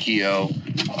 Eric Keogh,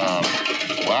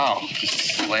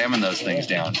 just slamming those things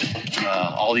down.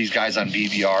 All these guys on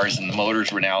BBRs, and the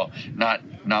motors were now not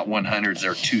 100s,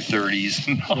 they're 230s,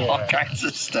 and all kinds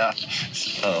of stuff.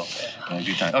 So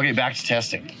good time. Okay, back to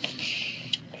testing.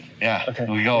 Yeah, okay.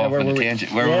 We go off on a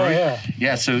tangent. Where were we?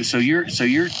 Yeah. So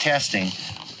you're testing.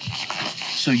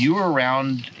 So you were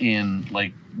around in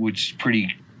which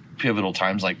pretty pivotal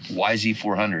times, like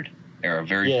YZ400 era,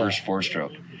 very first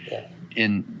 4-stroke. Yeah.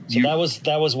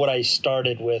 That was what I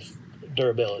started with.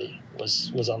 Durability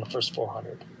was on the first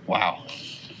 400. Wow.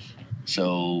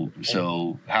 So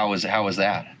how was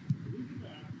that?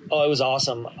 Oh, it was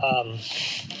awesome.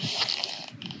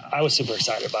 I was super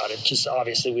excited about it. Just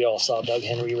obviously we all saw Doug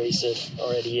Henry race it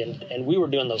already, and we were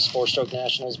doing those 4-stroke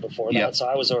nationals before that, so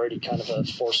I was already kind of a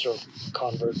 4-stroke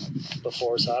convert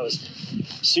before, so I was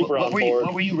super on board.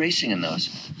 What were you racing in those?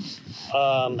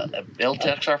 LTX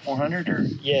R400 or?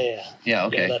 Yeah,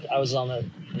 okay. Yeah, I was on the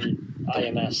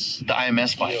IMS. The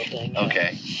IMS bike. Thing,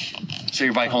 okay. So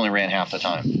your bike only ran half the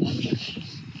time.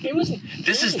 It wasn't.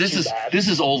 This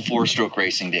is old 4-stroke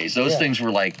racing days. Those things were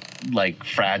like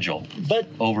fragile, but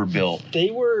overbuilt.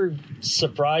 They were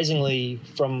surprisingly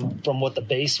from what the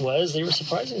base was. They were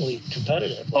surprisingly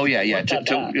competitive. Oh yeah.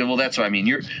 Well, that's what I mean.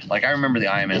 You're like, I remember the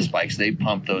IMS bikes. They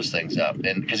pumped those things up,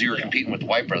 and because you were competing with the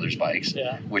White Brothers bikes,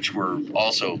 which were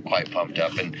also quite pumped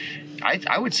up. And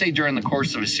I would say during the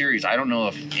course of a series, I don't know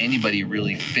if anybody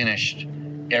really finished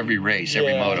every race,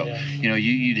 every moto. Yeah. You know,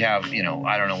 you'd have,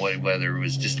 I don't know whether it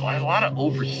was just a lot of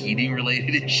overheating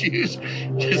related issues,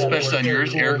 especially on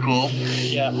yours, air cooled.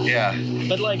 Yeah.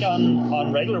 But like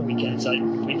on regular weekends,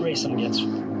 we'd race them against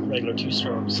regular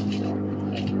 2-strokes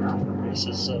and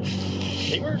races. So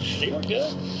they were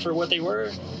good for what they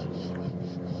were.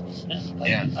 I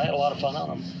had a lot of fun on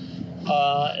them.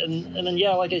 And then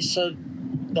like I said,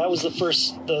 that was the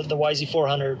first. The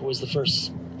YZ400 was the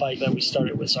first bike that we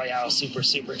started with, so I was super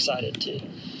excited to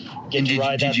get to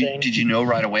ride that thing. Did you know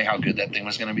right away how good that thing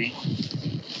was going to be?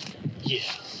 Yeah.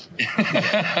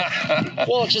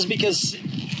 Well, just because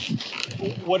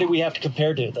what did we have to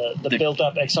compare to the built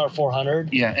up XR400?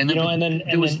 Yeah, and then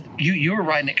you were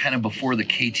riding it kind of before the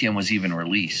KTM was even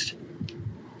released.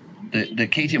 The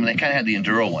KTM, they kind of had the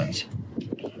enduro ones.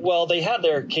 Well, they had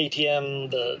their KTM,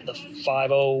 the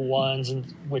 501s,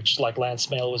 and which like Lance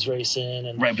Mail was racing,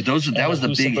 and right. But that was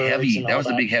the big heavy. That was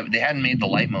the big heavy. They hadn't made the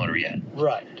light motor yet.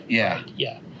 Right. Yeah. Right,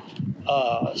 yeah.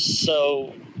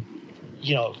 So,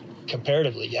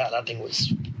 comparatively, that thing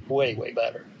was way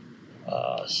better.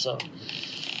 So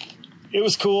it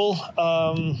was cool.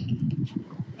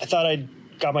 I thought I'd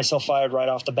got myself fired right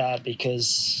off the bat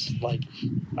because, I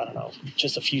don't know,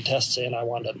 just a few tests in, I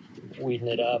wound up weeding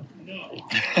it up,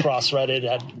 cross-redded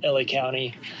at LA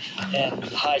County, and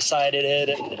high-sided it,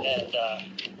 and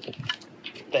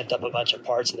bent up a bunch of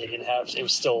parts, and they didn't have. It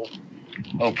was still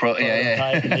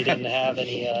prototype, and they didn't have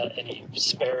any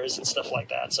spares and stuff like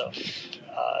that. So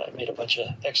I made a bunch of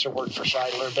extra work for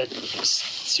Scheidler, but it was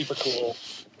super cool.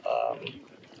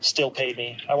 Still paid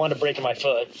me. I wound up breaking my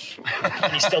foot,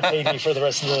 and he still paid me for the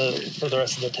rest of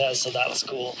the test. So that was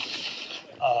cool.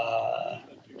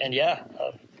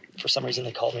 For some reason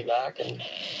they called me back and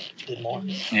did more.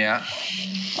 Yeah,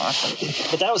 awesome.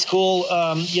 But that was cool.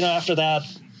 After that,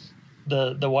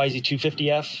 the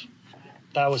YZ250F,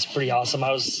 that was pretty awesome.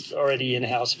 I was already in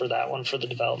house for that one, for the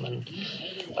development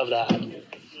of that,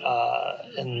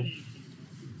 and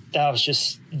that was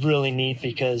just really neat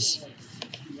because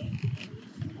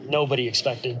nobody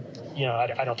expected.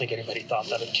 I don't think anybody thought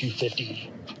that a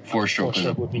 250 4-stroke was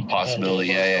a would be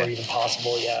possibility, or even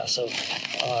possible, So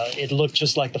it looked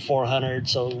just like the 400.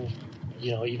 So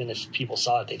even if people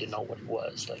saw it, they didn't know what it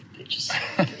was. Like they just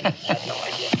had no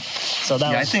idea. So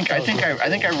that I think I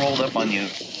rolled up on you.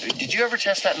 Did you ever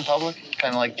test that in public?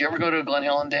 Kind of like, did you ever go to a Glen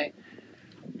Helen day?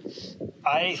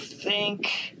 I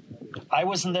think I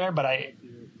wasn't there, but I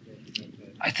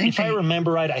think if I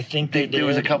remember right, I think they did. There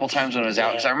was a couple times when I was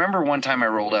out, because I remember one time I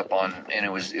rolled up on, and it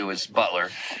was Butler,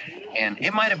 And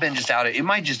it might have been it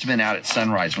might just have been out at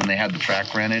sunrise when they had the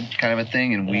track rented kind of a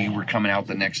thing. And we were coming out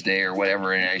the next day or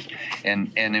whatever. And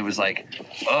it was like,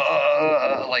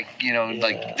 like,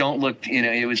 don't look,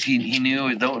 it was, he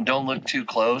knew, don't look too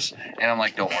close. And I'm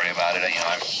like, don't worry about it.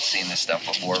 I've seen this stuff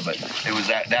before, but it was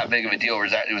that big of a deal.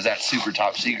 It was that super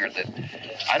top secret that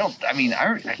I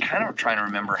kind of trying to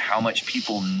remember how much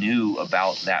people knew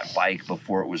about that bike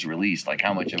before it was released. Like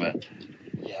how much of it.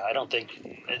 Yeah, I don't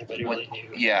think anybody really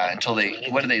knew. Yeah, until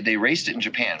they raced it in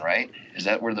Japan, right? Is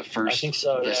that where the first I think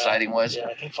so, sighting was? Yeah,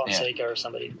 I think Fonseca or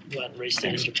somebody went and raced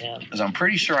it in Japan. Because I'm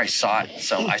pretty sure I saw it.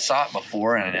 So I saw it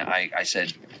before, and I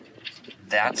said,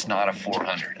 "That's not a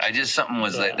 400."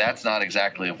 That's not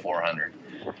exactly a 400.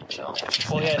 So.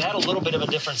 Well, yeah, it had a little bit of a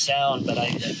different sound, but I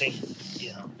think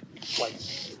like.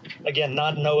 Again,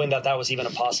 not knowing that was even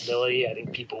a possibility, I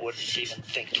think people wouldn't even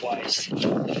think twice if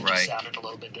it just sounded a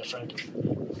little bit different.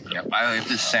 Yep. If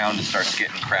this sound starts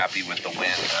getting crappy with the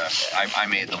wind, I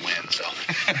made the wind, so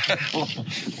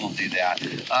we'll do that.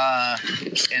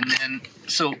 And then,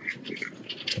 so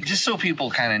just so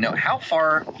people kind of know, how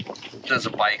far does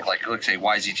a bike, like let's say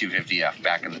YZ250F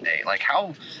back in the day, like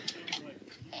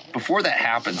before that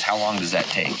happens, how long does that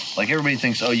take? Like everybody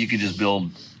thinks, you could just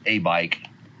build a bike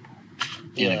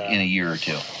in a year or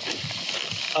two.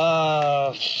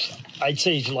 I'd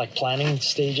say like planning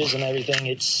stages and everything,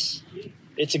 it's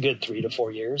a good 3 to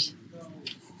 4 years.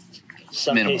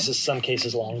 Some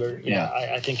cases longer. Yeah.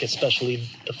 I think especially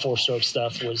the 4-stroke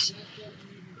stuff was,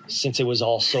 since it was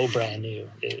all so brand new,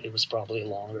 it was probably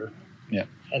longer. Yeah.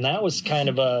 And that was kind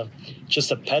of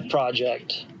just a pet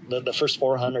project. The first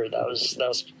 400, that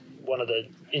was one of the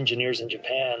engineers in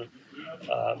Japan.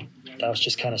 That was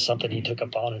just kind of something he took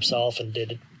upon himself and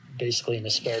did basically in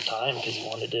his spare time because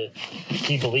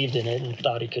he believed in it and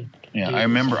thought he could. Yeah, I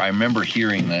remember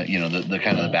hearing the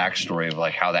kind of the backstory of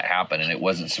like how that happened, and it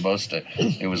wasn't supposed to.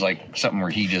 It was like something where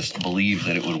he just believed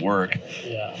that it would work.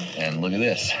 Yeah. And look at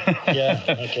this. Yeah,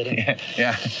 no kidding.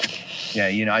 Yeah.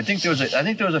 I think there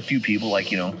was a few people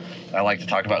like I like to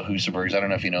talk about Husabergs. I don't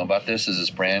know if you know about this. There's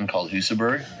this brand called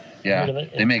Husaberg. Yeah,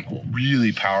 they make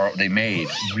really powerful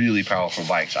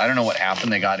bikes. I don't know what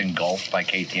happened. They got engulfed by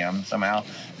KTM somehow.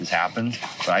 This happened,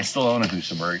 but I still own a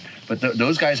Husaberg. But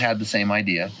those guys had the same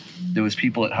idea. There was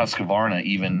people at Husqvarna,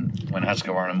 even when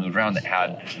Husqvarna moved around, that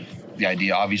had the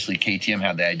idea. Obviously, KTM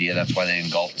had the idea. That's why they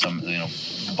engulfed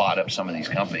bought up some of these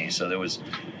companies. So there was,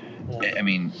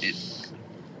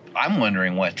 I'm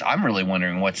really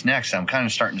wondering what's next. I'm kind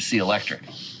of starting to see electric.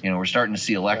 We're starting to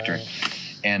see electric,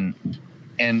 and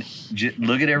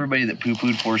look at everybody that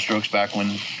poo-pooed 4-strokes back when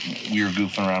we were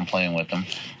goofing around playing with them.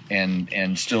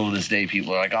 And still to this day,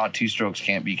 people are like, 2-strokes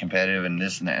can't be competitive and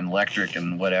this and that and electric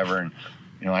and whatever. And,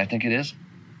 I think it is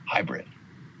hybrid.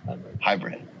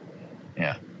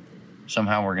 Yeah.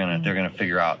 Somehow they're going to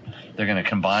figure out, they're going to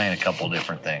combine a couple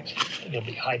different things. It'll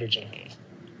be hydrogen.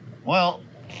 Well,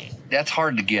 that's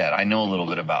hard to get. I know a little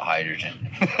bit about hydrogen.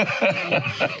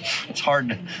 It's hard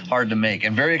to make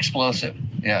and very explosive.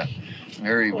 Yeah.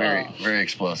 Very, very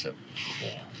explosive.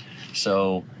 Yeah.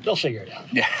 So they'll figure it out.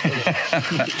 Yeah.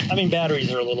 I mean,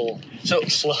 batteries are a little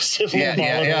explosive. Yeah.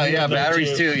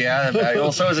 Batteries too. Yeah.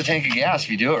 Well, so is a tank of gas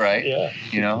if you do it right. Yeah.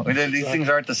 These things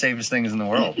aren't the safest things in the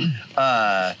world.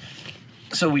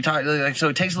 So we talk. So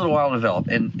it takes a little while to develop,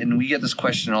 and we get this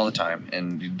question all the time.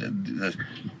 And the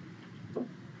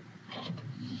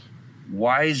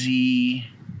YZ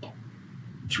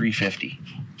 350.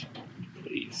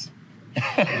 Please.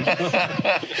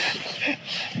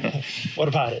 What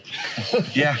about it?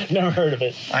 Yeah. Never heard of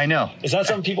it. I know. Is that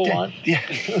something people want? Yeah.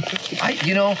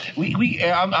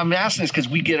 I'm asking this because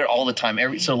we get it all the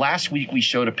time. So last week we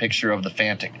showed a picture of the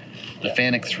Fantic,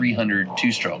 Fantic 300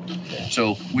 2-stroke.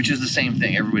 So, which is the same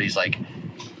thing. Everybody's like,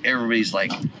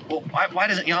 well, why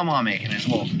doesn't Yamaha make it?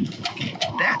 Well,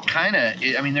 that kind of,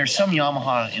 there's some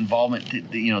Yamaha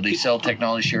involvement. They sell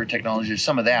technology, share technology. There's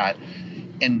some of that.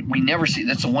 And we never see,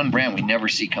 that's the one brand we never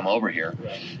see come over here.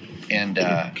 Right. And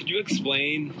could you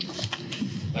explain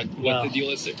what the deal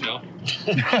is? No.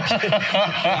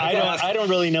 I don't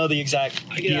really know the exact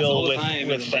deal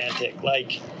with Fantic.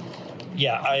 Like,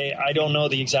 I don't know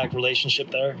the exact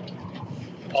relationship there.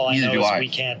 All I know is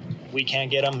we can't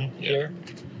get them here.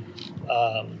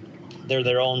 They're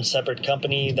their own separate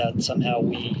company that somehow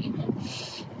we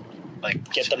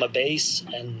like get them a base,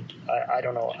 and I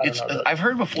don't know. I've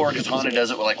heard before, because Honda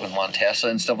does it with Montesa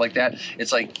and stuff like that.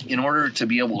 It's like, in order to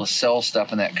be able to sell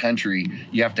stuff in that country,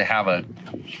 you have to have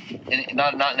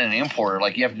not in an importer,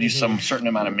 like you have to do some certain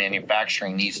amount of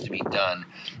manufacturing needs to be done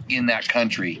in that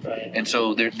country. Right. And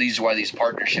so these are why these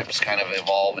partnerships kind of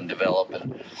evolve and develop,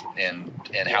 and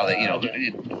how they,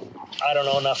 I don't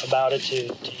know enough about it to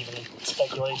even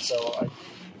speculate, so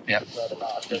yeah. rather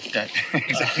not.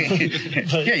 Exactly.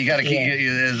 Yeah, you got to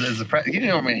keep you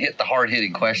normally hit the hard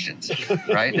hitting questions,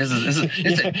 right?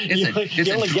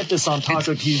 You only get this on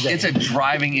Taco Tuesday. It's a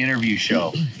driving interview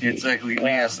show. It's like we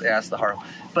ask the hard,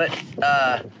 but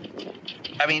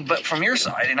but from your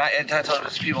side, and I tell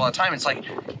this to people all the time, it's like,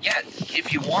 yeah,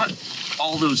 if you want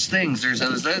all those things, there's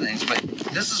those other things, but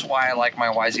this is why I like my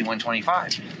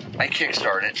YZ125. I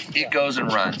kickstart it. It goes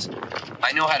and runs.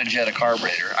 I know how to jet a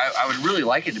carburetor. I would really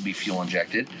like it to be fuel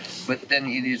injected, but then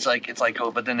it's like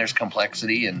but then there's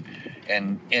complexity and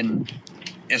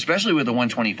especially with the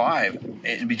 125,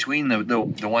 in between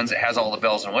the ones that has all the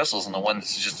bells and whistles and the one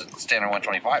that's just a standard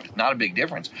 125, it's not a big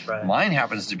difference. Right. Mine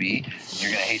happens to be,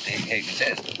 you're gonna hate to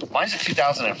say this, mine's a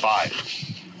 2005,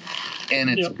 and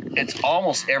it's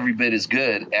almost every bit as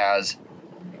good as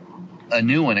a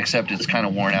new one, except it's kind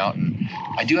of worn out. And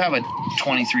I do have a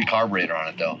 23 carburetor on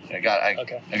it, though. I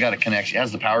got a connection. It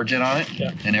has the power jet on it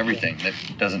and everything. That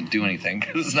doesn't do anything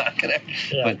because it's not connected.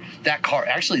 Yeah. But that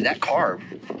carb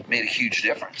made a huge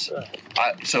difference. Right.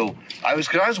 I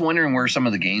was wondering where some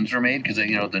of the gains were made, because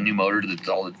the new motor,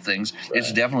 all the things,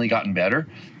 it's definitely gotten better.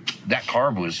 That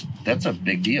carb that's a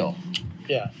big deal.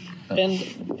 Yeah, and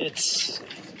it's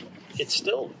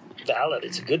still valid.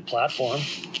 It's a good platform.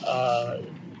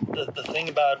 The thing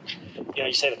about,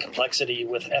 you say the complexity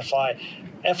with FI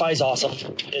is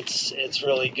awesome. It's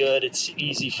really good. It's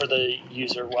easy for the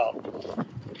user. Well,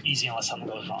 easy unless something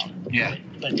goes wrong. Yeah.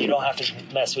 But you don't have to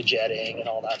mess with jetting and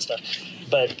all that stuff.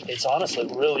 But it's honestly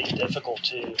really difficult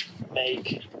to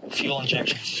make fuel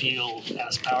injection feel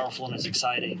as powerful and as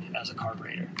exciting as a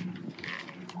carburetor.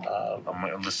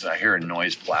 Listen, I hear a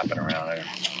noise flapping around there.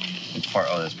 That's part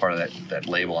of that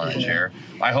label on the chair.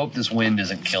 I hope this wind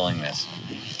isn't killing this.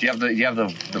 Do you have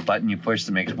the button you push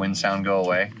that makes wind sound go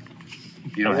away?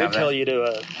 You don't have that? I would tell you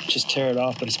to just tear it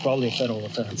off, but it's probably a federal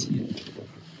offense.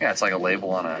 Yeah, it's like a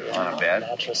label on a bed.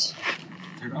 Mattress.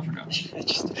 Turn it off or no?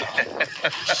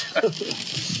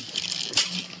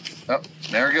 Oh,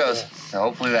 there it goes. Now,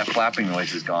 hopefully that flapping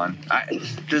noise is gone.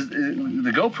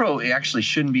 The GoPro actually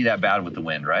shouldn't be that bad with the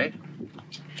wind, right?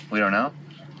 We don't know.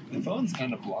 The phone's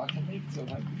kind of blocked, I think. So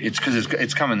it's because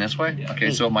it's coming this way. Yeah. Okay,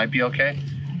 so it might be okay.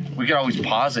 We could always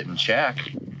pause it and check.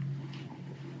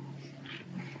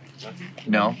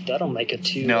 No. That'll make it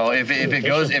too. No, if it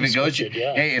goes,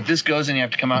 hey, if this goes, then you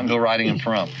have to come out and go riding in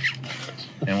Pahrump.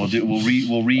 And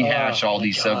we'll rehash all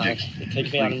these subjects.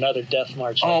 Take me on another death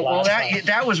march. Oh well,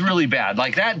 that was really bad.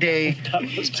 Like that day,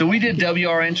 so we did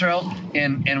WRN trail,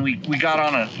 and we got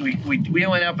on we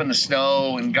went up in the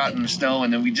snow and got in the snow,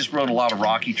 and then we just rode a lot of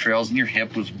rocky trails, and your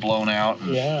hip was blown out.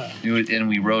 And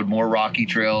we rode more rocky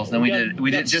trails. Then we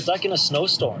did just stuck in a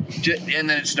snowstorm, and then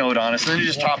it snowed on us. And then to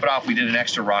just top it off, we did an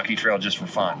extra rocky trail just for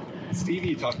fun.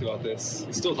 Stevie talked about this.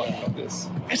 He's still talking about this.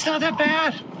 It's not that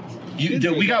bad.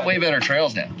 We got way better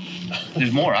trails now.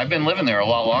 There's more. I've been living there a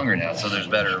lot longer now, so there's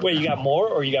better. Wait, you got more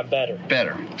or you got better?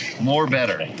 Better. More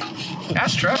better.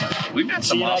 Ask Trevor. We've got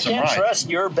some awesome rides. I can't trust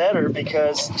you're better,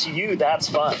 because to you, that's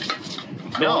fun.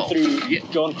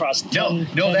 Going across 10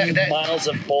 miles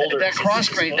of boulders. That cross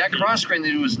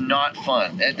grain was not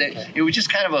fun. It was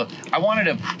just kind of I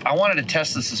wanted to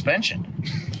test the suspension.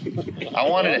 I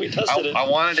wanted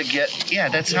to get. Yeah,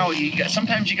 that's how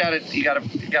sometimes you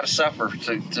gotta suffer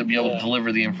to be able to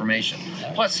deliver the information.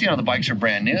 Plus, the bikes are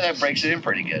brand new. That breaks it in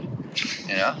pretty good.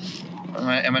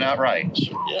 Am I not right?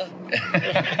 Yeah.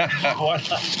 Why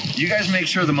not? You guys make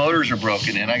sure the motors are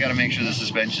broken in. I got to make sure the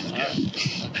suspension's good.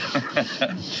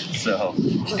 So,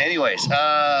 anyways,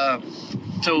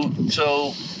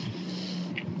 so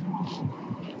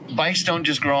bikes don't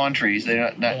just grow on trees.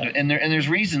 They're not, and there's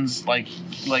reasons like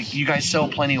you guys sell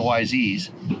plenty of YZs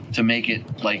to make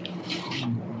it like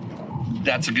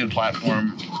that's a good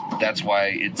platform. That's why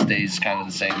it stays kind of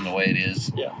the same the way it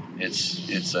is. Yeah,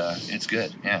 it's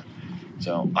good. Yeah.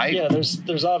 So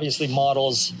there's obviously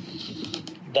models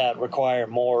that require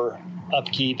more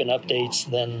upkeep and updates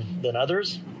than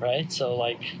others, right? So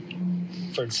like,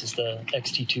 for instance, the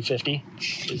XT250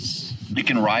 it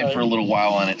can ride for a little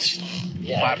while on its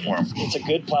platform. It's a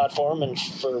good platform, and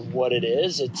for what it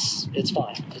is, it's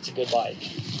fine. It's a good bike,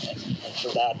 and for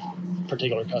that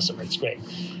particular customer, it's great.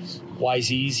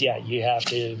 YZs, you have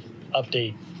to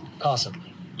update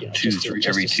constantly.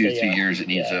 every 2-3 years it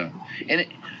needs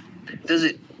does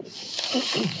it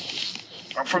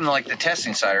from like the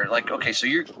testing side, or like, okay, so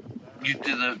you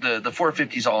the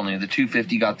 450 is all new, the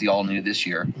 250 got the all new this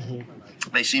year.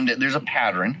 They seem to, there's a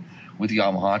pattern with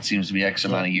Yamaha. It seems to be X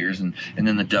amount of years, and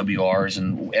then the WRs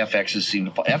and FXs seem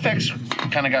to fall. FX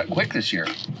kind of got quick this year.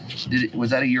 Was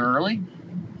that a year early?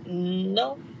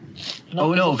 No.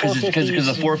 Oh no, because the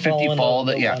 450 followed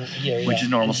it, which is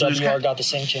normal. And So WR got the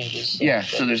same changes.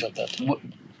 So there's like that too.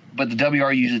 But the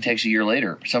WR usually takes a year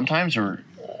later. Sometimes, or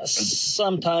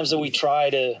sometimes we try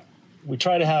to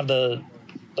have the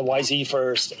YZ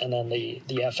first, and then the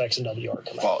FX and WR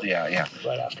come out. Well, yeah,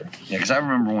 right after. Yeah, because I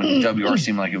remember when the WR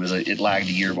seemed like it lagged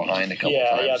a year behind a couple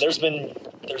times. Yeah. There's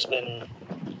been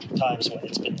times when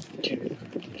it's been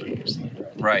 2-3 years later.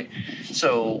 Right.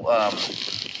 So,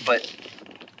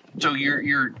 so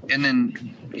you're, and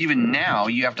then even now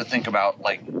you have to think about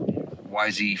like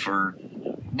YZ for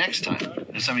next time.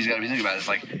 If somebody's got to be thinking about it. It's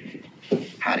like,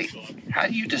 how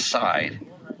do you decide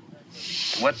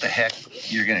what the heck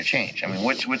you're going to change? I mean,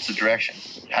 what's the direction?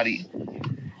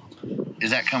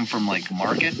 Does that come from like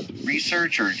market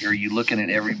research, or are you looking at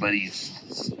everybody's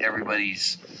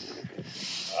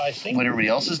I think what everybody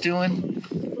else is doing?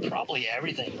 Probably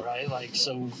everything, right? Like,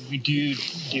 so we do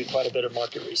quite a bit of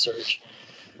market research.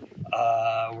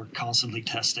 We're constantly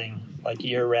testing, like,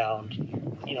 year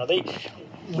round.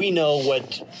 We know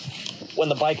when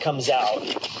the bike comes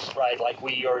out, right? Like,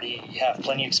 we already have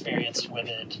plenty of experience with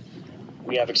it.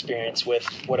 We have experience with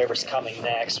whatever's coming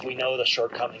next. We know the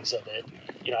shortcomings of it.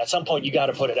 At some point you got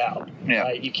to put it out. Yeah.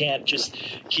 Right? You can't just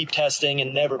keep testing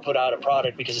and never put out a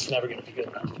product because it's never going to be good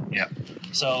enough. Yeah.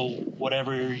 So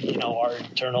whatever, our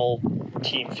internal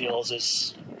team feels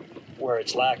is where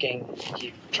it's lacking,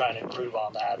 keep trying to improve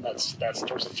on that. That's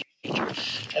towards the future.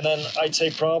 And then I'd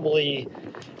say probably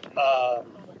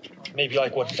maybe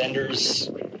like what vendors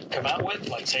come out with,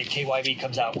 like say KYB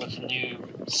comes out with a new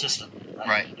system.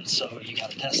 Right. So you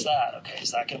got to test that. Okay,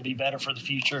 is that going to be better for the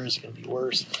future? Is it going to be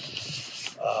worse?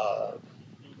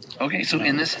 Okay, so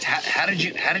in this, how did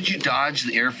you dodge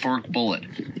the air fork bullet?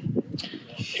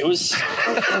 It was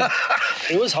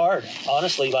hard,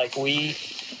 honestly. Like I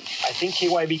think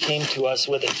KYB came to us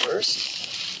with it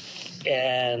first,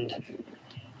 and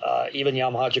even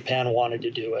Yamaha Japan wanted to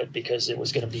do it because it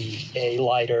was going to be A,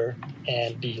 lighter,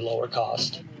 and B, lower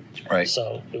cost. Right.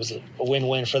 So it was a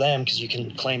win-win for them because you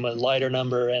can claim a lighter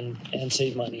number and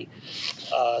save money.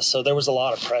 So there was a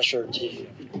lot of pressure to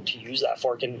use that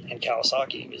fork, and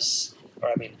Kawasaki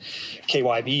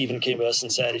KYB even came to us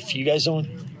and said, if you guys don't,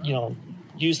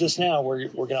 use this now, we're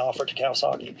going to offer it to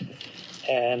Kawasaki.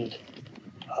 And,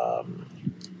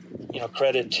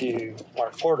 credit to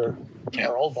Mark Porter,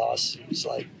 our old boss. He's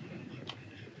like,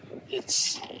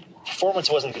 performance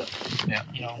wasn't good. Yeah.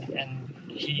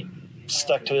 And he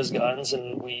stuck to his guns,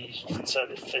 and we said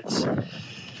if it's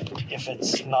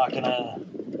not going to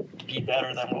be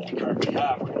better than what we currently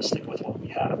have, we're going to stick with what we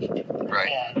have.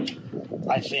 Right. And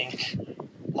I think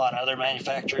a lot of other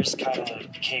manufacturers kind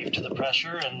of caved to the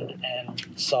pressure and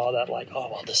saw that like, oh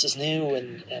well, this is new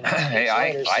and hey,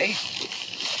 I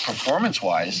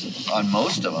performance-wise on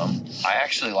most of them, I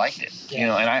actually liked it.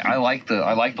 Yeah. And I like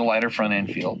the lighter front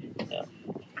end feel,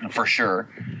 for sure.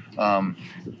 And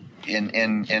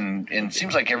it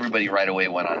seems like everybody right away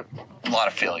went on a lot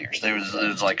of failures. There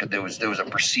was a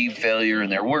perceived failure,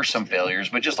 and there were some failures,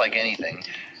 but just like anything,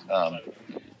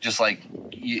 just like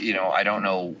I don't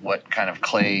know what kind of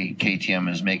clay KTM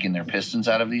is making their pistons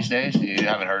out of these days. You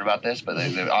haven't heard about this, but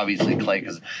they're obviously clay.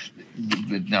 Because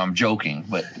now I'm joking,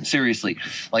 but seriously,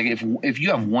 like if you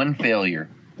have one failure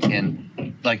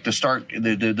in like the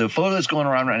photo that's going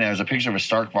around right now is a picture of a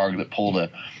Stark Varg that pulled a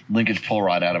linkage pull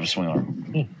rod out of a swing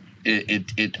arm.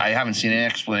 I haven't seen any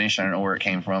explanation. I don't know where it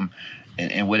came from,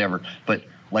 and whatever. But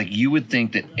like you would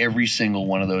think that every single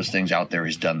one of those things out there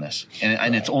has done this,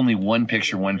 and it's only one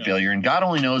picture, one failure, and God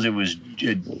only knows it was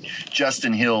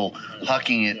Justin Hill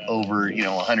hucking it over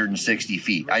 160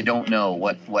 feet. I don't know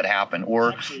what happened,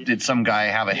 or did some guy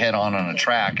have a head on a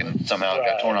track and somehow it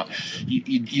got torn off?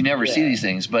 You never see these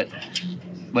things, but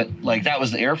like that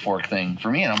was the air fork thing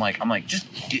for me, and I'm like just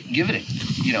give it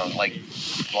like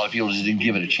a lot of people just didn't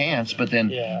give it a chance, but then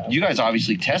you guys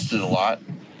obviously tested a lot.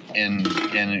 And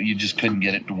you just couldn't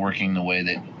get it to working the way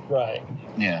that... Right.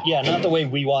 Yeah, not the way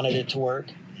we wanted it to work.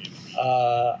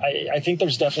 I think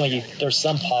there's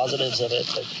some positives of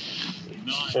it, but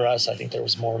for us, I think there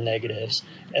was more negatives.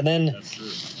 And then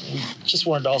we just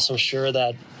weren't also sure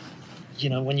that,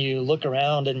 when you look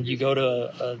around and you go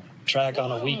to a track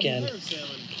on a weekend,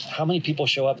 how many people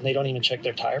show up and they don't even check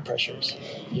their tire pressures?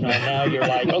 You know, and now you're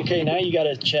like, okay, now you got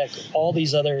to check all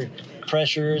these other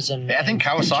pressures. And I think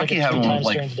and check Kawasaki it had 3 one with times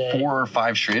like during the day. 4 or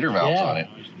 5 Schrader valves Yeah. on it.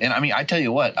 And I mean, I tell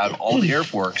you what, out of all the air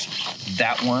forks,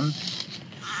 that one,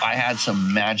 I had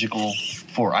some magical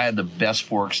fork. I had the best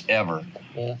forks ever.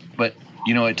 Yeah. But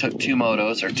you know, it took 2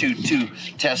 motos or two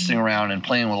testing around and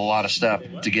playing with a lot of stuff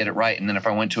to get it right. And then if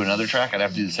I went to another track, I'd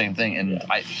have to do the same thing. And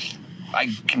I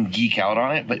can geek out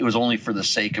on it, but it was only for the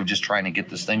sake of just trying to get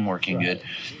this thing working good.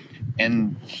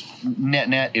 And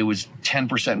net, it was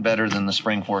 10% better than the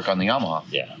spring fork on the Yamaha.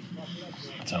 Yeah.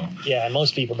 So Yeah, and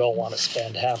most people don't want to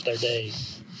spend half their day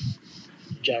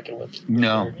jacking with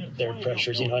No. their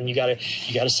pressures, you know, and you gotta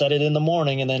set it in the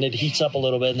morning, and then it heats up a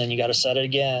little bit, and then you gotta set it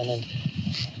again, and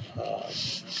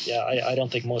I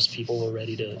don't think most people were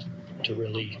ready to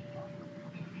really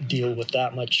deal with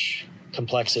that much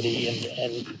complexity, and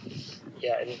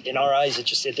in our eyes,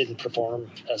 it didn't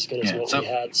perform as good as what we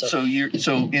had. So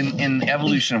in the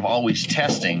evolution of always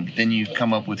testing, then you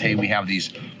come up with, hey, we have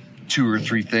these 2 or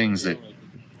 3 things that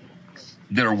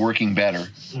are working better,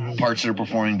 parts that are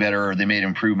performing better, or they made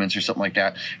improvements or something like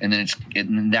that, and then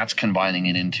that's combining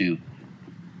it into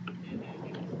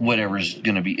whatever's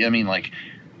going to be. I mean, like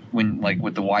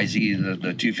with the YZ,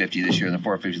 the 250 this year and the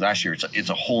 450 last year, it's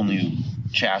a whole new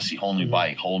chassis, whole new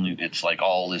bike, it's like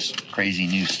all this crazy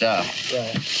new stuff.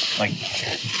 Right. Like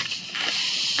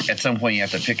at some point you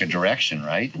have to pick a direction,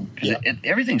 right? Because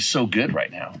everything's so good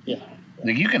right now. Yeah.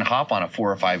 Like you can hop on a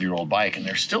 4 or 5 year old bike and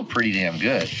they're still pretty damn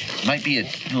good. It might be a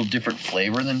little different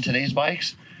flavor than today's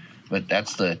bikes, but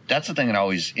that's the thing that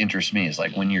always interests me is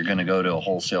like when you're going to go to a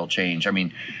wholesale change. I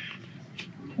mean,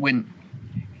 when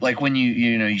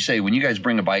you say when you guys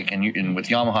bring a bike and with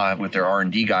Yamaha with their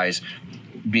R&D guys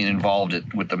being involved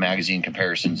with the magazine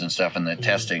comparisons and stuff and the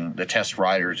testing, the test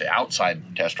riders,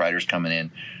 outside test riders coming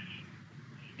in,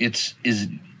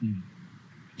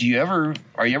 are you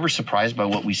ever surprised by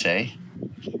what we say?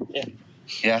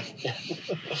 Yeah.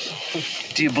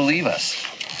 Do you believe us?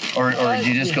 Or do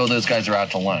you just go, those guys are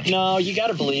out to lunch? No, you got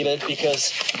to believe it,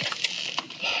 because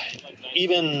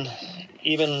even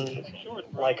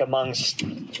like amongst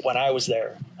when I was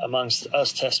there, amongst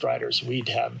us test riders, we'd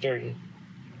have varying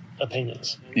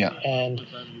opinions. Yeah. And,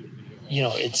 you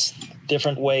know, it's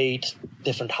different weight,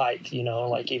 different height, you know,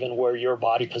 like even where your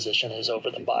body position is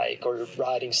over the bike or your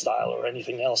riding style or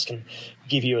anything else can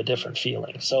give you a different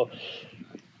feeling. So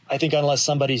I think unless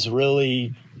somebody's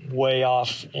really way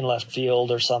off in left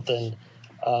field or something,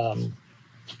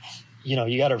 you know,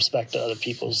 you got to respect other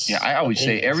people's I always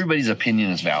opinions. say everybody's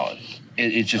opinion is valid.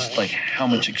 It's just like how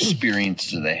much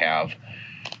experience do they have?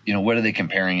 You know, what are they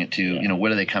comparing it to? You know,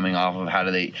 what are they coming off of? How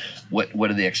do they, what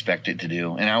do they expect it to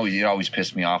do? And it always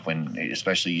pissed me off when,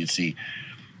 especially you'd see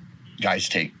guys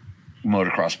take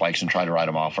motocross bikes and try to ride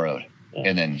them off road,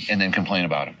 and then complain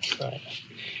about them. Right.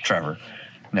 Trevor.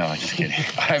 No, I'm just kidding.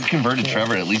 I've converted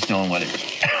Trevor to at least knowing what it is.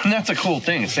 And that's a cool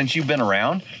thing. Since you've been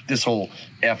around this whole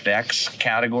FX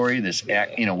category, this,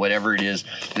 you know, whatever it is,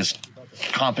 this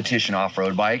competition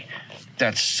off-road bike,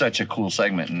 that's such a cool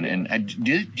segment. And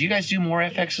do you guys do more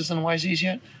FXs than YZs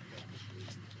yet?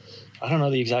 I don't know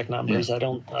the exact numbers. Yeah. I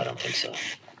don't think so.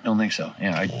 I don't think so.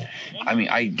 Yeah.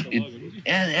 And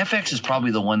FX is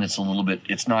probably the one that's a little bit,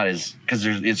 it's not as, because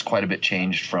it's quite a bit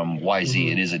changed from YZ.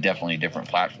 Mm-hmm. It is definitely a different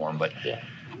platform, but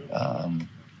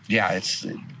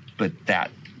but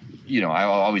that, you know, I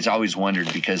always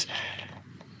wondered, because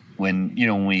when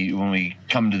we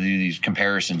come to do these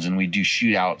comparisons and we do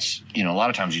shootouts, you know, a lot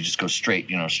of times you just go straight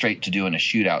to doing a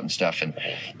shootout and stuff,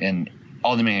 and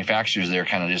all the manufacturers, they're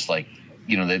kind of just like,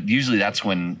 you know, that usually that's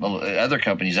when other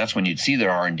companies, that's when you'd see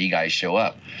their R&D guys show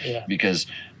up, because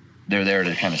they're there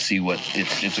to kind of see what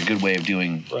it's a good way of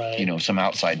doing, you know, some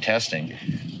outside testing.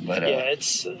 But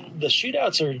it's the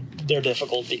shootouts they're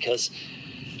difficult, because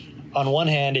on one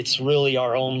hand, it's really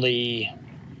our only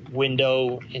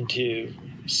window into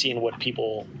seeing what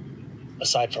people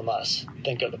aside from us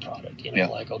think of the product. You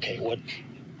know, like, okay, what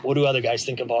do other guys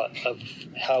think of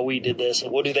how we did this,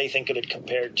 and what do they think of it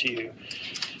compared to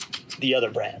the other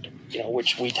brand, you know,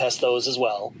 which we test those as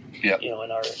well, you know,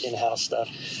 in our in-house stuff.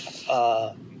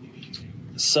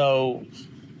 So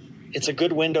it's a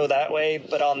good window that way,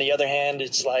 but on the other hand,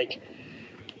 it's like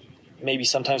maybe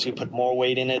sometimes we put more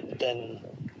weight in it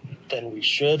than we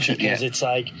should, because it's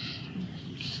like,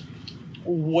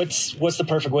 what's the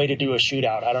perfect way to do a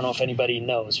shootout? I don't know if anybody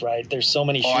knows, right? There's so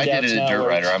many shootouts. I did it now at Dirt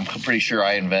Rider. I'm pretty sure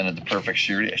I invented the perfect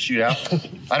shootout.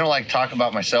 I don't like to talk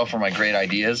about myself or my great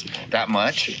ideas that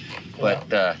much, but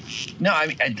no,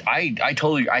 I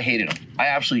hated them. I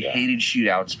absolutely hated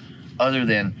shootouts, other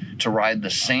than to ride the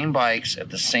same bikes at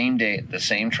the same day at the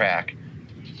same track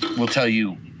will tell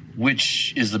you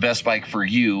which is the best bike for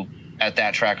you at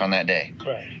that track on that day.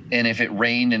 Right. And if it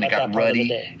rained and it got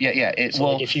ruddy, yeah.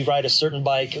 So like if you ride a certain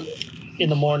bike in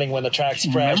the morning when the track's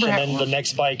fresh, and then the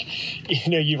next bike,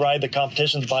 you ride the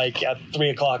competition's bike at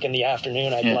 3:00 in the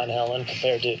afternoon at Glen Helen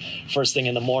compared to first thing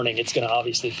in the morning, it's going to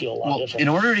obviously feel a lot different. In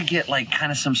order to get like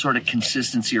kind of some sort of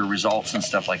consistency or results and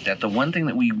stuff like that, the one thing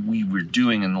that we were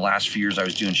doing in the last few years I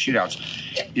was doing shootouts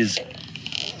is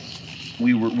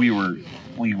we'd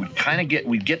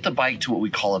get the bike to what we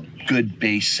call a good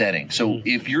base setting. So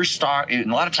if you're stock,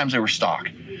 and a lot of times they were stock,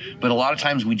 but a lot of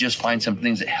times we just find some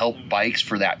things that help bikes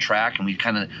for that track, and we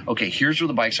kind of, okay, here's where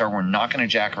the bikes are. We're not going to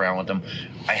jack around with them.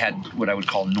 I had what I would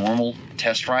call normal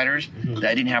test riders. I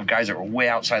didn't have guys that were way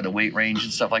outside the weight range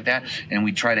and stuff like that. And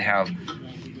we'd try to have,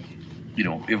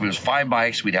 if it was 5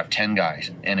 bikes, we'd have 10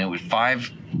 guys, and it was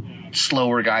 5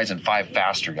 slower guys and 5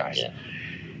 faster guys. Yeah.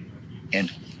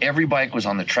 And every bike was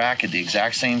on the track at the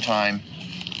exact same time.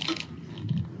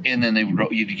 And then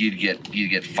you'd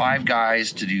get 5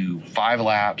 guys to do 5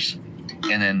 laps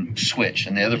and then switch.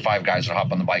 And the other 5 guys would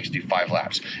hop on the bikes and do 5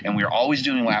 laps. And we were always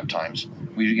doing lap times.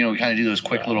 We kind of do those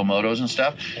quick little motos and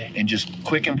stuff and just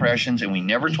quick impressions. And we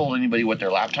never told anybody what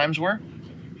their lap times were.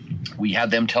 We had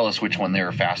them tell us which one they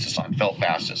were fastest on, felt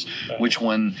fastest, which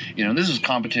one, this is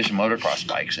competition motocross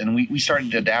bikes. And we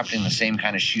started adapting the same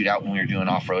kind of shootout when we were doing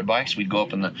off-road bikes. We'd go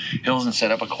up in the hills and set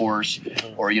up a course,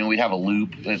 or, we'd have a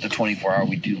loop at the 24-hour,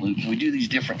 we'd do loops. We do these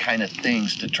different kind of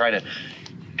things to try to,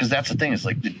 because that's the thing, is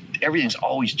like everything's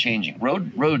always changing.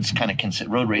 Road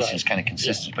racing is kind of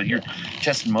consistent, but you're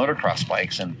testing motocross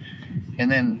bikes and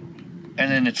then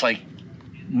it's like,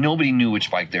 nobody knew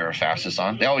which bike they were fastest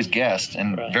on. They always guessed,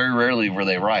 and very rarely were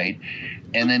they right.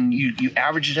 And then you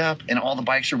average it up, and all the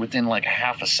bikes are within like a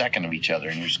half a second of each other,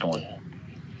 and you're just going,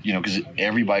 because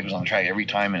every bike was on the track every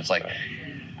time, and it's like,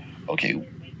 okay,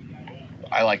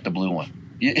 I like the blue one.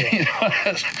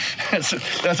 That's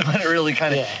when it really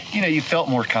kind of, you felt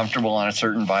more comfortable on a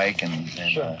certain bike, and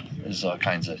there's all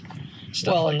kinds of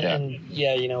stuff like that.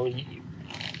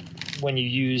 When you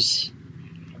use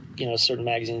certain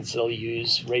magazines, they'll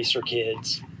use Racer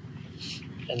Kids,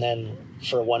 and then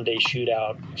for a one-day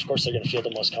shootout, of course they're going to feel the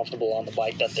most comfortable on the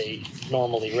bike that they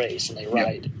normally race and they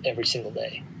ride every single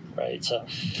day, right? So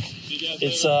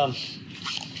it's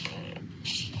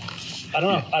I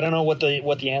don't know what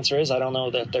the answer is. I don't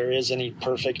know that there is any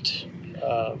perfect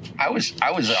I was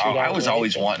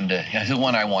always wanting to, the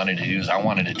one I wanted to do is I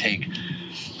wanted to take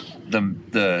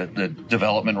the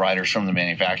development riders from the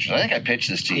manufacturers. I think I pitched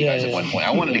this to you guys at one point.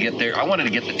 I wanted to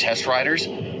get the test riders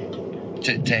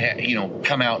to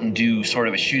come out and do sort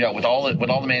of a shootout with all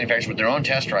the manufacturers with their own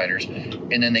test riders,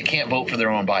 and then they can't vote for their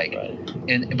own bike.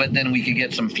 But then we could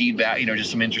get some feedback,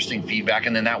 just some interesting feedback,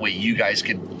 and then that way you guys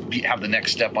could have the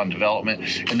next step on development.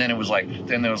 And then there was like,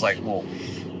 well,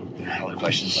 the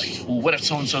questions like, well, what if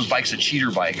so and so's bike's a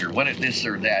cheater bike, or what if this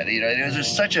or that? It was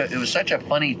just such a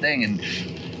funny thing, and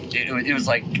it was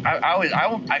like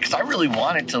because I really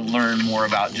wanted to learn more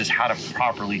about just how to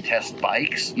properly test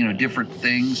bikes, different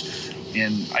things,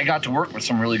 and I got to work with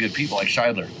some really good people like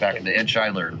Scheidler Ed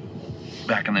Scheidler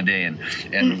back in the day, and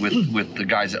with the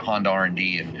guys at Honda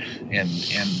R&D and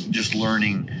just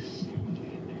learning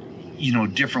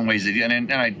different ways they do,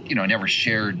 and I never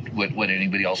shared what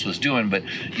anybody else was doing, but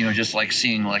just like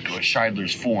seeing like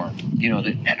Scheidler's form,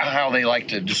 how they like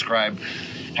to describe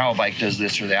how a bike does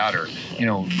this or that, or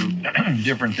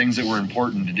different things that were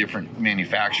important to different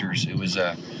manufacturers. It was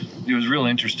real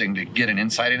interesting to get an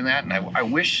insight into that, and I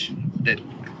wish that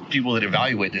people that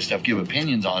evaluate this stuff, give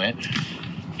opinions on it,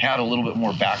 had a little bit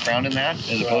more background in that,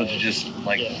 as opposed to just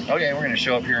like, okay, we're going to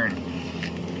show up here and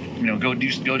go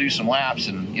do some laps,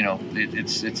 and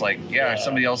it's like,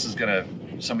 somebody else is gonna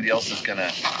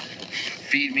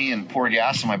feed me and pour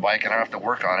gas on my bike, and I don't have to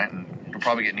work on it, and we'll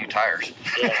probably get new tires.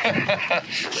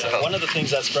 So one of the things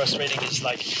that's frustrating is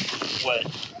like what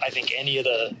I think any of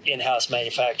the in-house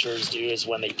manufacturers do is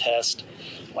when they test,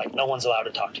 like no one's allowed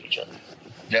to talk to each other.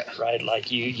 Yeah. Right.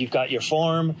 Like you've got your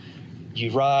form,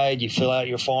 you ride, you fill out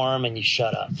your form, and you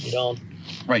shut up. You don't.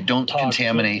 Right, don't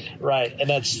contaminate. Right, and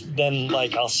that's then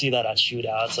like I'll see that at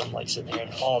shootouts. I'm like sitting there,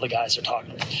 and all the guys are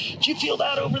talking. Did you feel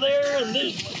that over there? And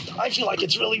I feel like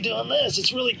it's really doing this.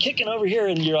 It's really kicking over here.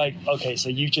 And you're like, okay, so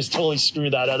you just totally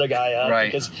screwed that other guy up.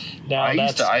 Right. Because now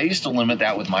I used to limit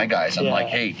that with my guys. I'm like,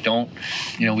 hey, don't.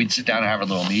 We'd sit down and have a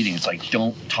little meeting. It's like,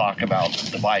 don't talk about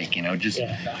the bike. Just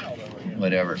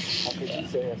whatever.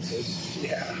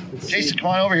 Jason,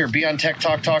 come on over here. Be on Tech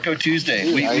Talk Taco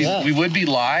Tuesday. We would be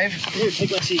live. Here,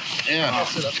 take my seat. Yeah. I'll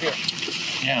sit up here.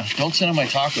 Yeah, don't send them my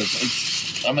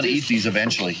tacos. I'm gonna eat these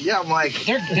eventually. Yeah, I'm like,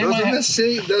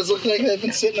 Those look like they've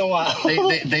been sitting a while.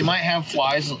 They might have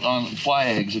fly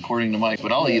eggs according to Mike,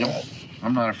 but I'll eat them.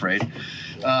 I'm not afraid.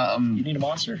 You need a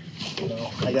monster?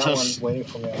 No, I got one waiting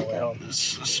for me on the way home.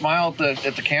 Smile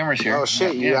at the cameras here. oh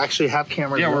shit, you actually have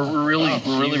cameras. Yeah, we're really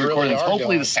recording this.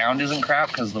 Hopefully going. the sound isn't crap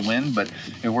because of the wind, but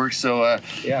it works. So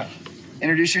Yeah.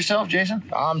 introduce yourself, Jason.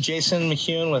 I'm Jason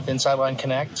McCune with Inside Line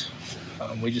Connect.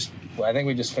 I think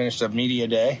we just finished a media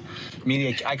day.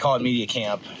 I call it media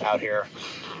camp out here.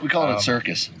 We call it a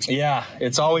circus. Yeah,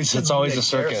 it's always a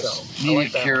circus. Media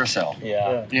carousel.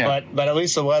 Yeah. Yeah. But at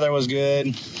least the weather was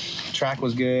good. Track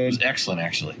was It good. was excellent,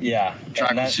 actually. Yeah.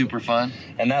 Track was super fun.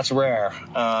 And that's rare.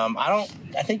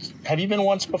 Have you been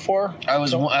once before? I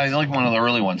like one of the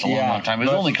early ones a long time. It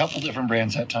was but- only a couple different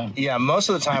brands that time. Yeah, most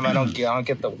of the time I don't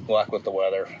get the luck with the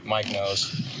weather. Mike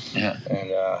knows. Yeah.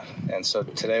 And so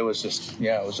today was just,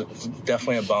 it was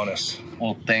definitely a bonus.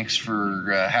 Well, thanks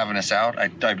for having us out.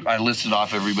 I listed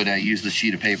off everybody. I used the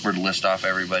sheet of paper to list off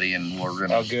everybody, and we're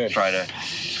going to try to.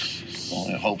 Well,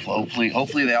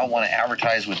 hopefully they all want to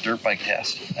advertise with Dirt Bike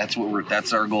Test. That's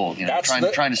our goal.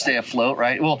 Trying to stay afloat,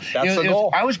 right? Well, that's the goal.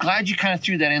 I was glad you kind of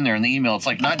threw that in there in the email. It's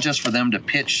like not just for them to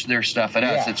pitch their stuff at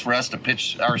us; Yeah. it's for us to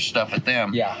pitch our stuff at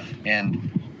them. Yeah. And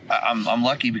I'm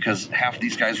lucky because half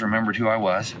these guys remembered who I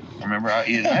was. I don't know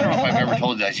if I've ever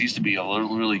told you. I used to be a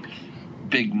really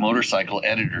big motorcycle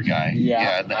editor guy.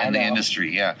 In the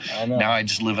industry. Yeah. I know. Now I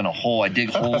just live in a hole. I dig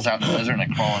holes out in the desert and I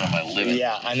crawl into my living.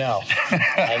 Yeah, I know.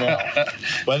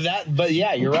 But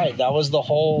yeah, you're right. That's the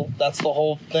whole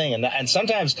thing. And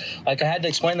sometimes, like, I had to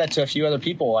explain that to a few other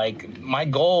people. Like, my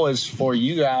goal is for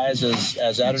you guys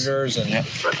as editors and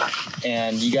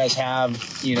you guys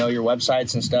have, your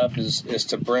websites and stuff is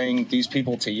to bring these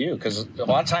people to you. Cause a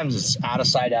lot of times it's out of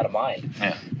sight, out of mind.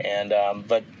 Yeah. And,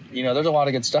 but there's a lot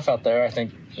of good stuff out there. I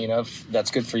think,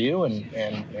 that's good for you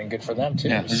and good for them too.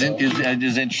 Yeah, it's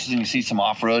interesting to see some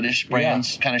off-roadish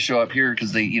brands kind of show up here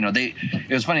because it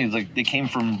was funny. Like they came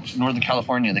from Northern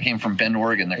California, they came from Bend,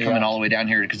 Oregon. They're coming all the way down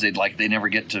here because they never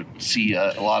get to see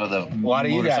a lot of the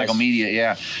motorcycle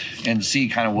media. And see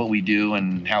kind of what we do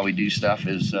and how we do stuff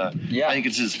is. I think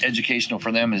it's as educational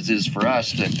for them as it is for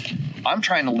us. That I'm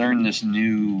trying to learn this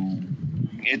new.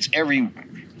 It's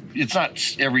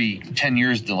not every 10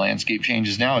 years the landscape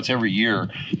changes now. It's every year.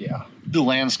 Yeah. The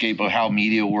landscape of how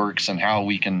media works and how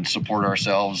we can support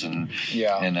ourselves and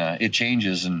it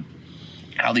changes and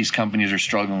how these companies are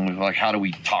struggling with like how do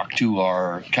we talk to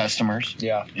our customers.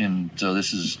 Yeah. And so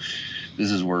this is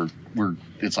where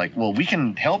it's like, well, we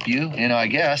can help you, I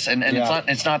guess. And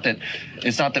it's not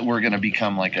that we're going to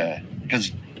become like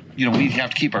because we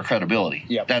have to keep our credibility.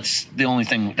 Yep. That's the only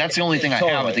thing I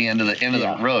have at the end of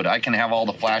the road. I can have all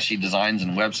the flashy designs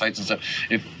and websites and stuff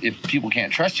if people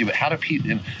can't trust you. But how do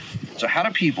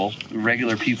people,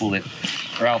 regular people that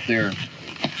are out there?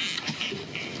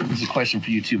 This is a question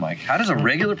for you too, Mike. How does a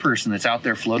regular person that's out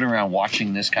there floating around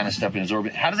watching this kind of stuff in his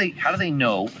orbit? How do they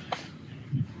know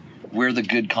where the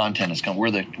good content is coming,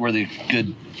 where the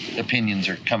good opinions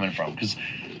are coming from? Because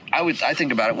I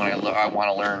think about it when I want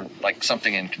to learn like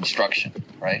something in construction,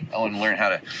 right? I want to learn how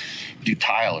to do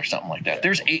tile or something like that.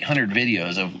 There's 800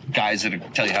 videos of guys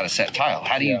that tell you how to set tile.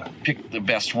 How do you pick the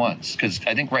best ones? Because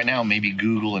I think right now maybe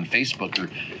Google and Facebook are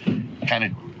kind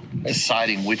of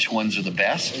deciding which ones are the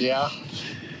best. Yeah.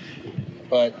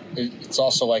 But it's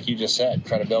also like you just said,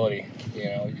 credibility.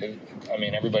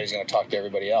 Everybody's going to talk to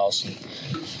everybody else, and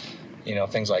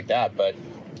things like that. But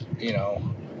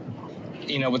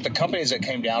with the companies that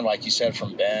came down, like you said,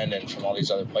 from Bend and from all these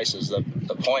other places, the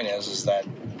point is that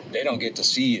they don't get to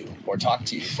see you or talk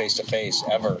to you face to face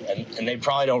ever, and they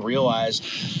probably don't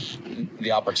realize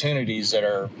the opportunities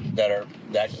that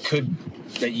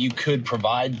you could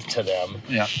provide to them.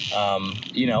 Yeah.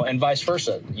 And vice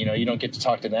versa. You don't get to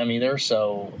talk to them either.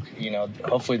 So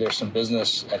hopefully there's some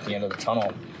business at the end of the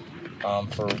tunnel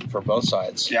for both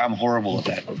sides. Yeah, I'm horrible at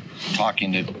that.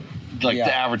 Talking to. The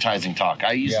advertising talk.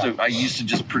 I used to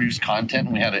just produce content,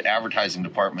 and we had an advertising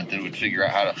department that would figure out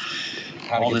how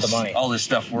to get the money. All this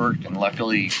stuff worked, and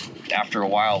luckily, after a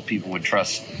while, people would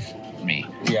trust me,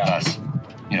 us.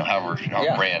 Our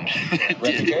brand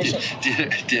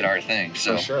did our thing.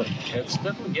 So for sure, it's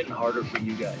definitely getting harder for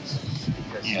you guys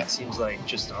because it seems like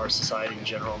just our society in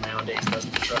general nowadays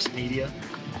doesn't trust media.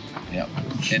 Yeah,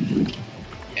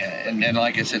 and then,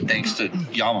 like I said, thanks to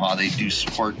Yamaha, they do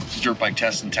support Dirt Bike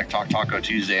Test and Tech Talk Taco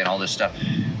Tuesday and all this stuff.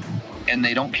 And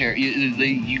they don't care.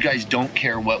 You guys don't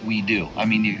care what we do. I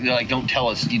mean, don't tell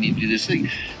us you need to do this thing.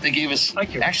 They gave us. I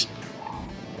care. Actually,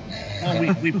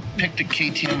 we picked a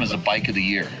KTM as a bike of the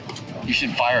year. You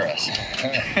should fire us.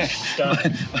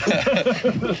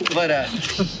 but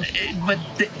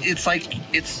it's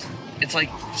like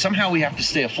somehow we have to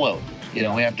stay afloat. You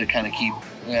know, we have to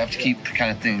keep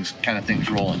kind of things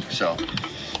rolling. So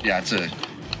yeah, it's a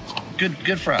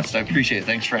good for us. I appreciate it.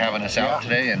 Thanks for having us out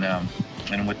today.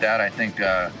 And with that, I think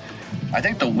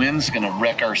the wind's gonna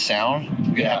wreck our sound.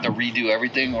 We're gonna have to redo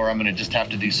everything, or I'm gonna just have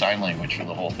to do sign language for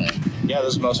the whole thing. Yeah,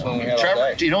 this is most fun we had Trevor, all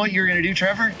day. do you know what you're gonna do,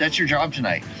 Trevor? That's your job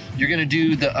tonight. You're gonna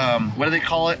do the what do they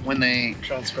call it when they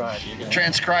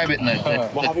transcribe it and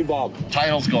the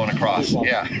title's going across.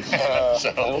 Yeah. So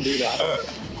I don't do that.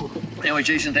 anyway,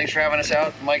 Jason, thanks for having us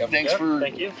out. Mike, thanks for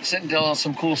sitting and telling us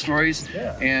some cool stories.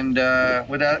 Yeah. And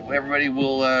with that, everybody,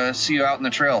 we'll see you out in the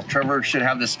trail. Trevor should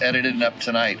have this edited up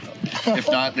tonight. If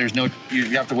not, you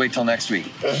have to wait till next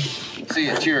week. See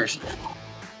you. Cheers.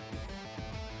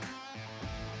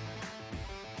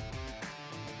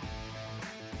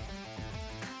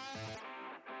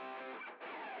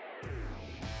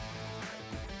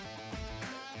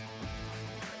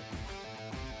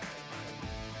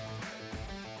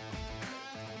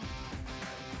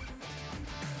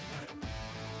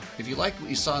 If you liked what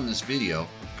you saw in this video,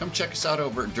 come check us out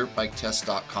over at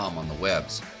dirtbiketest.com on the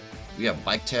webs. We have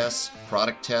bike tests,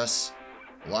 product tests,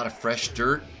 a lot of fresh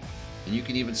dirt, and you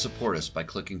can even support us by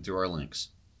clicking through our links.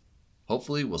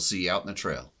 Hopefully, we'll see you out in the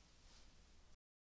trail.